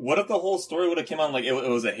the whole story would have come out like it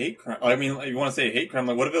was a hate crime? I mean, like, you want to say a hate crime?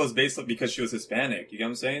 Like, what if it was based because she was Hispanic? You get what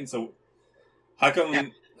I'm saying? So, how come? Yeah.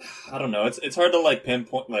 I don't know. It's hard to like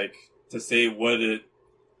pinpoint, like, to say what it.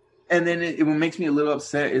 And then what makes me a little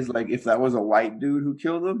upset is like if that was a white dude who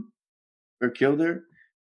killed him or killed her,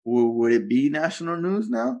 would it be national news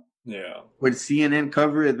now? Yeah. Would CNN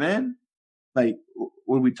cover it then? Like,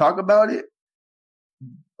 would we talk about it?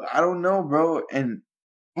 I don't know, bro. And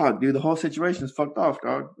fuck, dude, the whole situation is fucked off,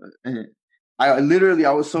 dog. And I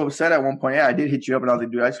was so upset at one point. Yeah, I did hit you up and I was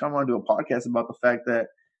like, dude, I just kind of want to do a podcast about the fact that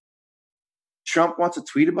Trump wants to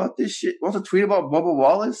tweet about this shit, wants to tweet about Bubba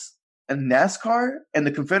Wallace and NASCAR and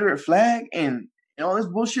the Confederate flag and all this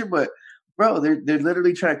bullshit. But bro, they're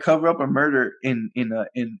literally trying to cover up a murder in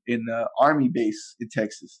a army base in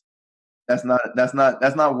Texas. That's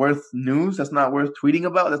not worth news. That's not worth tweeting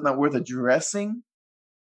about. That's not worth addressing.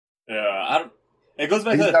 Yeah, it goes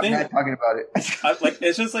back to the thing. Talking about it. Like,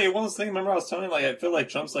 it's just like one of those things. Remember, I was telling you, like, I feel like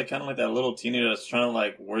Trump's like kind of like that little teenager that's trying to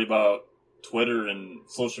like worry about Twitter and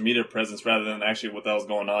social media presence rather than actually what the hell's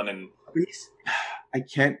going on. And I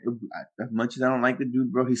can't. As much as I don't like the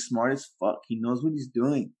dude, bro, he's smart as fuck. He knows what he's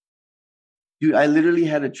doing. Dude, I literally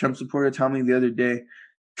had a Trump supporter tell me the other day,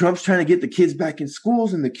 Trump's trying to get the kids back in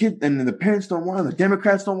schools, and the parents don't want them. The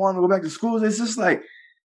Democrats don't want them to go back to schools. It's just like,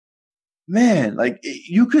 man, like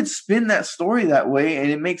you could spin that story that way, and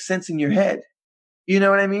it makes sense in your head. You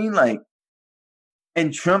know what I mean? Like,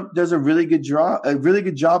 and Trump does a really good job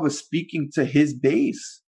of speaking to his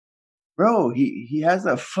base, bro. He has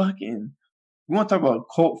a fucking. We want to talk about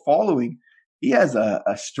cult following. He has a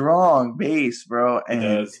strong base, bro,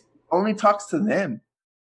 and only talks to them,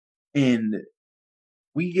 and.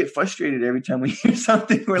 We get frustrated every time we hear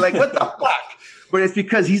something. We're like, what the fuck? But it's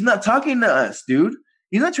because he's not talking to us, dude.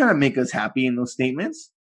 He's not trying to make us happy in those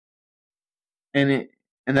statements. And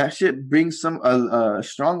that shit brings a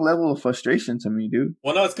strong level of frustration to me, dude.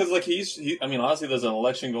 Well, no, it's because like I mean, honestly, there's an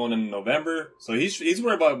election going in November, so he's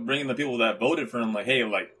worried about bringing the people that voted for him. Like, hey,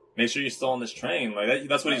 like, make sure you're still on this train. Like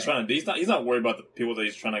that's what he's trying to do. He's not worried about the people that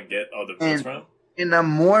he's trying to get other votes from. And I'm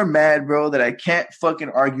more mad, bro, that I can't fucking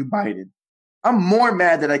argue Biden. I'm more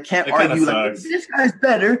mad that I can't argue like this guy's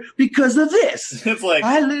better because of this. It's like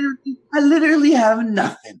I literally have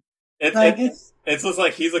nothing. It's just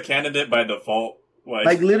like he's a candidate by default.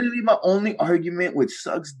 Like literally, my only argument, which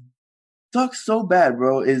sucks so bad,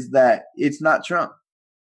 bro, is that it's not Trump.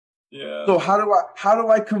 Yeah. So how do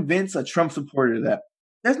I convince a Trump supporter that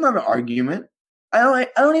that's not an argument? I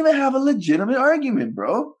don't even have a legitimate argument,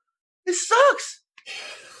 bro. It sucks.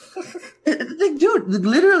 Dude,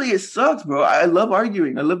 literally it sucks, bro. I love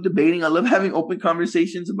arguing. I love debating. I love having open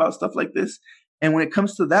conversations about stuff like this. And when it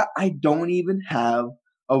comes to that, I don't even have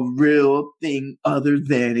a real thing other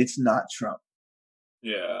than it's not Trump.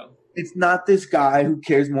 Yeah. It's not this guy who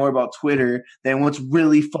cares more about Twitter than what's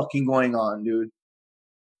really fucking going on, dude.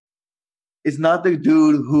 It's not the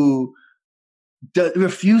dude who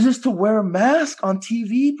refuses to wear a mask on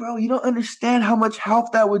TV, bro. You don't understand how much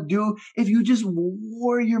help that would do if you just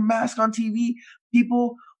wore your mask on TV.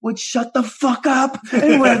 People would shut the fuck up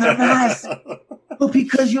and wear their mask. But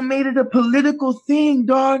because you made it a political thing,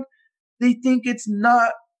 dog, they think it's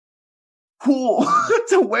not cool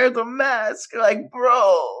to wear the mask. Like,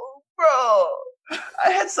 bro, I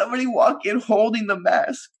had somebody walk in holding the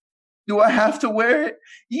mask. Do I have to wear it?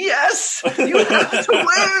 Yes, you have to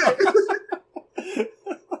wear it.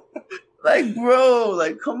 Like, bro,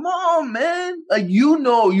 like, come on, man. Like, you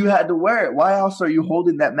know you had to wear it. Why else are you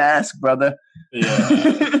holding that mask, brother?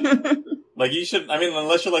 Yeah. Like, you should, I mean,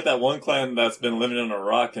 unless you're like that one client that's been living in a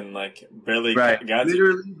rock and, like, barely got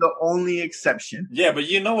literally the only exception. Yeah, but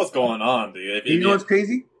you know what's going on, dude. You know what's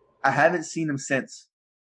crazy? I haven't seen him since.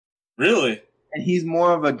 Really? And he's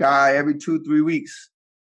more of a guy every 2-3 weeks.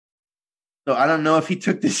 So I don't know if he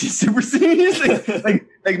took this shit super seriously.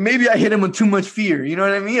 like maybe I hit him with too much fear. You know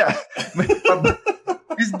what I mean?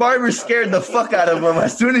 His barber scared the fuck out of him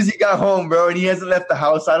as soon as he got home, bro, and he hasn't left the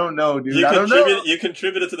house. I don't know, dude. I don't know. You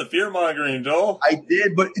contributed to the fear mongering, Joel. I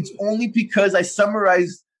did, but it's only because I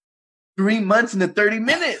summarized 3 months into 30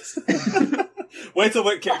 minutes. Wait,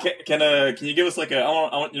 can you give us like you're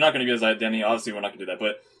not going to give us identity, obviously we're not going to do that,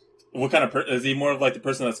 but what kind of is he more of like the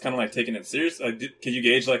person that's kind of like taking it serious? Like, can you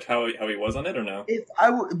gauge like how he was on it or no?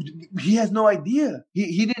 He has no idea.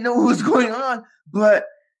 He didn't know what was going on, but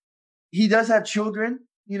he does have children,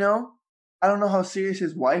 you know? I don't know how serious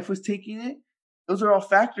his wife was taking it. Those are all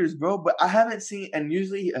factors, bro. But I haven't seen, and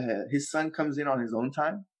usually his son comes in on his own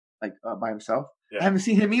time, like by himself. Yeah. I haven't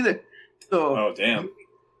seen him either. So, oh, damn.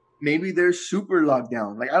 Maybe they're super locked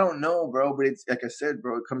down. Like, I don't know, bro. But it's like I said,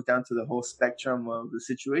 bro, it comes down to the whole spectrum of the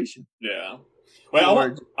situation. Yeah. Wait, I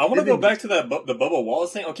want to go back to the Bubba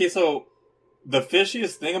Wallace thing. Okay, so the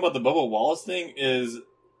fishiest thing about the Bubba Wallace thing is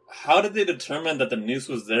how did they determine that the noose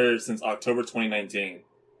was there since October 2019?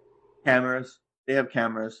 Cameras. They have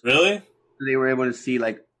cameras. Really? They were able to see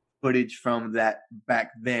like footage from that back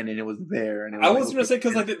then, and it was there. And it was I was gonna say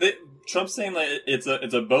because like Trump's saying like it's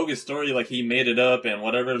a bogus story, like he made it up and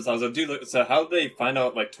whatever. So I was like, dude, look, so how did they find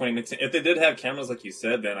out like 2019? If they did have cameras, like you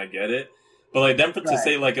said, then I get it. But like them to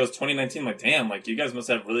say like it was 2019, like damn, like you guys must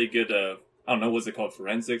have really good. I don't know, what's it called,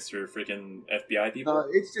 forensics or freaking FBI people?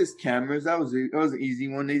 It's just cameras. That was an easy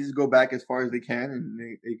one. They just go back as far as they can, and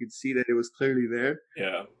they could see that it was clearly there.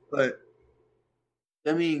 Yeah, but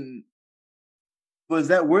I mean. Was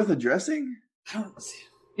that worth addressing? I don't see.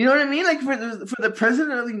 You know what I mean? Like for the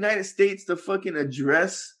president of the United States to fucking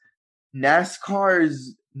address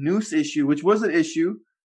NASCAR's noose issue, which was an issue,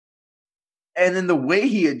 and then the way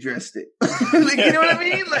he addressed it, like, you know what I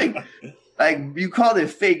mean? Like you called it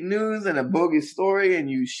fake news and a bogus story, and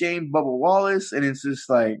you shamed Bubba Wallace, and it's just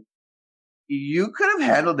like you could have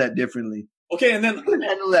handled that differently. Okay, and then you could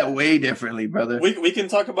handle that way differently, brother. We can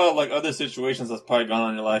talk about like other situations that's probably gone on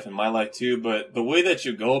in your life and my life too, but the way that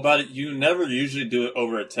you go about it, you never usually do it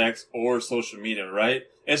over a text or social media, right?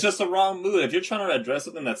 It's just a wrong move. If you're trying to address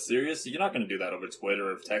something that's serious, you're not going to do that over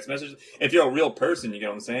Twitter or text messages. If you're a real person, you get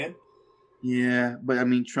what I'm saying? Yeah, but I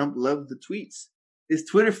mean, Trump loves the tweets. His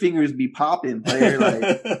Twitter fingers be popping, player. Like,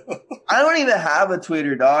 I don't even have a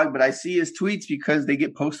Twitter, dog, but I see his tweets because they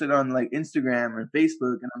get posted on like Instagram or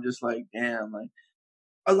Facebook, and I'm just like, damn. Like,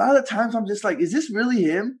 a lot of times I'm just like, is this really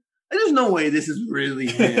him? Like, there's no way this is really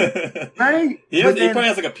him, right? He probably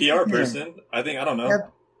has like a PR person. I don't know. Yeah,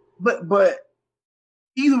 but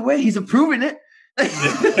either way, he's approving it. Like,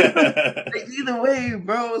 either way,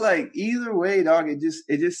 bro. Like, either way, dog. It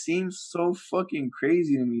just seems so fucking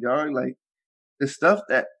crazy to me, dog. Like. The stuff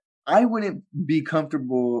that I wouldn't be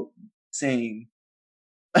comfortable saying.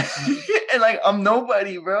 And like, I'm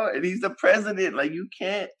nobody, bro. And he's the president. Like, you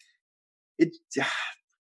can't. It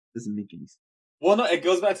doesn't make any sense. Well, no, it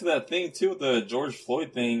goes back to that thing, too, with the George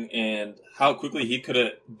Floyd thing and how quickly he could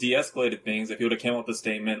have de-escalated things if he would have came up with a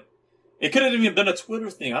statement. It could have even been a Twitter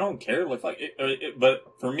thing. I don't care. But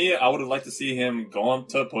for me, I would have liked to see him go on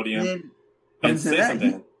to a podium and say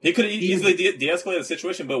something. He could have easily de-escalated the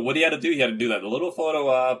situation, but what he had to do, he had to do that. The little photo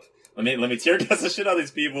op. Let me tear gas the shit out of these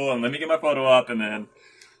people, and let me get my photo op, and then,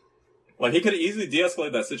 like, he could have easily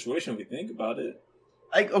de-escalated that situation if you think about it.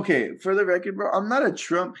 Like, okay, for the record, bro, I'm not a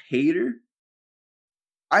Trump hater.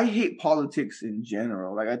 I hate politics in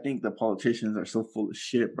general. Like, I think the politicians are so full of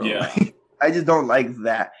shit, bro. Yeah. Like, I just don't like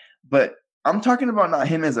that. But I'm talking about not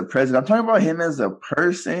him as a president. I'm talking about him as a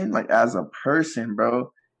person. Like, as a person,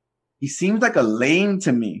 bro. He seems like a lame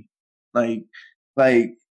to me. Like,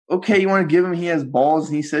 okay, you want to give him, he has balls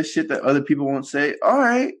and he says shit that other people won't say. All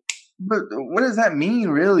right. But what does that mean,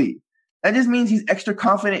 really? That just means he's extra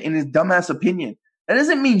confident in his dumbass opinion. That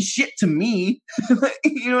doesn't mean shit to me.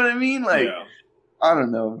 You know what I mean? Like, yeah. I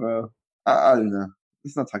don't know, bro. I don't know.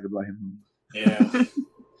 Let's not talk about him. Yeah.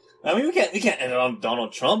 I mean, we can't end it on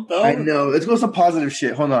Donald Trump, though. I know. Let's go some positive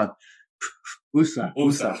shit. Hold on. USA.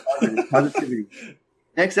 Positivity.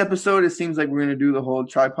 Next episode, it seems like we're going to do the whole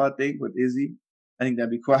tripod thing with Izzy. I think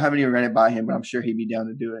that'd be cool. I haven't even ran it by him, but I'm sure he'd be down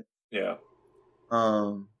to do it. Yeah.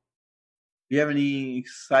 Do you have any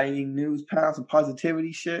exciting news, pal? Some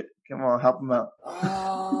positivity shit? Come on, help him out.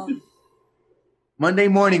 Monday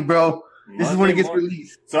morning, bro. This is when it gets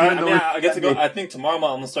released. So I get to go. I think tomorrow I'm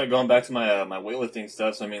gonna start going back to my weightlifting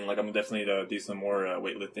stuff. So I mean, like, I'm definitely to do some more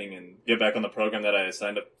weightlifting and get back on the program that I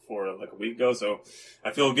signed up for like a week ago. So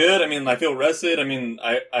I feel good. I mean, I feel rested. I mean,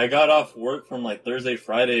 I got off work from like Thursday,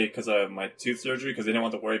 Friday because of my tooth surgery because they didn't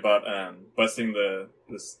want to worry about busting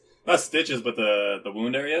this not stitches but the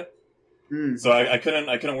wound area. So I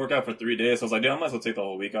couldn't work out for 3 days. So I was like, dude, I might as well take the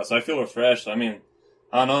whole week off. So I feel refreshed. I mean,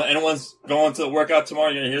 I don't know. Anyone's going to the workout tomorrow?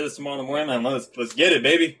 You're gonna hear this tomorrow in the morning, man. Let's get it,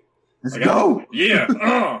 baby. Let's go.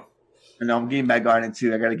 Yeah. And I'm getting back on it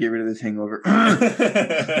too. I got to get rid of this hangover.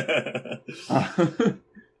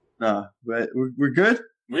 Nah, but we're good.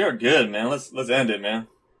 We are good, man. Let's end it, man.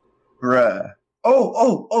 Bruh.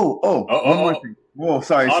 Oh. One more thing. Whoa,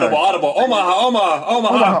 sorry. Audible. Omaha.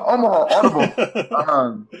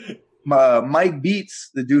 Audible. Mike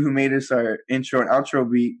Beats, the dude who made us our intro and outro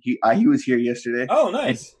beat, he was here yesterday. Oh,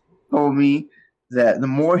 nice. He told me that the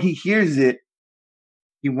more he hears it,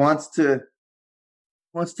 he wants to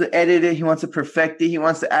edit it. He wants to perfect it. He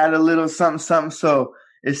wants to add a little something. So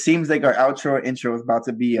it seems like our outro and intro is about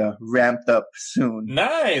to be ramped up soon.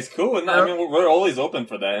 Nice, cool. And I mean, we're always open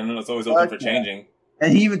for that, and it's always open for changing.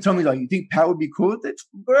 And he even told me, like, you think Pat would be cool with it?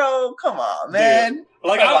 Bro, come on, man. Dude.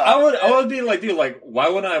 Like, I would be like, dude, like, why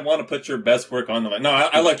wouldn't I want to put your best work on them? Like, no,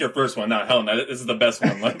 I like your first one. No, hell no, this is the best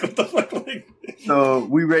one. Like, what the fuck? Like, so,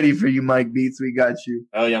 we ready for you, Mike Beats. We got you.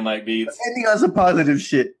 Oh, yeah, Mike Beats. Ending on some positive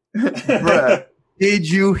shit. Bruh, did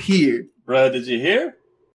you hear? Bruh, did you hear?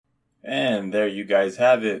 And there you guys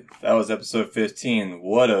have it. That was episode 15.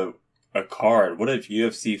 What a card. What a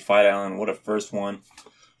UFC Fight Island. What a first one.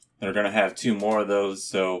 They're going to have 2 more of those.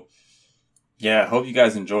 So, yeah, hope you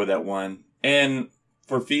guys enjoyed that one. And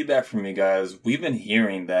for feedback from you guys, we've been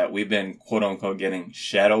hearing that we've been, quote-unquote, getting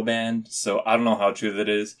shadow banned. So, I don't know how true that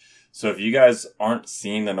is. So, if you guys aren't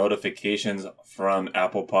seeing the notifications from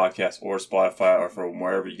Apple Podcasts or Spotify or from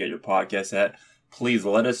wherever you get your podcasts at, please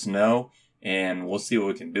let us know. And we'll see what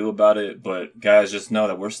we can do about it. But, guys, just know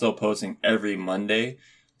that we're still posting every Monday.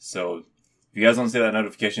 So, if you guys don't see that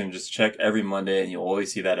notification, just check every Monday and you'll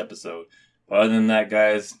always see that episode. But other than that,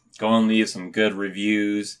 guys, go and leave some good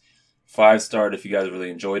reviews. 5-star if you guys really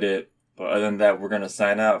enjoyed it. But other than that, we're going to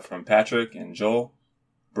sign out from Patrick and Joel.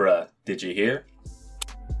 Bruh, did you hear?